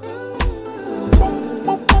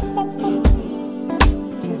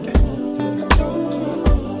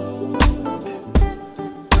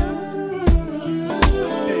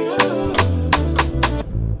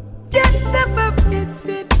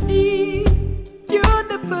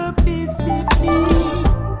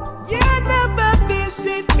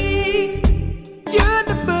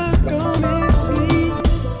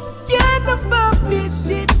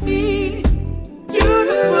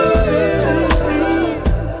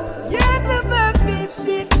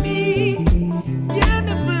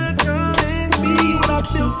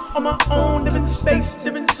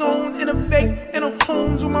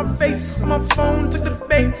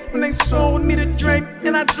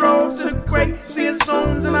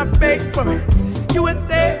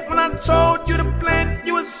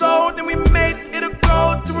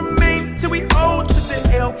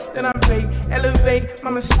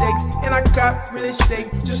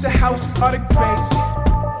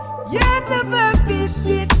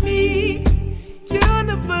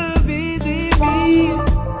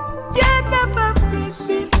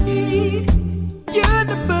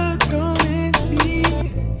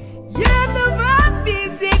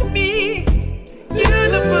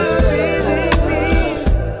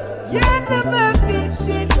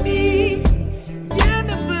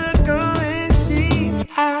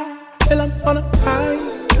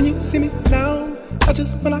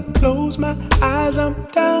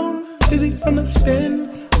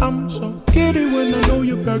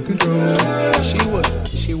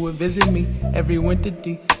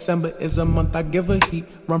 December is a month I give her heat.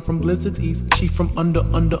 Run from blizzards east. She from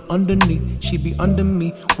underneath. She be under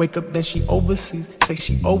me. Wake up then she overseas. Say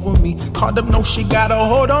she over me. Called up, no, she got a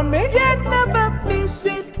hold on me. You never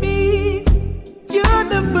visit me. You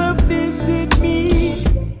never visit me.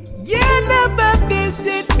 You never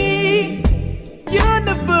visit me. You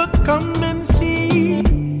never come and see.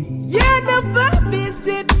 You never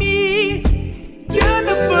visit me. You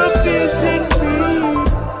never visit me.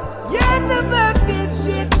 You never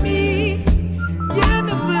visit me. You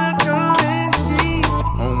never go and see.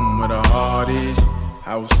 Home with the hardest,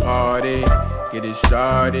 house party, get it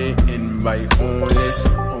started, invite only.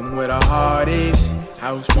 Home with the hardest,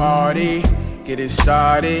 house party, get it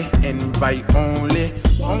started, invite only.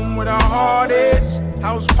 Home with the hardest,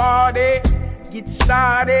 house party, get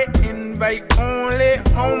started, invite only.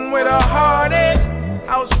 Home with the hardest,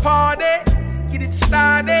 house party, get it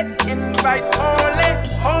started, invite only.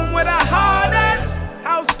 Home with the hardest,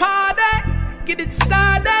 house party, get it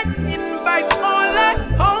started, invite only.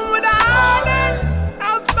 Home with the hardest,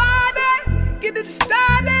 house party, get it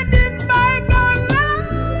started, invite only.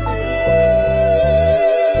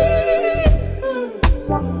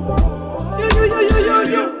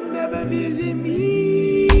 You never visit me.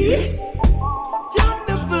 You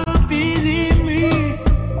never visit me.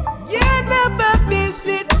 You never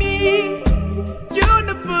visit me. You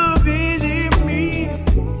never visit me.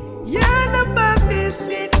 You never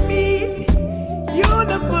visit me. You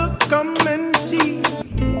never come and see.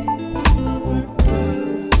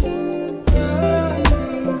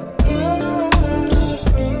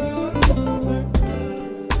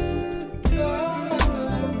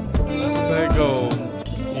 Sego,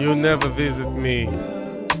 you never visit me.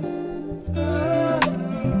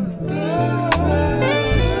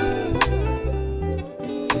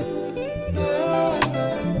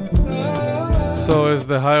 So is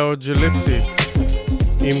the hieroglyphics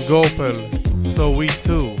in Gopel, so we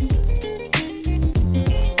too.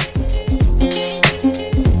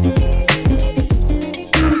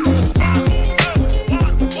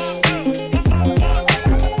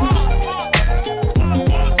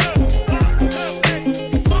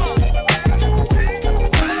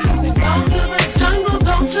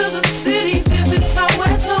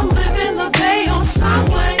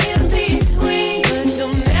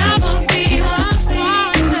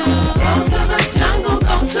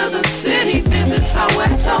 Visit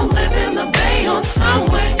somewhere to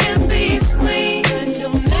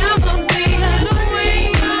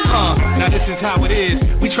is how it is.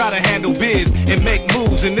 We try to handle biz and make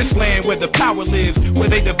moves in this land where the power lives, where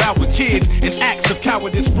they devour kids and acts of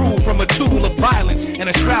cowardice rule from a tool of violence and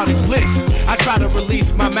a shrouded bliss. I try to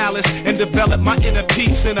release my malice and develop my inner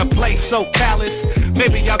peace in a place so callous.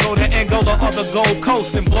 Maybe I'll go to Angola or the Gold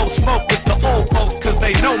Coast and blow smoke with the old folks, cause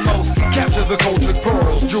they know most. Capture the cultured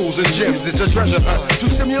pearls, jewels and gems. It's a treasure hunt to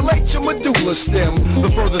stimulate your medulla stem. The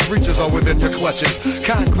furthest reaches are within your clutches.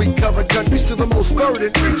 Concrete covered countries to the most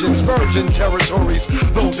verdant regions, virgin territories.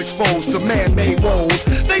 Those exposed to man-made woes,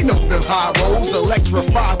 they know them high roads.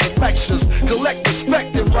 Electrified with lectures, collect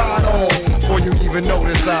respect and ride on. Before you even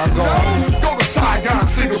notice I'm gone. Go to Saigon,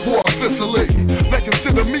 Singapore, Sicily. They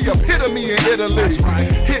consider me epitome in Italy.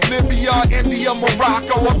 Hit Libya, India,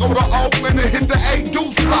 Morocco. I go to Oakland and hit the 8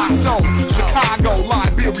 Deuce block. No, Chicago,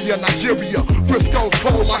 Liberia, Nigeria. Frisco's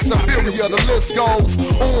cold like Siberia. The list goes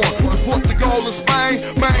on. To Portugal and Spain,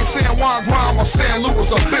 man, San Juan, Guam, or San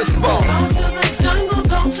Luis Obispo. Go to the jungle,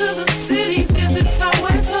 go to the city, visit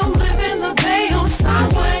somewhere to live in the bay or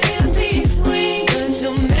somewhere in between. 'Cause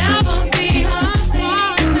you'll never be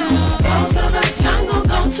unseen. Go to the jungle,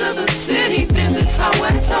 go to the city, visit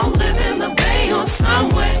somewhere to live in the bay or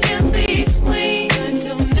somewhere in between. 'Cause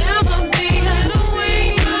you'll never be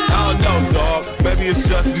unseen. I don't know, dog. Maybe it's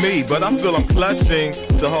just me, but I feel I'm clutching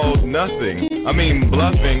to hold nothing. I mean,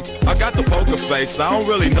 bluffing. I got the poker face, I don't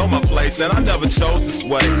really know my place, and I never chose this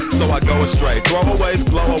way, so I go astray. Throwaways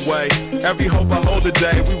blow away. Every hope I hold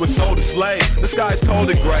today, we were sold a slave. The sky's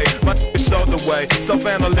cold and gray, my showed the way.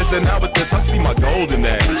 Self-analyst, and now with this, I see my golden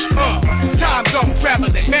age. Time zone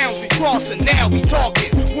traveling, boundary crossing. Now we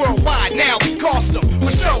talking worldwide. Now we cost them.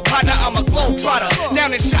 For sure, partner, I'm a globetrotter.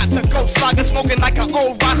 Down in shots of ghost lager, smoking like an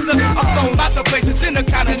old roster. I've flown lots of places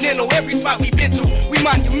intercontinental. Every spot we been to, we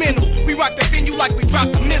monumental. We rock the venue like we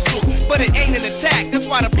dropped a missile, but it ain't an attack. That's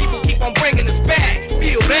why the people keep on bringing us back.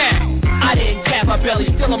 Feel that. I didn't tap my belly,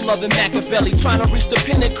 still I'm loving Machiavelli. Trying to reach the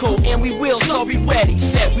pinnacle, and we will, so be ready.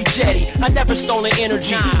 Said we jetty, I never stolen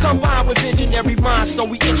energy. Combined with visionary minds, so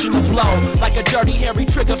we itching to blow. Like a dirty, hairy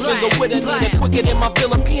trigger finger with a Nina. Quicker than my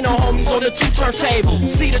Filipino homies on the 2 turntable.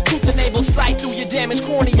 See the truth enabled sight through your damaged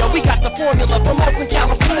cornea. We got the formula from Oakland,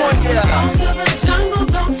 California. Go to the jungle,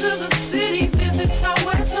 go to the city, visit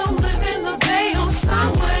somewhere to live in the bay or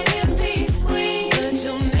somewhere in between. 'Cause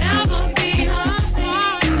you'll never be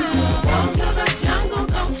unseen. Go to the jungle,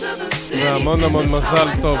 go to the city. והמון המון מזל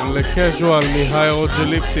טוב לקז'ואל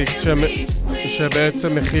מההירוג'ליפטיקס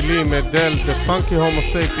שבעצם מכילים את דל, The Funky Homo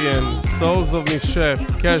Sapien, Souls of Mischief,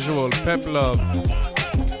 Casual, Pep Love,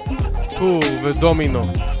 טור ודומינו.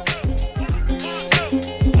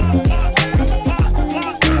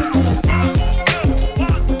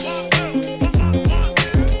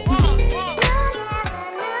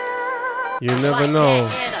 You never know.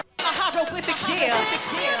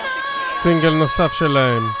 סינגל נוסף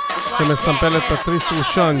שלהם שמסמפל את פטריס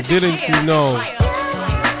רושן, Didn't You Know.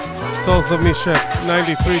 Souls of Mischief,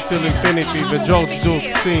 93 Till Infinity וג'ורג' דוק,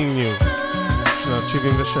 Seeing You, שנת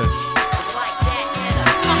 76.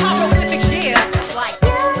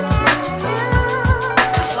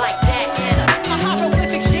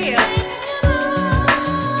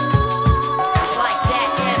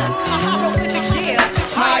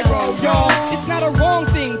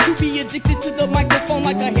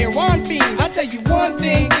 Like a heroin fiend, I'll tell you one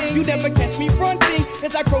thing, you never catch me fronting,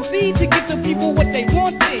 as I proceed to give the people what they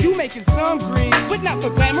wanted. You making some green, but not for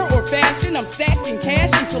glamour or fashion. I'm stacking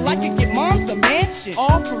cash until I can get moms a mansion.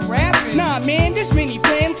 All from rapping, nah man, there's many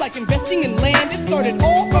plans like investing in land. It started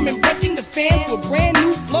all from impressing the fans with brand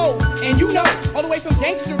new flows. And you know, all the way from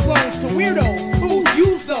gangster clones to weirdos, who's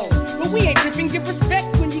use those. But we ain't tripping, give respect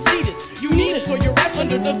when you see this. You need us or your rap's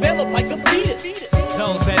underdeveloped like a fetus.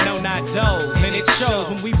 Those that know not those, and it shows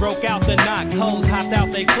when we broke out the knock, hoes hopped out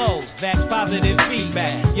they clothes. That's positive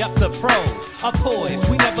feedback. Yup, the pros are poised.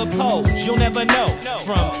 We never pose, you'll never know.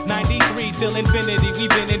 From 93 till infinity, we've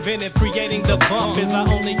been inventive. Creating the bump is our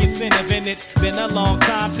only incentive, and it's been a long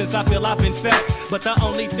time since I feel I've been felt. But the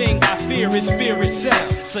only thing I fear is fear itself.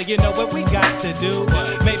 So you know what we got to do?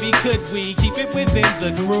 Maybe could we keep it within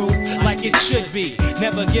the groove like it should be?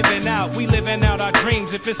 Never giving out, we living out our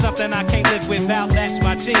dreams. If it's something I can't live without, that's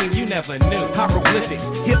my team, you never knew. Hieroglyphics,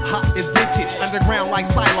 hip-hop is vintage. Underground like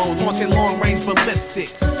silos, launching long-range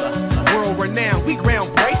ballistics. World renowned, we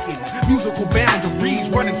groundbreaking. Musical boundaries,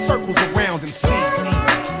 running circles around MCs.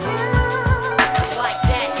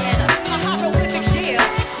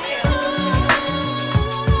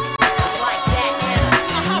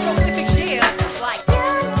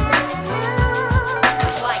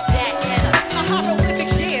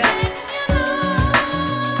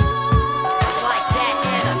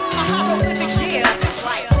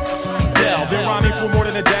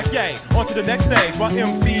 stay on to the next stage while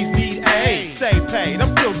MCs need aid. Stay paid, I'm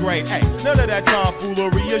still great. Hey, none of that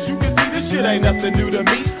tomfoolery. As you can see, this shit ain't nothing new to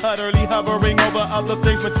me. Utterly hovering over other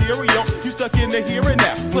things material. You stuck in the here and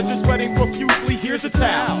now, but you're sweating profusely. Here's a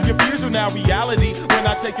towel. Your fears are now reality when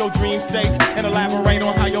I take your dream states and elaborate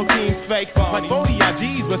on how your team's fake. Like phony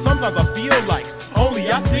IDs, but sometimes I feel like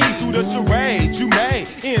only I see through the charade you made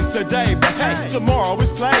in today. But hey, tomorrow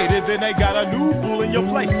is played, and then they got a new fool in your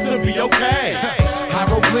place to be okay.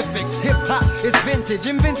 Hieroglyphics, hip-hop is vintage,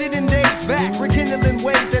 invented in days back, rekindling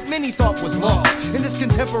ways that many thought was lost. In this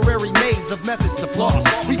contemporary maze of methods to floss,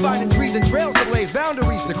 we find trees and trails to blaze,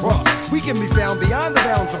 boundaries to cross. We can be found beyond the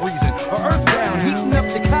bounds of reason, or earthbound, heating up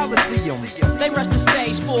the Coliseum. They rush the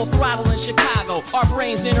stage full throttle in Chicago. Our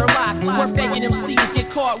brains interlock. Where faking MCs get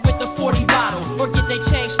caught with the 40 bottle or get they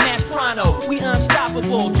chain snatched pronto. We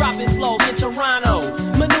unstoppable, dropping flows in Toronto,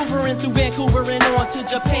 maneuvering through Vancouver and on to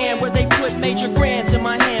Japan, where they put major grands in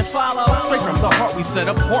my hand. Follow. Straight from the heart, we set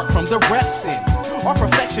apart from the resting. Our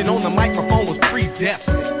perfection on the microphone was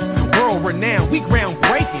predestined. World renowned, we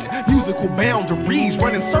groundbreaking. Musical boundaries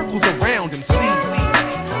running circles around MCs.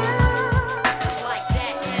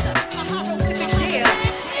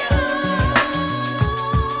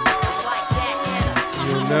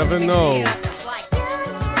 Never know.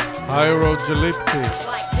 Hieroglyphics.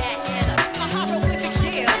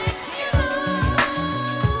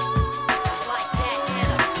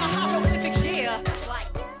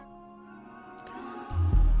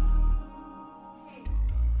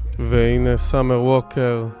 והנה סאמר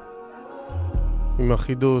ווקר עם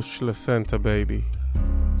החידוש לסנטה בייבי.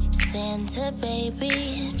 Santa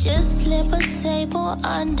baby, just slip a sable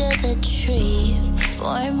under the tree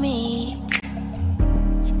for me.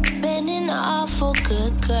 Been an awful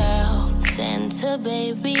good girl, Santa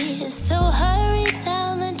baby, so hurry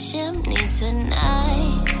down the chimney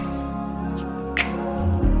tonight.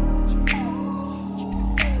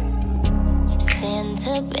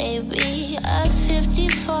 Santa baby, a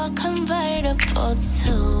 54 convertible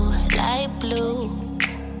to light blue.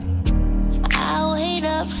 I'll wait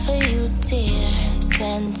up for you, dear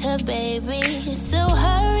Santa baby, so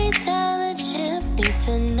hurry down the chimney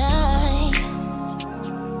tonight.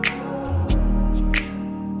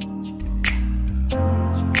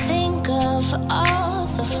 Of all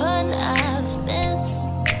the fun I've missed,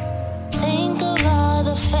 think of all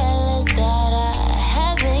the fellas that I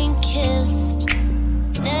haven't kissed.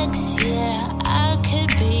 Next year I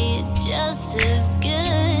could be just as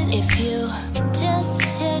good if you just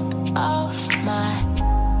check off my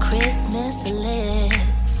Christmas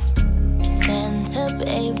list. Santa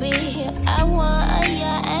baby, I want a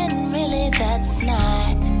yacht, and really that's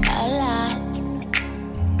not a lot.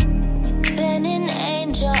 Been an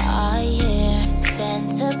angel all year,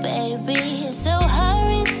 Santa baby, so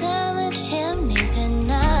hurry down the chimney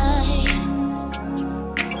tonight.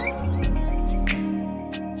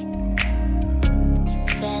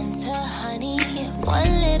 Santa honey,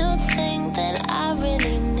 one little thing that I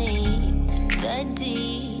really need, the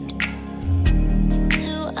deed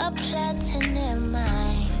to a platinum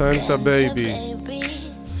mine. Santa baby,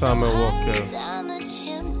 סאמר ווקר.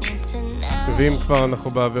 ואם כבר אנחנו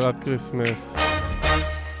באווירת קריסמס,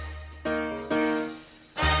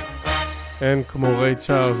 אין כמו ריי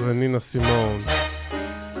צ'ארלס ונינה סימון.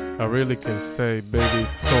 I really can stay, baby,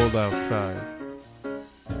 it's cold outside.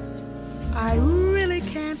 I really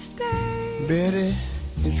can't stay. Betty,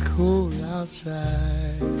 it's cold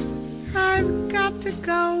outside. I've got to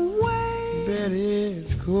go away. Betty,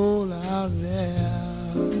 it's cold out there.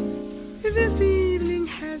 This evening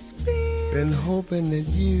has been hoping that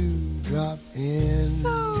you drop in.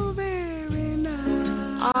 So very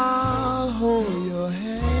nice. I'll hold your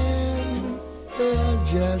hand. They're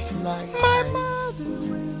just like my ice. mother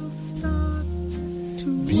will start to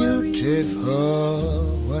beautiful.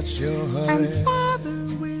 What's your hurry? And father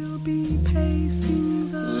will be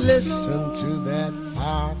pacing the Listen floor. to that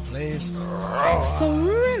fireplace. So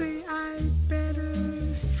really I'd better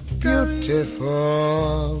scurry.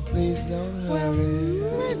 Beautiful, please don't hurry.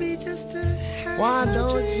 Maybe just a half. Why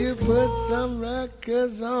don't you put some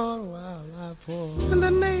records on while I pour? And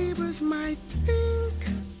the neighbors might think,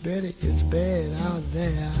 Betty, it's bad out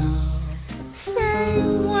there. Say,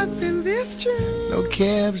 what's in this tree? No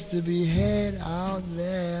cabs to be had out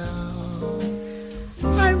there.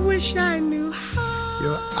 I wish I knew how.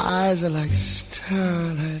 Your eyes are like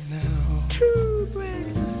starlight now. To break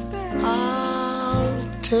the spell. I'll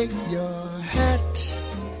take your hat.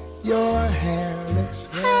 Your hair looks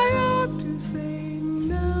I ought to say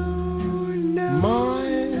no, no.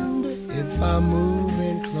 Mind if I move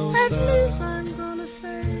in closer? At least I'm gonna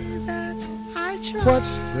say that I tried.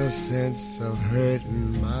 What's the sense of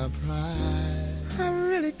hurting my pride? I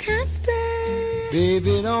really can't stay.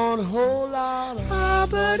 Baby, don't hold out. Ah,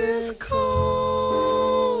 but it's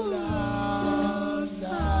cold outside.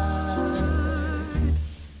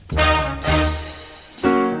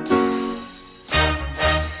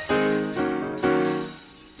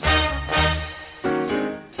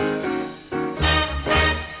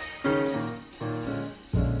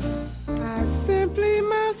 I simply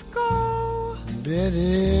must go.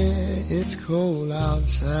 Betty, it's cold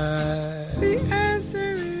outside. The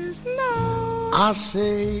answer is no. I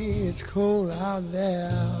say it's cold out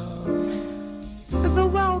there. The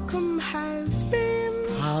welcome has been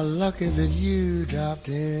How lucky that you dropped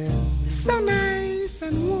in. so nice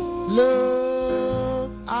and warm.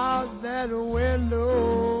 Look out that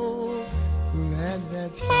window.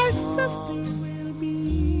 That's My sister will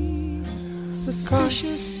be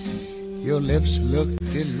suspicious. Your lips look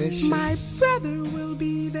delicious. My brother will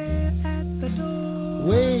be there at the door.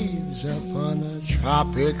 Waves upon a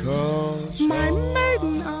tropical shore. My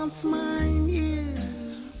maiden aunt's mind is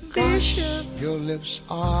vicious. Your lips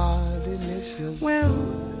are delicious. Well,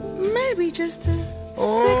 maybe just a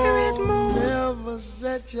cigarette more. Never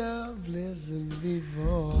such a blizzard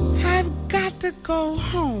before. I've got to go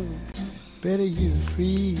home. Better you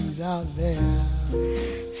freeze out there.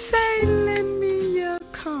 Say, lend me your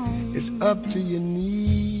comb. It's up to your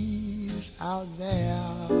knees out there.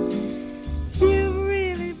 You've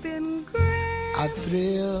really been great. I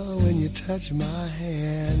thrill when you touch my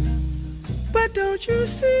hand. But don't you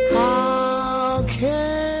see? How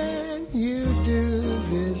can you do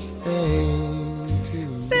this thing to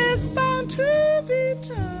me? There's bound to be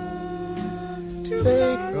time to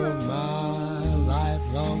think of my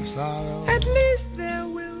lifelong sorrow. At least there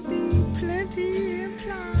will be plenty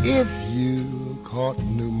implied. If you caught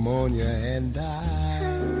pneumonia and died,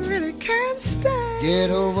 I really can't stay. Get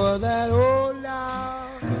over that old now.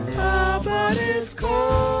 Ah, but it's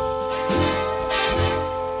cold.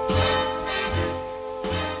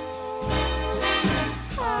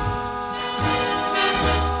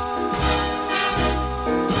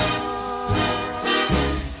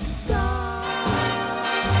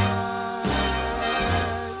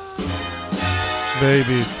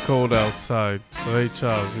 Baby, it's cold outside. ריי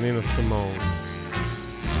צ'ארלס, נינה סימון.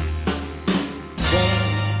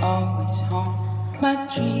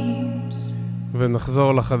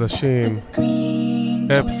 ונחזור לחדשים.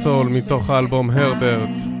 אפסול מתוך האלבום הרברט.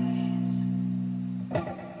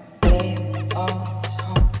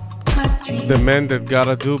 The men that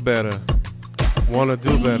gotta do better, wanna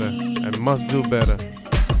do better, and must do better.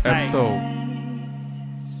 Epsol,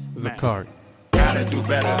 the card. Gotta do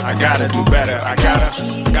better, I gotta do better, I gotta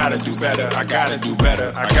do better, I gotta do better,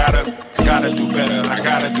 I gotta do better, I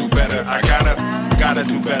gotta do better, I gotta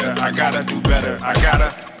do better, I gotta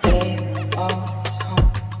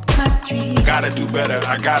do better,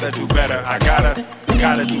 I gotta do better, I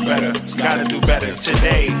gotta do better, I gotta do better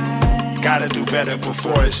today. Gotta do better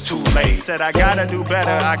before it's too late. Said I gotta do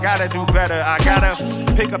better, I gotta do better, I gotta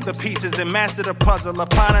pick up the pieces and master the puzzle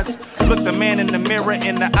upon us. Look the man in the mirror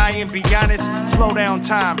in the eye and be honest. Slow down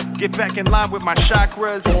time, get back in line with my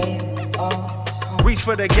chakras. Reach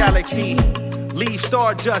for the galaxy, leave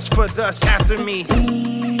stardust for thus after me.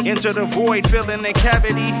 Enter the void, filling the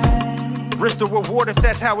cavity. Risk the reward if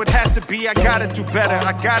that's how it has to be. I gotta do better,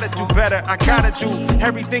 I gotta do better, I gotta do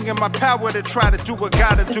everything in my power to try to do what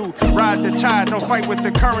gotta do. Ride the tide, no fight with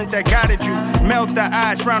the current that guided you. Melt the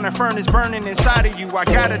ice, round the furnace burning inside of you. I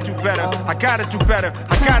gotta do better, I gotta do better,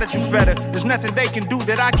 I gotta do better. There's nothing they can do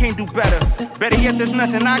that I can't do better. Better yet, there's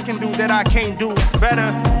nothing I can do that I can't do better.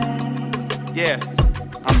 Yeah,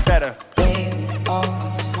 I'm better.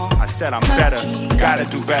 I said I'm better, gotta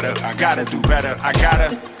do better, I gotta do better, I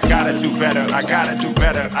gotta do better, I gotta do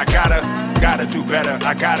better, I gotta do better,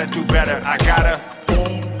 I gotta do better, I gotta.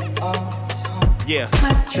 Yeah,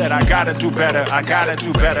 said I gotta do better, I gotta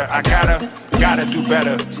do better, I gotta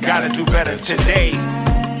do better today.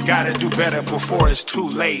 Gotta do better before it's too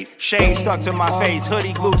late. Shade stuck to my face,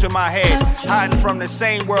 hoodie glued to my head, hiding from the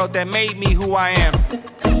same world that made me who I am.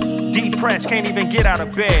 Depressed, can't even get out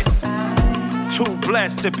of bed. Too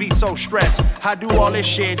blessed to be so stressed. I do all this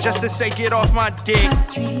shit just to say get off my dick.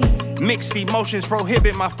 Mixed emotions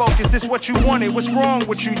prohibit my focus. This what you wanted, what's wrong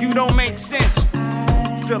with you? You don't make sense.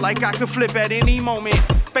 Feel like I could flip at any moment.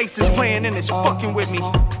 Faces playing and it's fucking with me.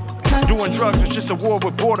 Doing drugs was just a war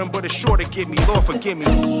with boredom, but it's sure to get me. Lord forgive me.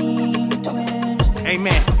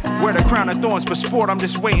 Amen. Wear the crown of thorns for sport, I'm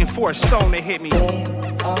just waiting for a stone to hit me.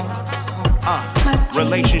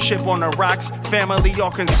 Relationship on the rocks, family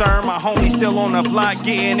all concerned. My homie still on the block,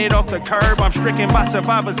 getting it off the curb. I'm stricken by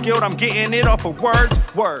survivor's guilt, I'm getting it off of words.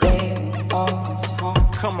 Word.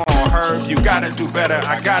 Come on, Herb, you gotta do better.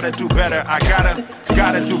 I gotta do better. I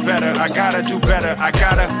gotta do better. I gotta do better. I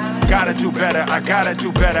gotta do better. I gotta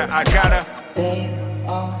do better. I gotta.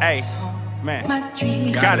 Hey, man,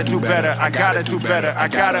 gotta do better. I gotta do better. I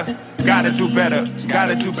gotta do better.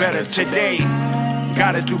 Gotta do better today.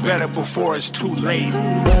 Gotta do better before it's too late.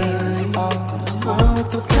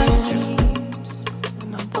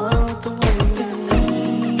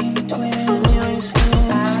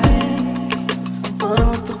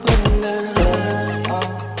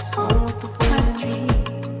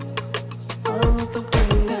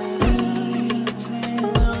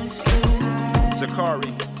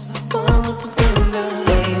 Zakari.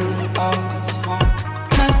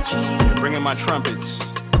 Bringing my trumpets.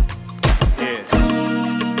 Yeah.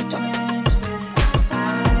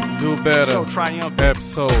 Do better. So triumphant.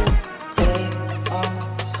 Episode.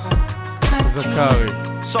 Zakari.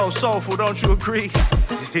 So soulful, don't you agree?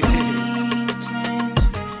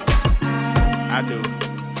 I do.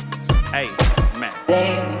 Hey, man.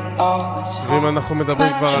 ואם אנחנו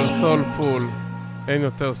מדברים כבר על סולפול, אין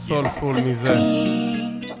יותר סולפול מזה.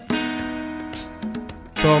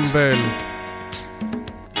 תום בל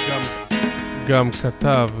גם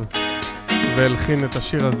כתב והלחין את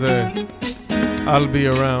השיר הזה, I'll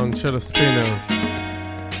Be Around של הספינרס.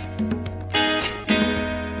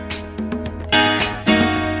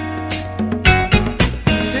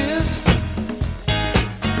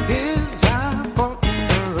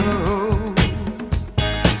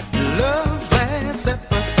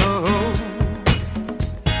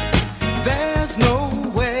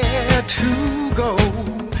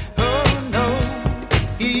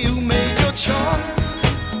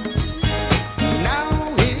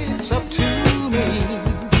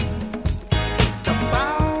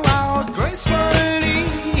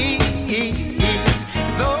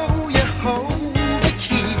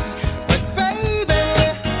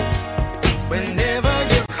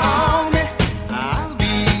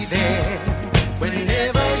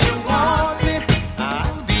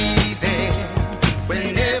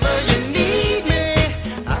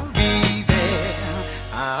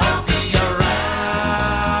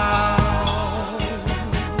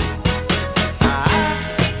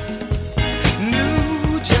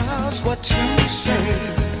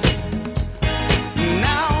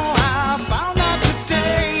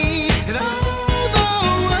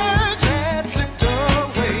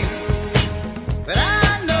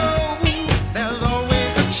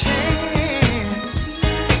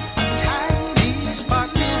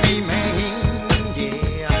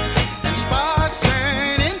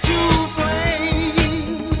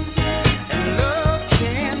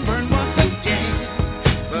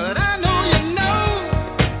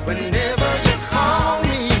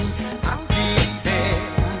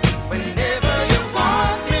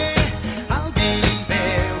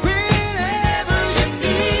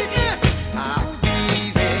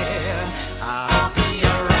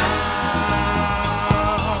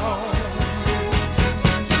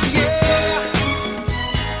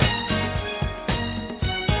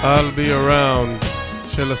 I'll Be Around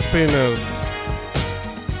של הספינרס,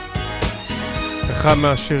 אחד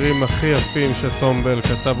מהשירים הכי יפים שתום בל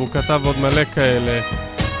כתב. הוא כתב עוד מלא כאלה,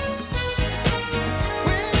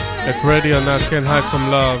 את Ready or Not Can't Hide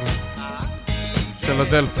From Love של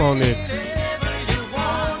הדלפוניקס,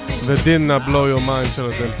 ו-Didn't I Blow Your Mind של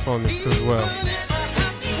הדלפוניקס as well.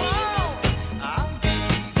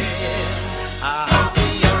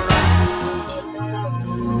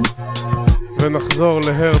 ונחזור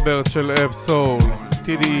להרברט של אב סול,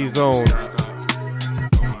 TDE Zone.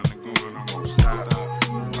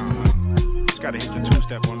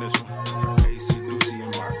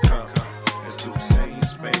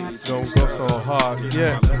 Don't go so hard,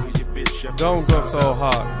 yeah. Don't go so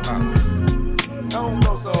hard. Don't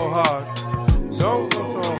go so hard. Don't go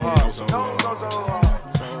so hard. Don't go so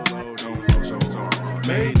hard.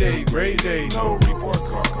 Mayday, gray day, no report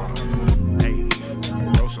card.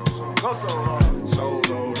 Go so hard.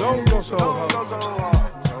 Don't go so hard.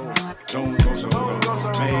 Don't go so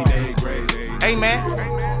hard. Mayday, gray day. Hey man,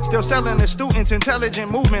 still selling the students, intelligent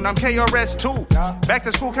movement. I'm KRS too. Back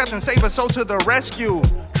to school, Captain Saber, so to the rescue.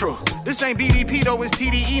 True. This ain't BDP though, it's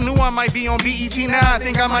TDE. Knew I might be on BET, now I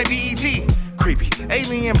think I might be ET. Creepy,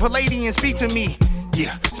 alien, Palladian, speak to me.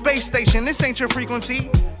 Yeah, space station, this ain't your frequency.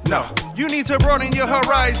 No, you need to broaden your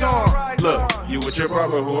horizon. Look, you with your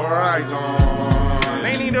brother who are eyes on.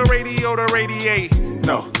 They need a radio to radiate.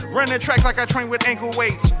 No, run the track like I train with ankle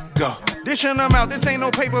weights. Go, dishing them out, this ain't no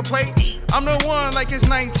paper plate. I'm the one like it's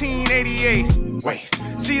 1988. Wait,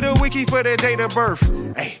 see the wiki for the date of birth.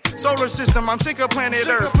 Hey, solar system, I'm sick of planet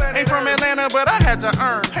Earth. Ain't from Atlanta, but I had to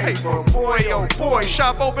earn. Hey, but boy, oh boy,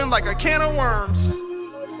 shop open like a can of worms.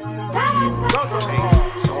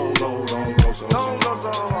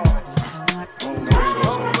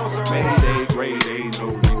 Mayday, grade A, no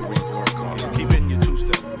report card. Keep it in your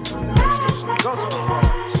two-step.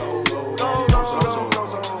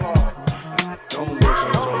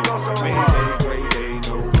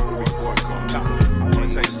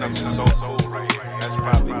 So cool right here. That's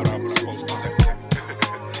probably what I was supposed to say.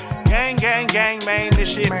 Gang, gang, gang, man, this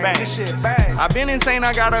shit bang. I've been insane,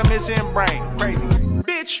 I got a missing brain. Crazy.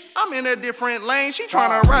 Bitch, I'm in a different lane. She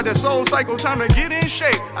tryna ride the soul cycle, time to get in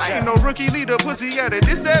shape. I ain't no rookie leader, pussy at a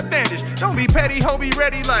disadvantage. Don't be petty, ho, be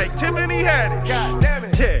ready like Tiffany Haddish. God damn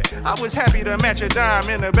it. Yeah, I was happy to match a dime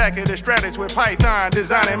in the back of the Stratus with Python,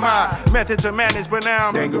 designing my methods of madness, but now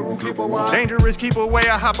I'm dangerous, keep away.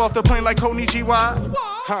 I hop off the plane like Konichiwa.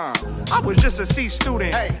 Huh, I was just a C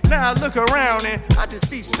student. Now I look around and I just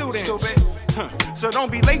see students. So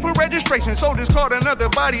don't be late for registration. So just called another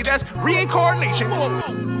body, that's reincarnation. Don't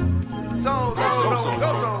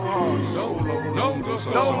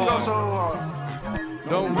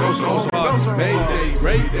go so hard. Mayday,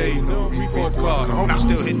 great day, no report card. I hope I'm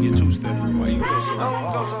still hitting your two-step. Why you go so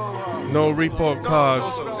hard? No report card,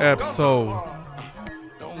 episode.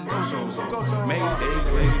 Mayday,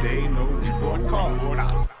 great day, no report card.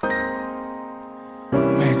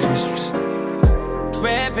 Merry Christmas.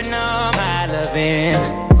 Wrapping all my love in a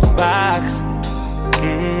box.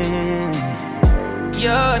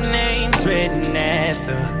 Your name's written at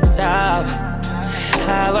the top.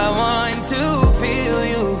 How I want to feel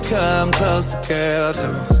you come closer, girl,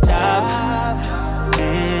 don't stop.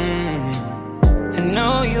 I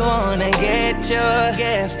know you wanna get your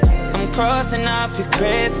gift. I'm crossing off your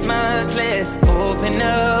Christmas list. Open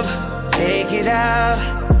up, take it out.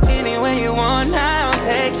 Anywhere you want, I'll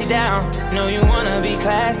take you down. Know you wanna be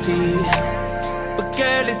classy, but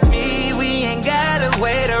girl, it's me, we ain't gotta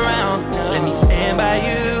wait around. Let me stand by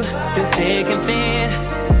you through thick and thin.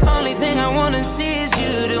 Only thing I wanna see is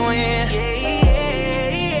you to win.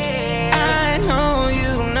 I know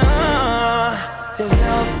you know there's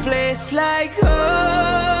no place like home.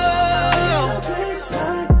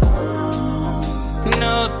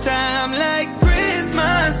 No time like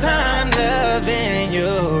Christmas time, loving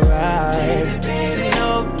you right.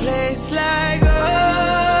 No place like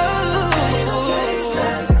home.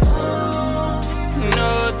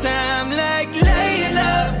 No time like laying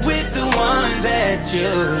up with the one that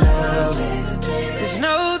you love. There's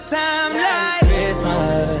no time like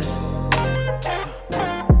Christmas.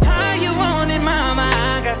 How you want it, mama?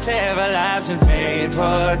 I got several options made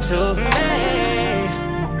for two.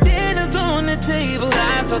 Dinner's on the table.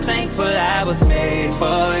 I'm so thankful I was made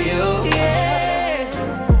for you. Yeah.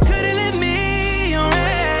 Could've let me on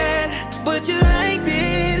red, but you liked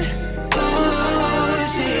it. Ooh,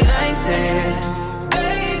 she likes it.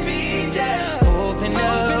 Baby, just open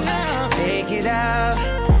up, take it out.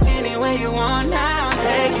 Anywhere you want now,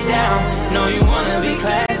 take it down. Know you wanna be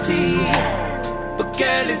classy, but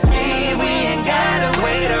girl, it's me, we ain't gotta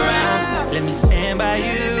wait around. Let me stand by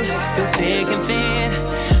you through thick and thin.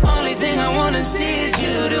 Only thing I wanna see is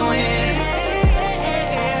you to win.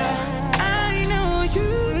 I know you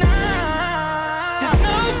now. There's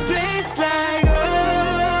no place like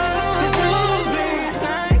home. There's no place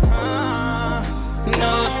like home.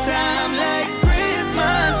 No time like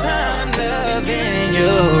Christmas time, loving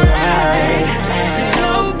you right. There's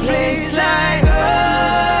no place like home.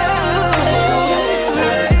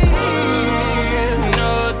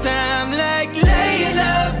 No time like laying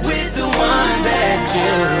up with the one that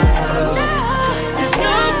you love. There's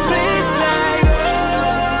no place like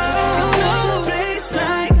home. There's no place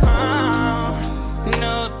like home.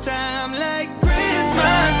 No time like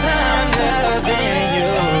Christmas time, loving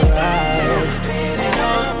you right.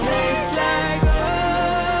 No place like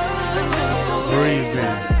home. Breezy.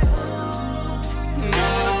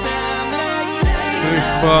 No time like קריס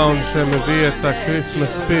בראון שמביא את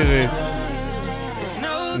הקריסמס ספיריט.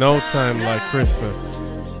 No time like Christmas.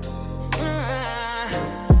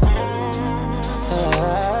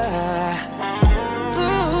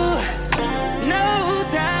 No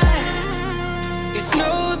time. It's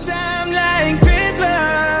no time like Christmas.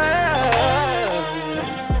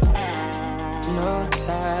 No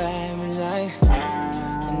time like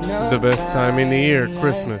The best time in the year,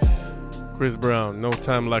 Christmas. Chris Brown, No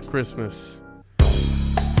time like Christmas.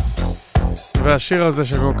 והשיר הזה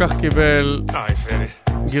שכל כך קיבל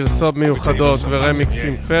גרסות מיוחדות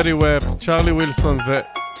ורמיקסים, פרי ווב, צ'רלי ווילסון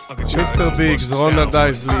מיסטר ביגס, רונלד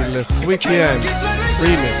אייזלי לסוויט יאמס,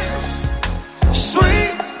 רימיקס.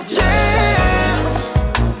 Sweet yams,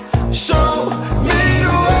 show me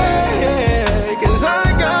the way, 'cause I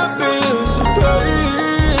got bills to pay.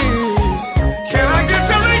 Can I get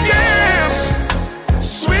to the yams?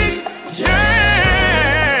 Sweet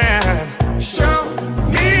yams, show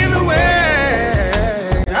me the way,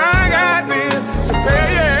 I got bills to pay.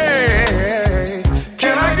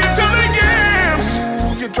 Can I get to the yams?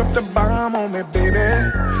 Ooh, you dropped a bomb on me, baby,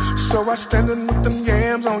 so I standin' with them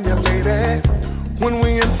yams on you, lady. When we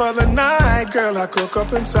in for the night, girl, I cook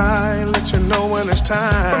up inside, let you know when it's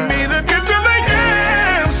time for me to get to the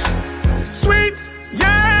yams, sweet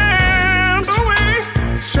yams.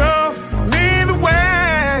 Show me the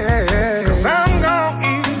way, 'cause I'm gon'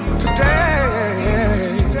 eat today.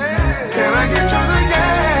 Can I get to the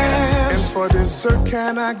yams? And for dessert,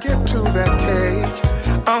 can I get to that cake?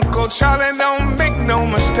 Uncle Charlie don't make no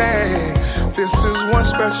mistakes. This is one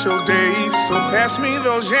special day, so pass me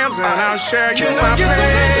those yams and I'll share you my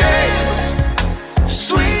plate.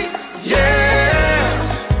 Sweet yams,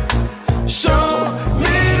 show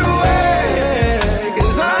me the way,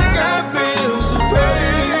 'cause I got bills to pay.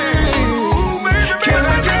 Can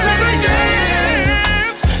I get to the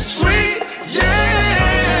yams? Sweet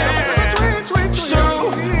yams, show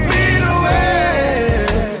me the way,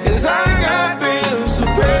 'cause I got bills to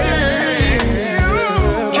pay.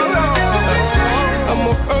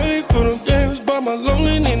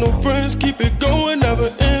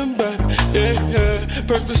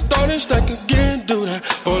 Perfect starting, stack again, do that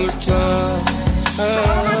all the time.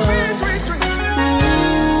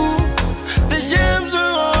 The yams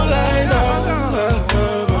are all I know.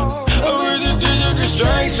 A reason to your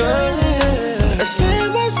distraction. I send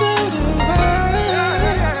myself to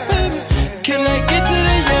baby. Can I get to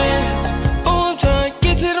the yams? Oh, I'm trying to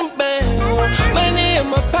get to them bands. Money in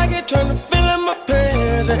my pocket, trying to fill in my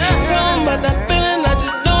pants. Something about that feeling I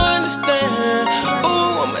just don't understand.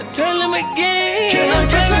 Ooh, I'ma tell him again. Can I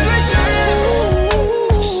get to the yams?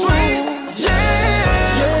 Sweet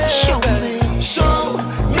yams, show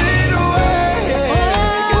me the way,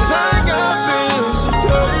 'cause I got bills to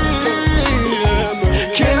pay.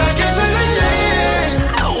 Can I get to the yams?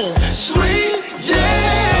 Sweet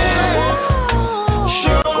yams,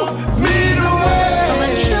 show me the way,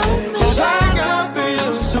 'cause I got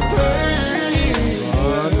bills to pay.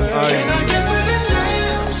 Can I get to the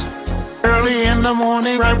yams? Early in the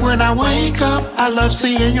morning, right when I wake up, I love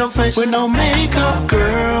seeing your face with no makeup,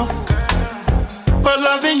 girl. But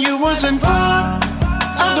loving you wasn't part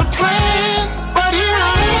of the plan. But here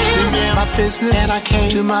I am, my business, and I came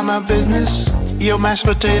to mind my business. Your mashed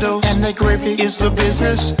potatoes and the gravy is the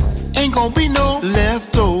business. Ain't gonna be no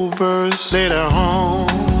leftovers later on.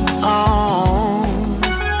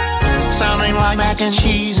 Sounding like mac and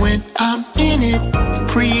cheese when I'm in it.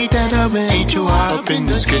 Preheat that oven, ain't too hot up in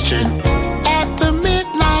this kitchen. At the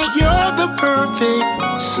midnight, you're the perfect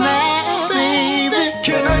snack, baby.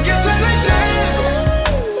 Can I get to the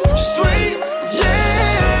yams? Sweet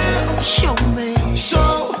yams, show me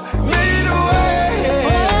the way,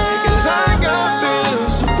 'cause I got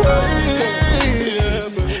bills to pay.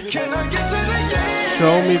 Can I get to the yams?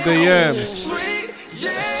 Show me the yams,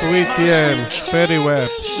 sweet yams, Fetty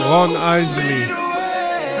Wap, רון אייזלי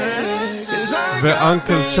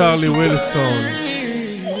ואנקל צ'רלי ווילסון.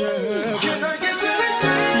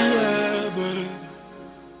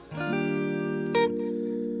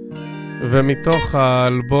 ומתוך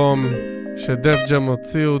האלבום שדף ג'ם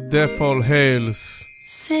הוציאו, Death All Hails,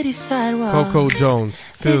 City sidewalks, קוקו ג'ונס,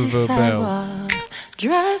 busy Silver Bells. sidewalks,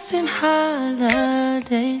 dressed in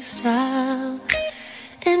holiday style.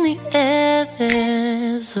 In the air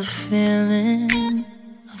there's a feeling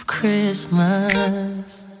of Christmas.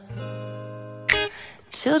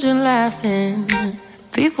 Children laughing,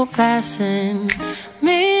 people passing,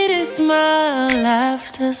 made it smile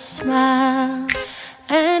after smile.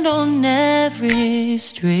 And on every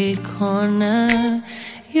street corner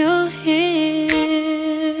you'll hear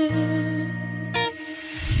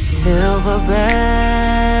silver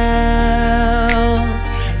bells,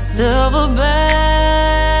 silver bells.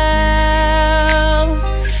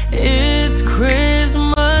 It's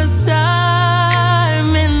Christmas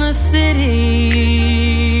time in the city.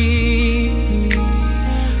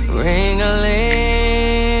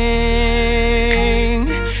 Ring-a-ling,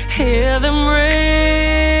 hear them ring.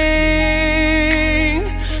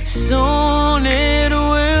 Soon it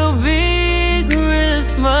will be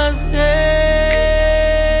Christmas Day.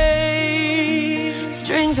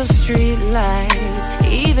 Strings of street lights,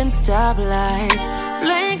 even stoplights,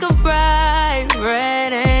 blink of bright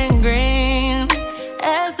red and green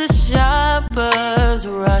as the shoppers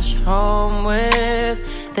girls rush home with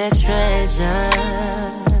their treasures.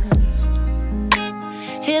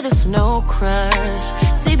 Hear the snow crush,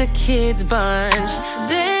 see the kids bunch.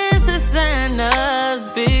 This is Santa's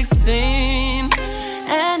big scene.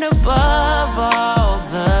 And above all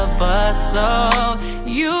the bustle,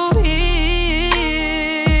 you hear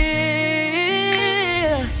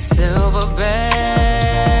silver bells,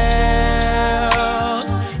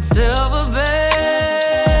 silver bells.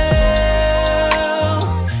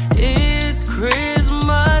 It's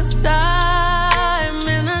Christmas time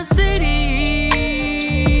in the city.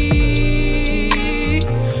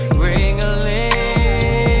 Ring-a-ling,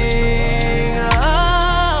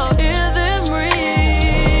 oh, hear them ring.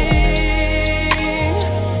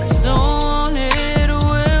 Soon it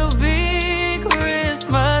will be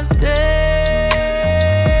Christmas Day.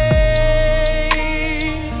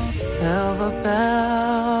 Silver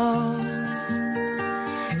bells,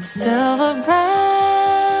 silver bells.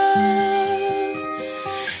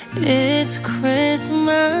 It's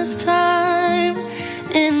Christmas time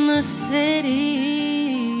in the city.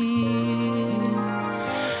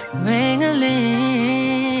 Ring-a-ling,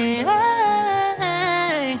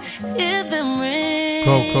 hear them ring.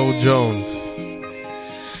 Coco Jones,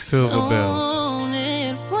 Silver Bells. Soon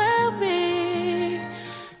it will be.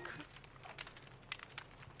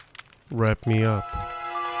 Wrap Me Up.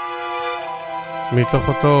 מתוך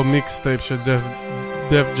אותו מיקסטייפ שדף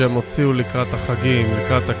ג'ם הוציאו לקראת החגים,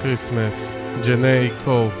 לקראת הקריסמס, ג'ני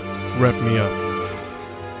קו, Wrap Me Up.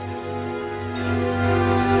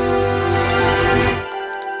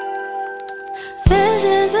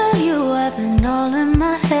 Visions of you have been all in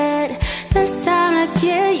my head. This time last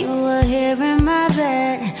year you were here in my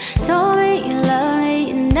bed. Told me you love me,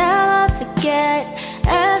 you never forget.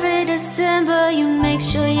 Every December you make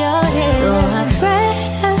sure you're here. So I pray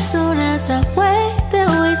as soon as I wake that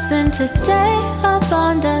we spend today up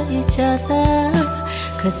under each other.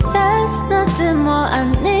 Cause there's nothing more I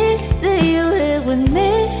need than you here with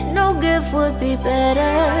me. No gift would be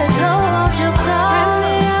better. So won't you come? Wrap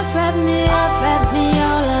me up, wrap me up, wrap me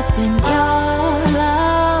all up in your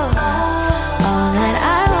love. All that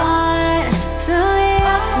I want, fill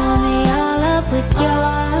me all up with your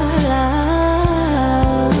love.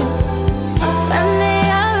 Wrap me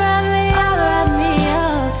up, wrap me up, wrap me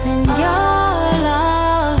up in your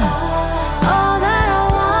love. All that I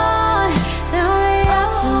want, fill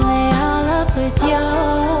me all up with your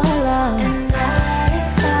love. And that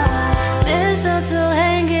is all. Mistletoe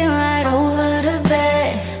hanging right over the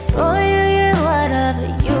bed. Boy, you get whatever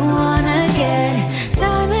you wanna get.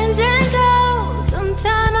 Diamonds and gold,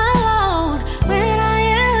 sometime alone. When I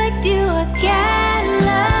am with you, I can't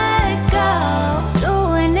let go. Do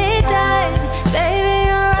anything, baby,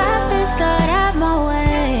 you're right and start at my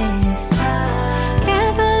waist.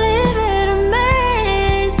 Can't believe it,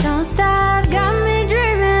 amazed. Don't stop, got me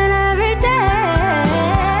dreaming every day.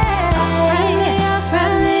 Wrap me up,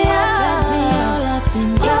 wrap me all up in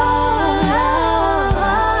your love.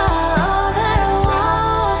 All that I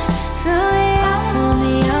want, fill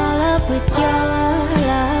me all up with your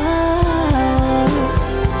love.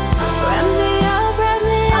 Wrap me up, wrap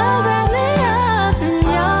me up, wrap me up in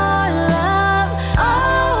your love.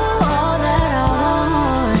 Oh, all that I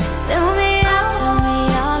want, fill me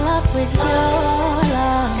all up with your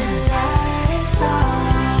love. And that is all.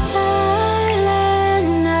 Silent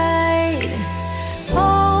night,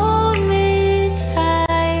 hold me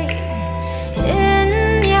tight in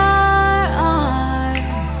your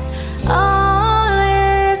arms. All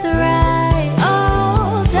is right.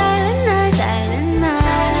 Oh, silent night, silent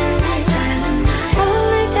night. Hold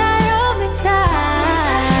me tight, hold me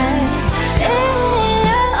tight. In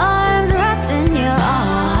your arms, wrapped in your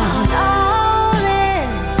arms. All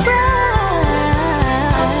is right.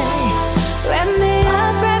 Wrap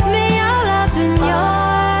me all up in your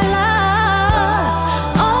love.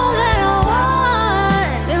 All that I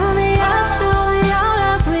want, fill me all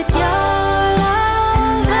up with your love.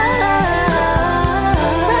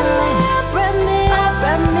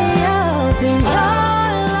 Wrap me up in your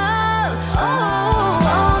love. Oh,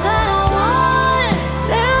 all that I want,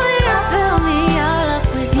 fill me all up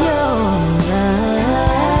with your love.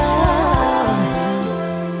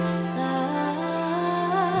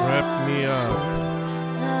 Wrap Me Up.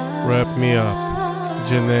 Wrap Me Up.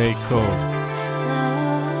 ג'ני קו.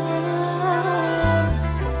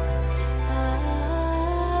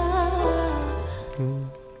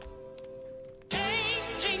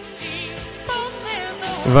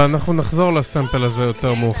 ואנחנו נחזור לסמפל הזה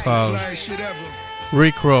יותר מאוחר.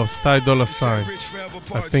 ריק רוס, טי דולר סיין.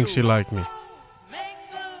 I think she like me.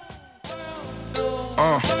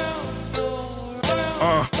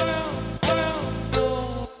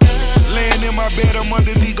 Laying in my bed, I'm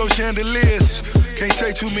underneath go chandeliers. Can't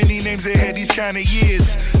say too many names that had these kind of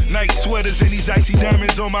years. Night sweaters and these icy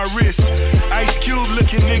diamonds on my wrist. Ice Cube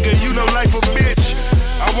looking nigga, you know life a bitch.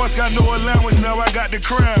 I once got no allowance, now I got the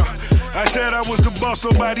crown. I said I was the boss,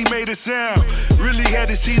 nobody made a sound. Really had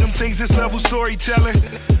to see them things, this level storytelling.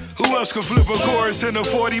 Who else could flip a chorus in a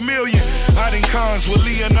 40 million? I done cons with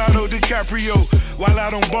Leonardo DiCaprio. While I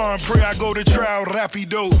don't bond, pray I go to trial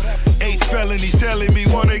rapido. 8 felonies telling me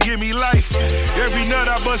wanna give me life. Every nut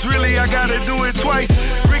I bust, really I gotta do it twice.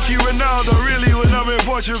 Ricky Ronaldo, really when I'm in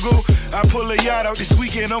Portugal. I pull a yacht out this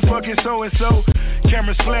weekend, I'm fucking so-and-so.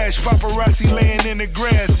 Cameras flash, paparazzi laying in the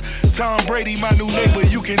grass. Tom Brady, my new neighbor,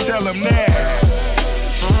 you can tell him that.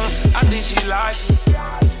 I think she like it.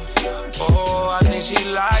 Oh, I think she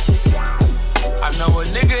like it. I know a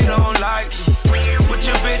nigga don't like me. With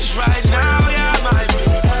your bitch right now, yeah, I might be.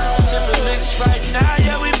 Sipping licks right now,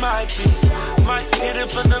 yeah, we might be. Might hit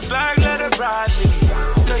it from the back, let it ride me.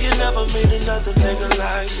 Girl, you never meet another nigga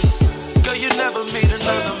like me. Girl, you never meet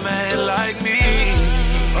another man like me.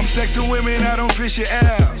 I'm sexing women, I don't fish it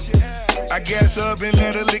out. I gas up and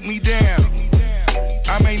let her lick me down.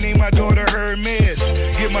 I may name my daughter Hermes.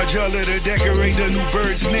 Get my jeweler to decorate the new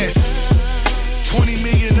bird's nest. 20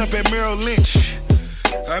 million up at Merrill Lynch.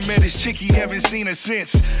 I met this chickie, haven't seen her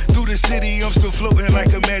since. Through the city, I'm still floating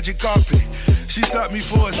like a magic carpet. She stopped me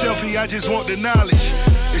for a selfie, I just want the knowledge.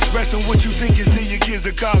 Expressing what you think and send your kids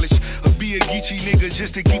to college. Or be a Geechee nigga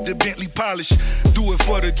just to keep the Bentley polished. Do it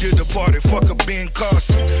for the dear departed, fuck a Ben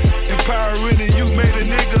Carson. Empowering and you made a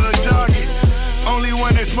nigga a target. Only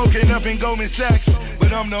one that's smoking up in Goldman Sachs.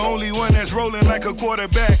 But I'm the only one that's rolling like a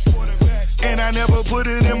quarterback. And I never put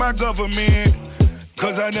it in my government.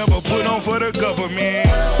 Cause I never put on for the government.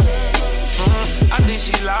 I think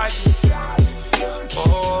she like it.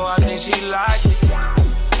 Oh, I think she like it.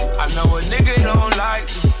 I know a nigga don't like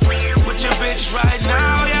me. With your bitch right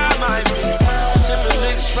now, yeah, I might be. Sipping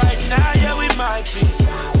licks right now, yeah, we might be.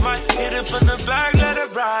 Might hit it from the back, let it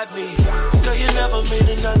ride me. Girl, you never meet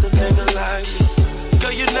another nigga like me. Girl,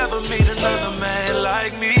 you never meet another man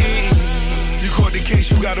like me. You caught the case,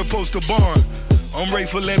 you gotta post a bond. I'm Ray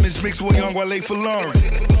for lemons mixed with young Wale for Lauren.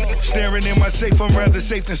 Staring in my safe, I'm rather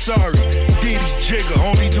safe than sorry. Diddy, Jigga,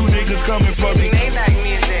 only 2 niggas coming for me.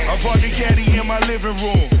 I parked the caddy in my living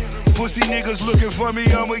room. Pussy niggas looking for me,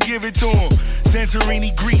 I'ma give it to them.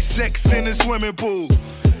 Santorini, Greece, sex in the swimming pool.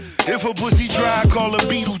 If a pussy dry, call her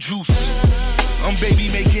Beetlejuice. I'm baby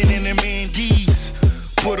making in the Maldives.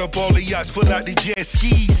 Put up all the yachts, pull out the jet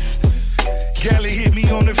skis. Cali hit me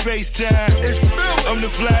on the FaceTime. I'm the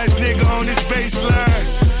flyest nigga on this baseline.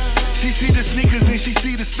 She see the sneakers and she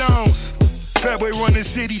see the stones. Fatboy run the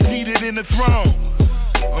city, seated in the throne.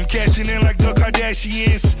 I'm cashing in like the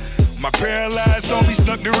Kardashians. My paralyzed homie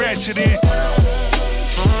snuck the ratchet in.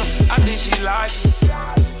 I think she like it.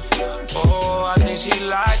 Oh, I think she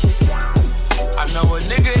like it. I know a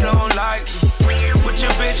nigga don't like me. With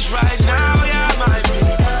your bitch right now, yeah, I might be.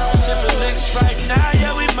 Sipping licks right now,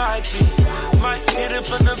 yeah, we might be. Might hit it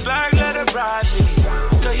from the back, let it ride me.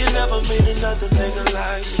 Girl, you never meet another nigga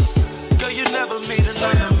like me. Girl, you never meet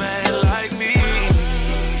another man like me.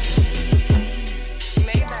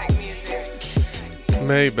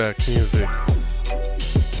 Maybach Music.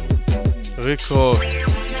 ריק רוס.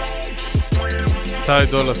 טי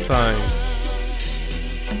דולה סיין.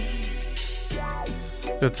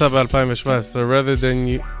 יצא ב-2017,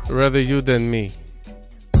 Rather You Than Me.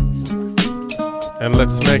 And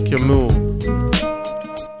Let's Make You Move.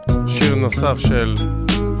 שיר נוסף של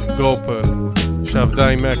גופל, שעבדה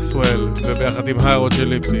עם מקסוול וביחד עם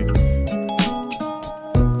היירוג'ליפטיקס.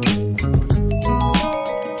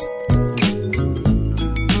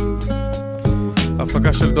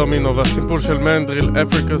 ההפקה של דומינו והסיפור של מנדריל,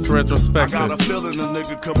 Africa's Retrospectives,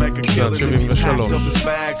 שנת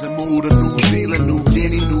 73.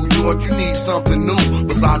 You need something new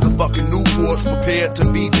besides the fucking Newports. Prepared to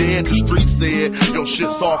be dead. The street said your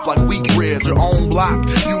shit's off like wheat bread. Your own block,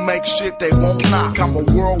 you make shit they won't knock. I'm a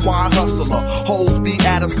worldwide hustler. Hoes be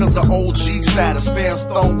at us cause of OG status. Fans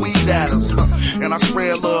throw weed at us, and I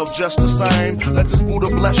spread love just the same. Let this Buddha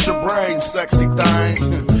bless your brain, sexy thing.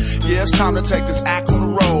 Yeah, it's time to take this act on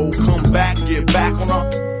the road. Come back, get back on the.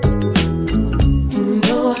 You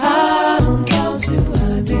know I don't doubt you.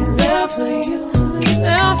 I've been there for you.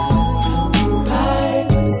 There for you. Right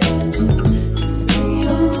beside you. Just make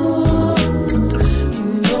you move. You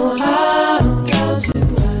know I don't doubt you.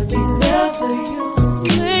 I've been there for you. Just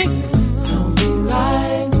make you move. I'll be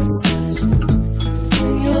right beside you. Just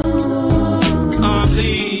make you move. I'm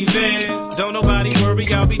leaving. Don't nobody worry,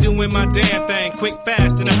 I'll be doing my damn thing. Quick,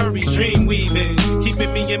 fast, in a hurry, dream weaving.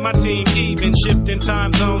 Keeping me in and my team even, shifting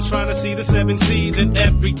time zones, trying to see the 7 seas and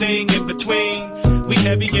everything in between. We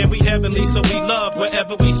heavy and we heavenly, so we love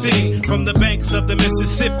wherever we see. From the banks of the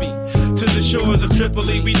Mississippi to the shores of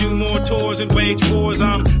Tripoli, we do more tours and wage wars.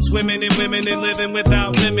 I'm swimming in women and living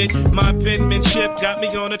without limit. My penmanship got me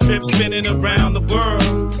on a trip spinning around the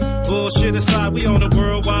world. Bullshit aside, we on a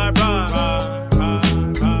worldwide ride.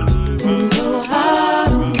 You know I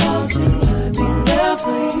don't doubt you, I'd be there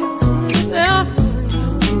for you, there for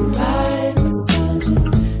you, right beside you,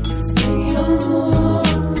 just make your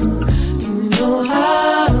move. You know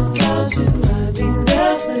I don't doubt you, I'd be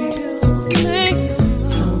there for you, just make your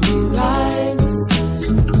move. I'll be right beside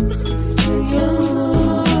you, just make your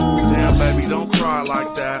move. Damn, baby, don't cry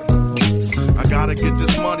like that. I gotta get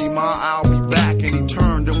this money, ma, I'll be back. And he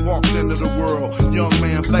turned and walked into the world. Young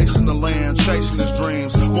man facing the land, chasing his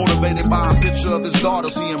dreams. Motivated by a picture of his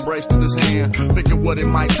daughters he embraced in his hand. Thinking what it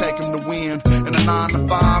might take him to win. And a 9 to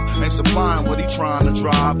 5 ain't supplying what he trying to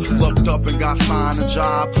drive. Looked up and got signed a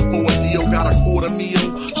job. For a deal, got a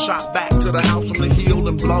 $250,000. Shot back to the house on the hill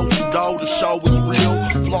and blow some dough. The show was real.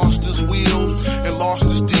 Flossed his wheels and lost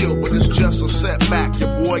his deal. But it's just a setback.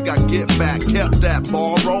 Your boy got get back. Kept that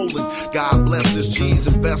ball rolling. God bless his G's,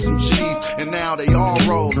 invest some G's. And now they all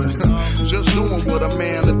rolling. Just doing what a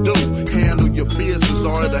man to do. Handle your business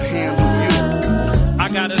or it'll handle you. I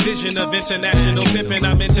got a vision of international pimping.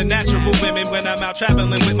 I'm into natural women when I'm out traveling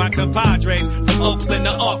with my compadres. From Oakland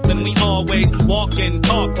to Auckland, we always walk and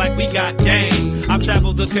talk like we got game. I've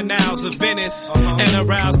traveled the canals of Venice and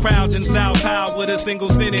aroused crowds in Sao Paulo with a single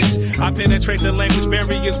sentence. I penetrate the language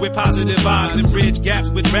barriers with positive vibes and bridge gaps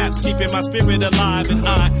with raps, keeping my spirit alive. And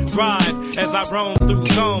I thrive as I roam through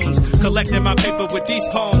zones, collecting my paper with these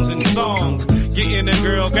poems and songs. Getting a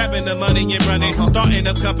girl, grabbing the money and running, starting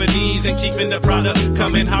up companies and keeping the product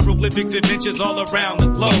coming. Hieroglyphics, adventures all around the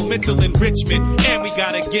globe, mental enrichment, and we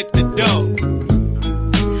gotta get the dough.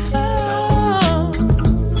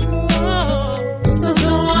 So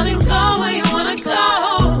go on and go where you wanna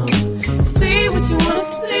go. See what you wanna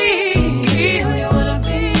see, be who you wanna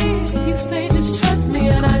be. You say just trust me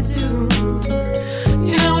and I do.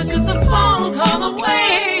 You know it's just a phone call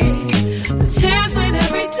away. The chance ain't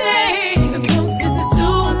every day.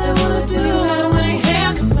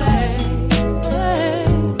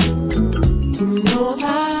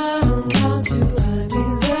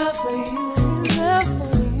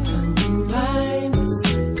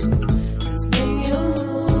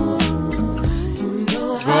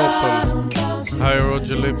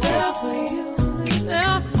 Hieroglyphics.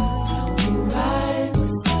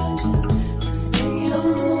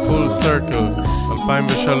 Full Circle,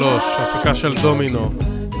 2003, הפקה של דומינו.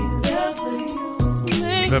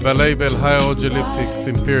 ובלייבל Hieroglyphics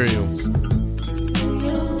Imperium.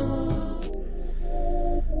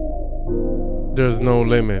 There's no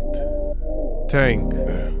limit. טנק,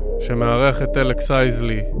 שמערך את אלכס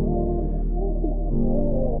אייזלי.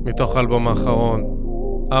 מתוך האלבום האחרון.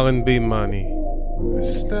 R&B money.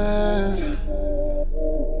 Is that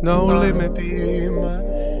no limit?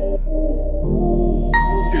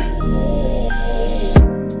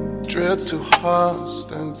 Drip too hard,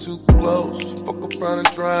 stand too close. Fuck around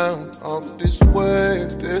and drown off this wave.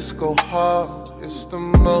 Disco hard, it's the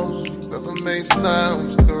most you've ever made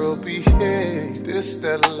sounds. Girl, behave. This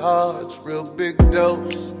that large, real big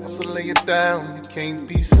dose. Once I lay it down, you can't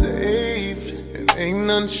be saved. It ain't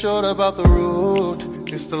nothing short about the road.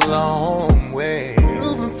 It's the long way.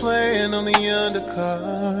 You've been playing on the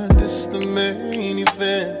undercard. This is the main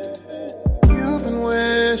event. You've been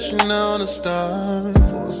wishing on a star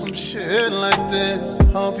for some shit like this.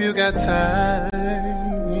 Hope you got time.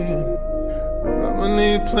 I'ma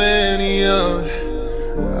need plenty of it.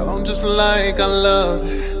 I don't just like, I love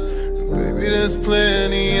it. And baby, there's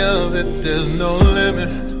plenty of it. There's no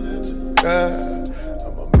limit. God,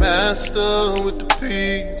 I'm a master with the P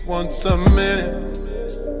once a minute.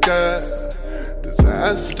 God,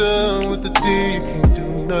 disaster with the D, can't do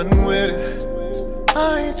nothing with it. I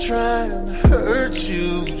ain't trying to hurt you,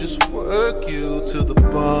 just work you to the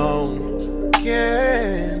bone.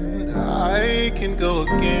 Again, I can go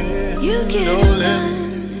again. You get no undone,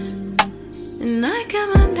 and I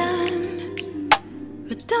come undone.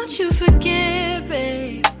 But don't you forget,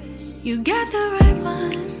 babe, you got the right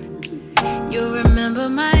one. You remember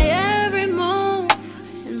my every move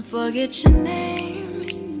and forget your name.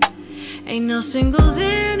 Ain't no singles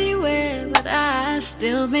anywhere, but I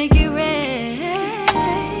still make it right.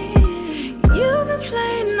 You've been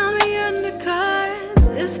playing on the undercards,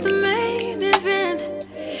 it's the main event.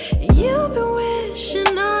 You've been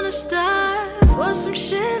wishing on a star for some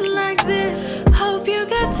shit like this. Hope you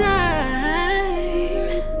got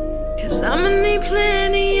time, 'cause I'ma need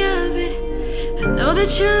plenty know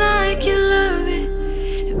that you like it, love it.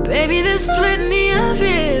 And baby, there's plenty of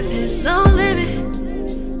it. There's no limit.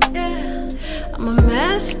 Yeah, I'm a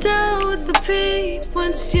master with the peep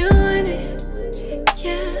once you in it.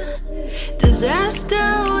 Yeah, disaster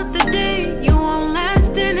with the day you won't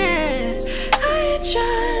last in it. I ain't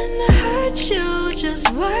trying to hurt you, just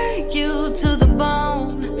work you to the bone.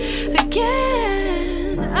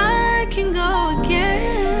 Again, I can go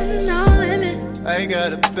again, no limit. I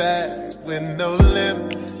got a bag with no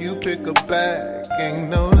limit. You pick a bag, ain't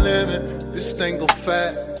no limit. This thing go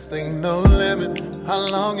fast, ain't no limit. How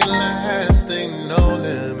long it lasts, ain't no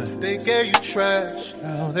limit. They gave you trash,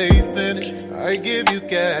 now they finished. I give you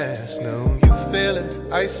gas, no, you feel it.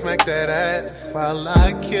 I smack that ass while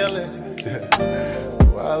I kill it.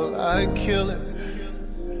 While I kill it.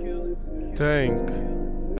 Tank,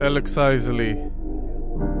 Alex Isley.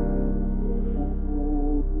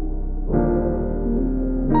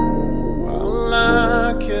 While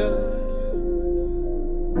I kill it.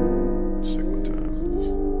 Check my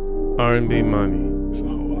time. R&B money. It's a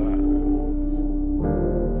whole lot.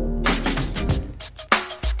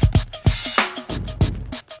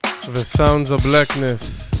 The Sounds of Blackness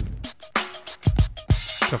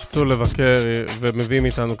קפצו לבקר ומביאים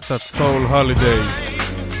איתנו קצת Soul Holidays.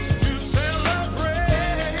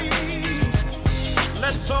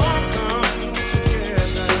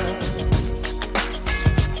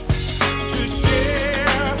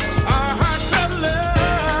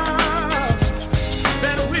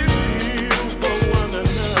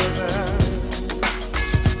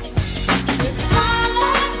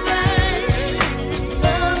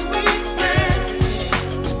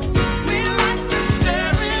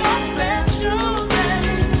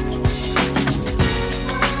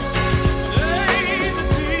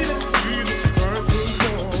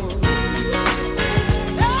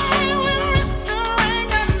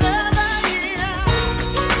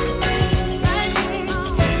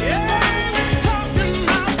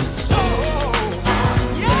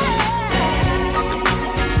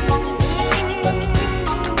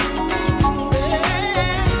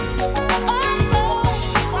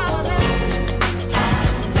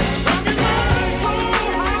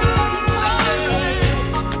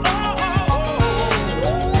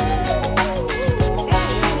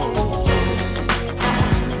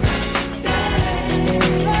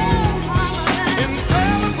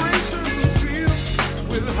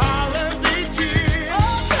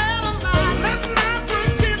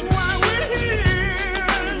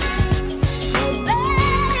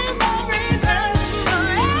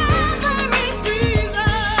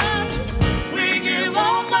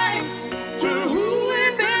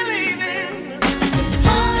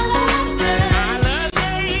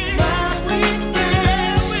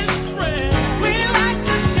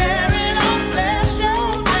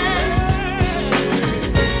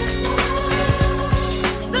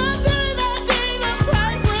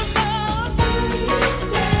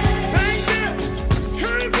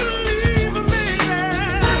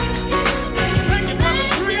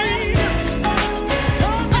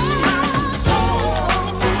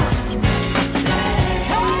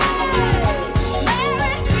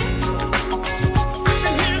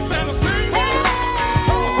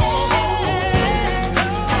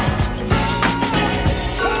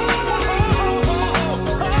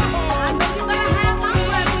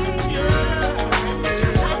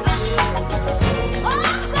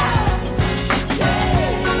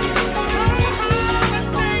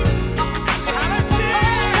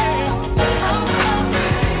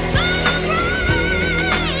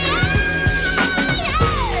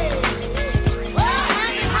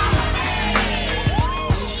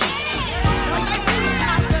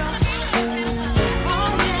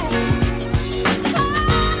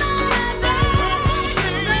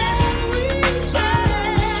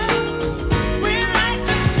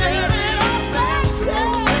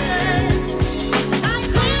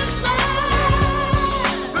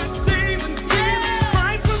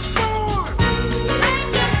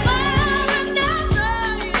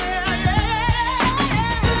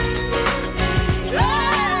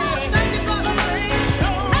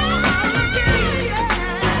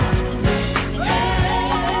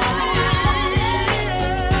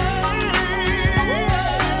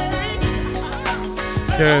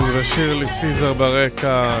 כן, ושירלי סיזר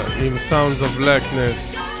ברקע עם Sounds of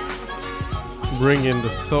Blackness, Bring in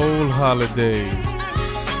the Soul Holidays.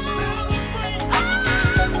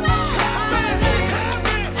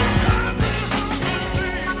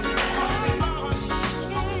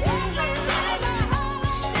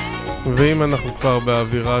 ואם אנחנו כבר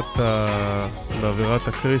באווירת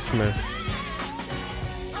הקריסמס,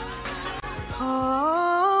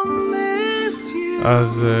 I'll miss you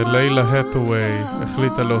אז לילה הטווי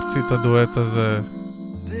החליטה להוציא את הדואט הזה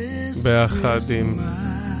ביחד עם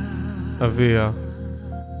אביה.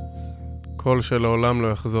 קול שלעולם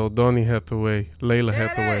לא יחזור, דוני הטווי, לילה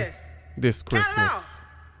הטווי, This Christmas.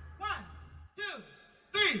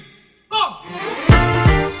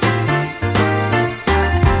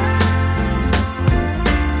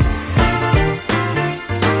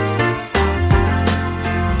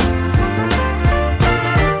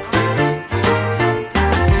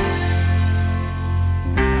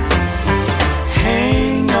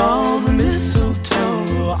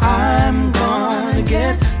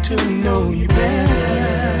 To know you better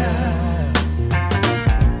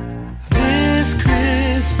this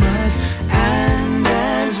Christmas, and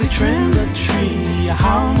as we trim the tree,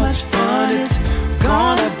 how much fun it's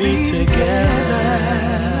gonna be together.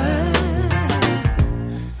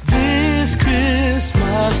 This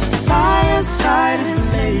Christmas, the fireside is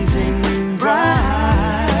blazing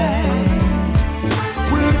bright.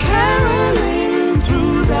 We're caroling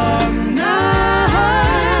through the night,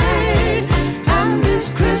 and this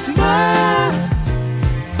Christmas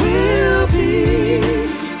will be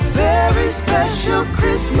very special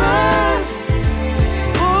Christmas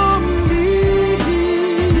for me.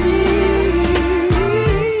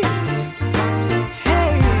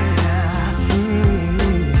 Hey.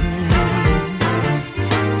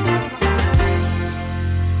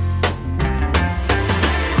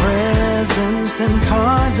 Presents and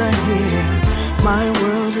cards are here. My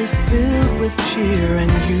world is filled with cheer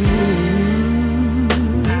and you.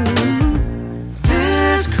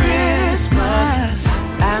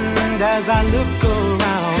 And as I look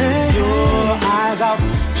around, your eyes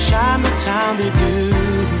outshine the town they do.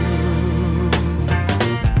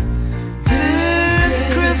 This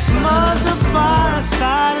Christmas, the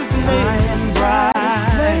fireside is blazing bright.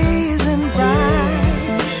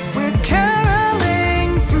 We're caroling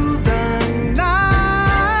through the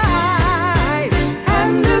night,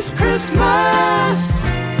 and this Christmas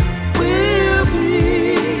will be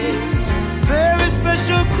very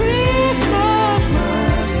special Christmas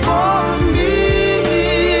for me.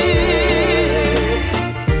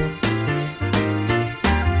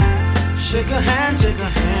 Shake a hand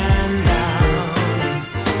now.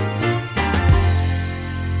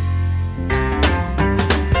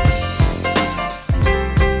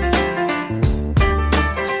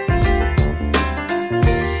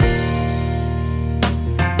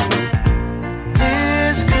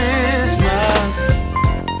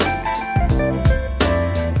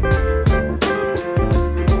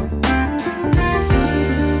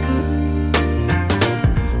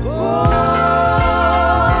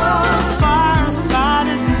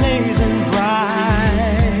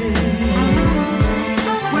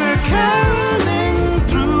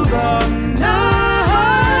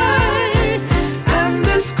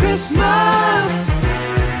 This Christmas,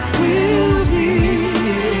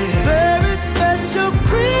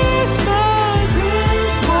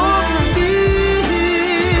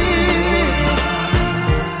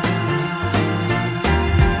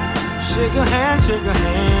 shake a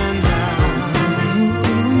hand now.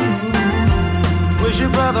 Wish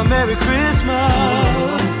your brother Merry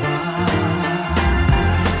Christmas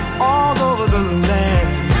all over the land.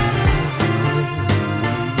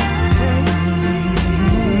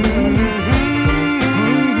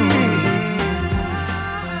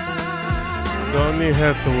 דוני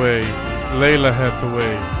הטווי, לילה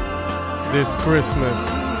הטווי, This Christmas,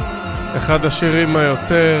 אחד השירים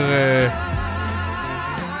היותר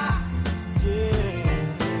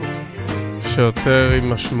שיותר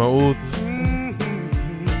עם משמעות,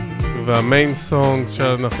 והמיין סונג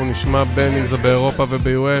שאנחנו נשמע בין אם זה באירופה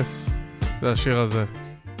וב-US זה השיר הזה.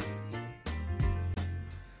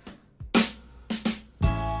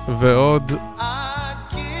 ועוד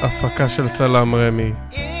הפקה של סלאם רמי,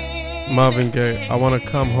 Marvin Gaye, I wanna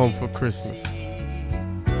come home for Christmas.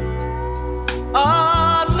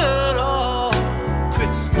 A little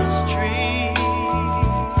Christmas tree,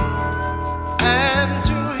 and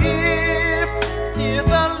to hear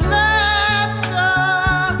the laughter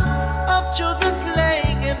of children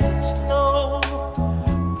playing in the snow.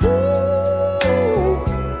 Ooh,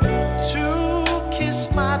 to kiss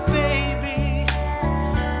my baby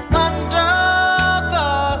under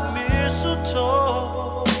the mistletoe.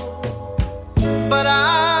 But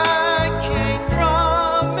I can't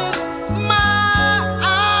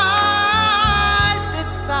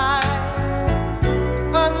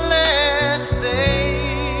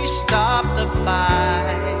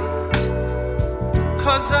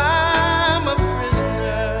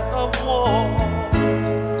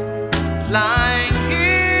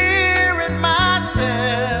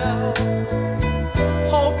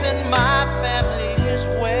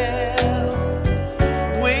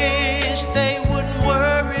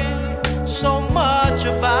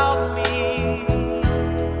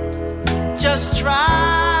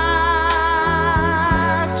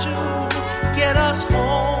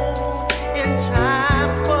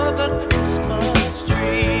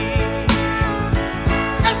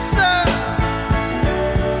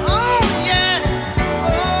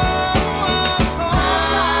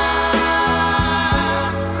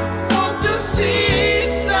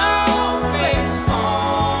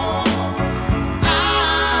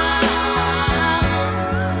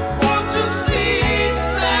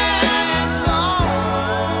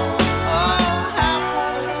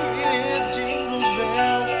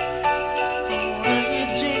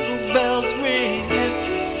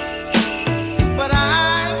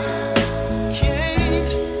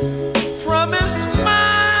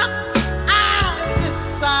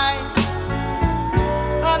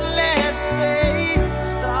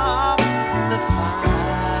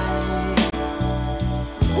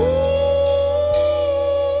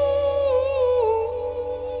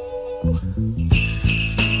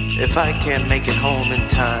if I can't make it home in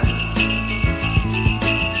time,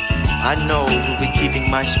 I know who'll be keeping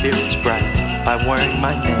my spirits bright by wearing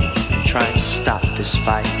my name and trying to stop this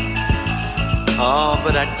fight. Oh,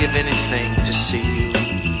 but I'd give anything to see you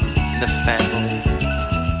and the family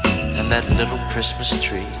and that little Christmas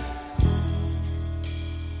tree.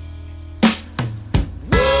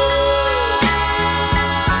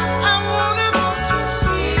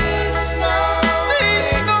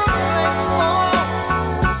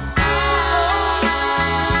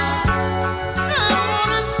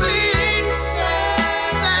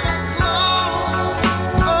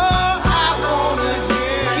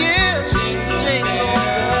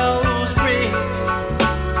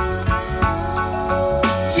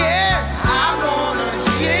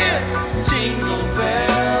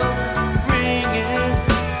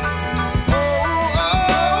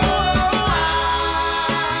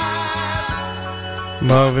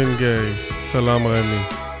 Marvin Gaye, Salam Remy,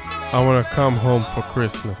 I wanna come home for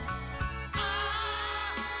Christmas.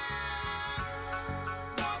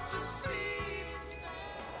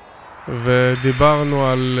 ודיברנו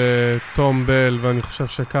על תום בל, ואני חושב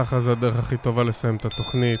שככה זה הדרך הכי טובה לסיים את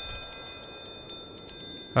התוכנית.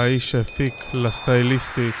 האיש שהפיק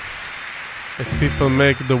לסטייליסטיקס את People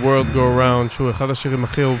Make the World Go Round, שהוא אחד השירים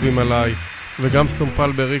הכי אהובים עליי, וגם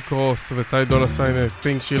סומפל בריק רוס וטי דולה סיין I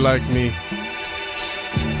Think She Like Me.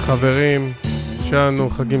 חברים, שלנו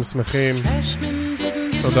חגים שמחים,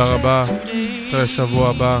 תודה רבה, תראה שבוע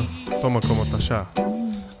הבא, אותו מקום אותה שעה.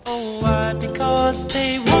 Because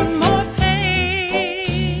they want more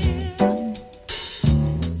pain.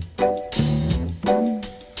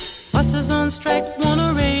 Buses on strike wanna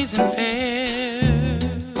raise and fare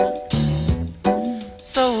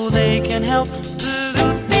so they can help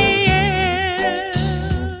pollute the air.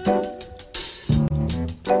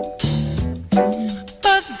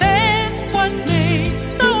 But that's what makes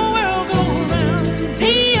the world go round.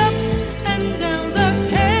 The ups and downs of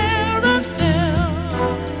carousel.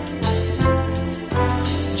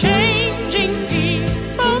 Changing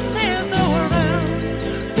people's hands around.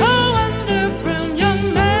 Go underground, young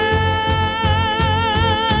man.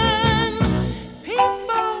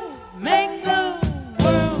 People make the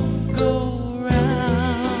world go round.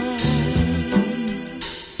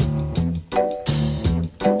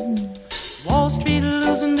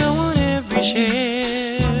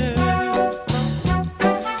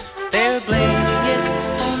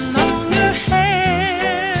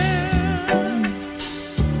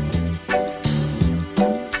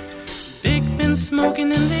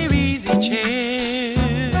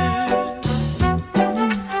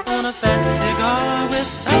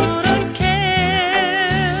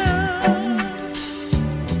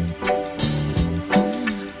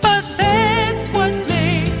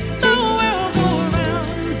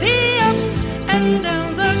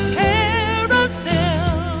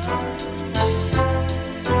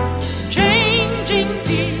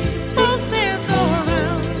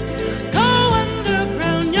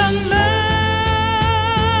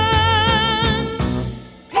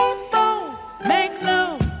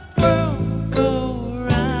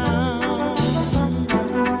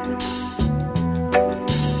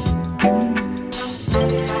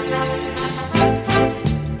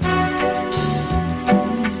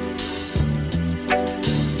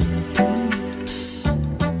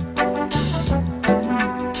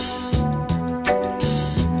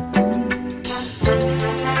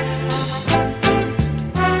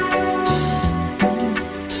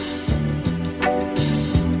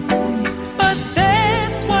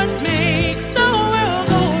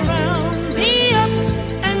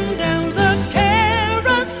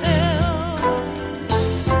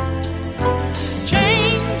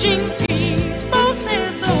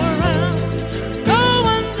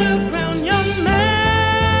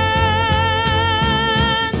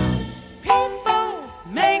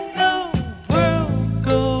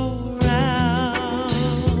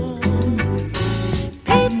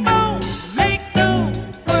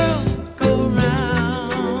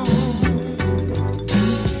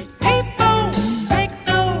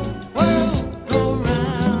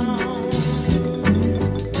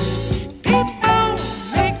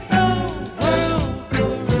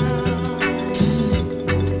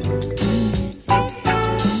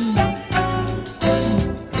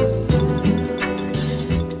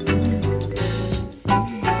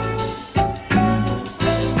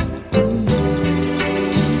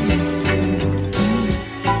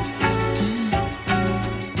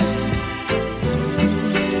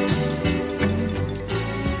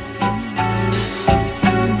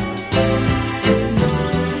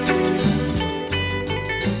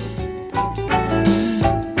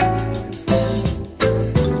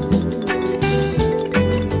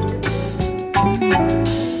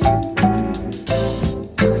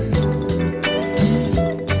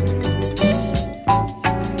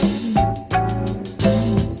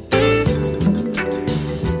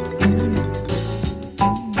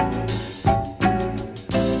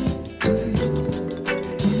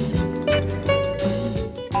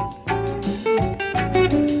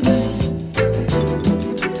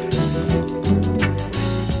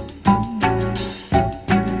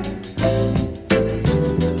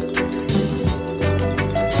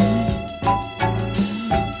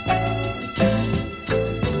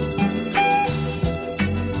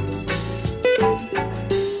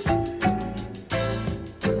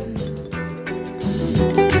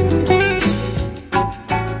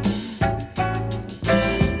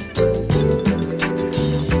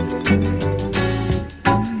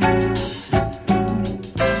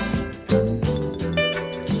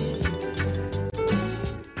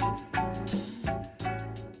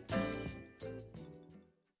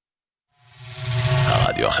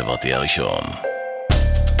 החברתי הראשון.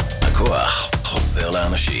 הכוח חוזר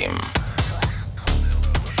לאנשים.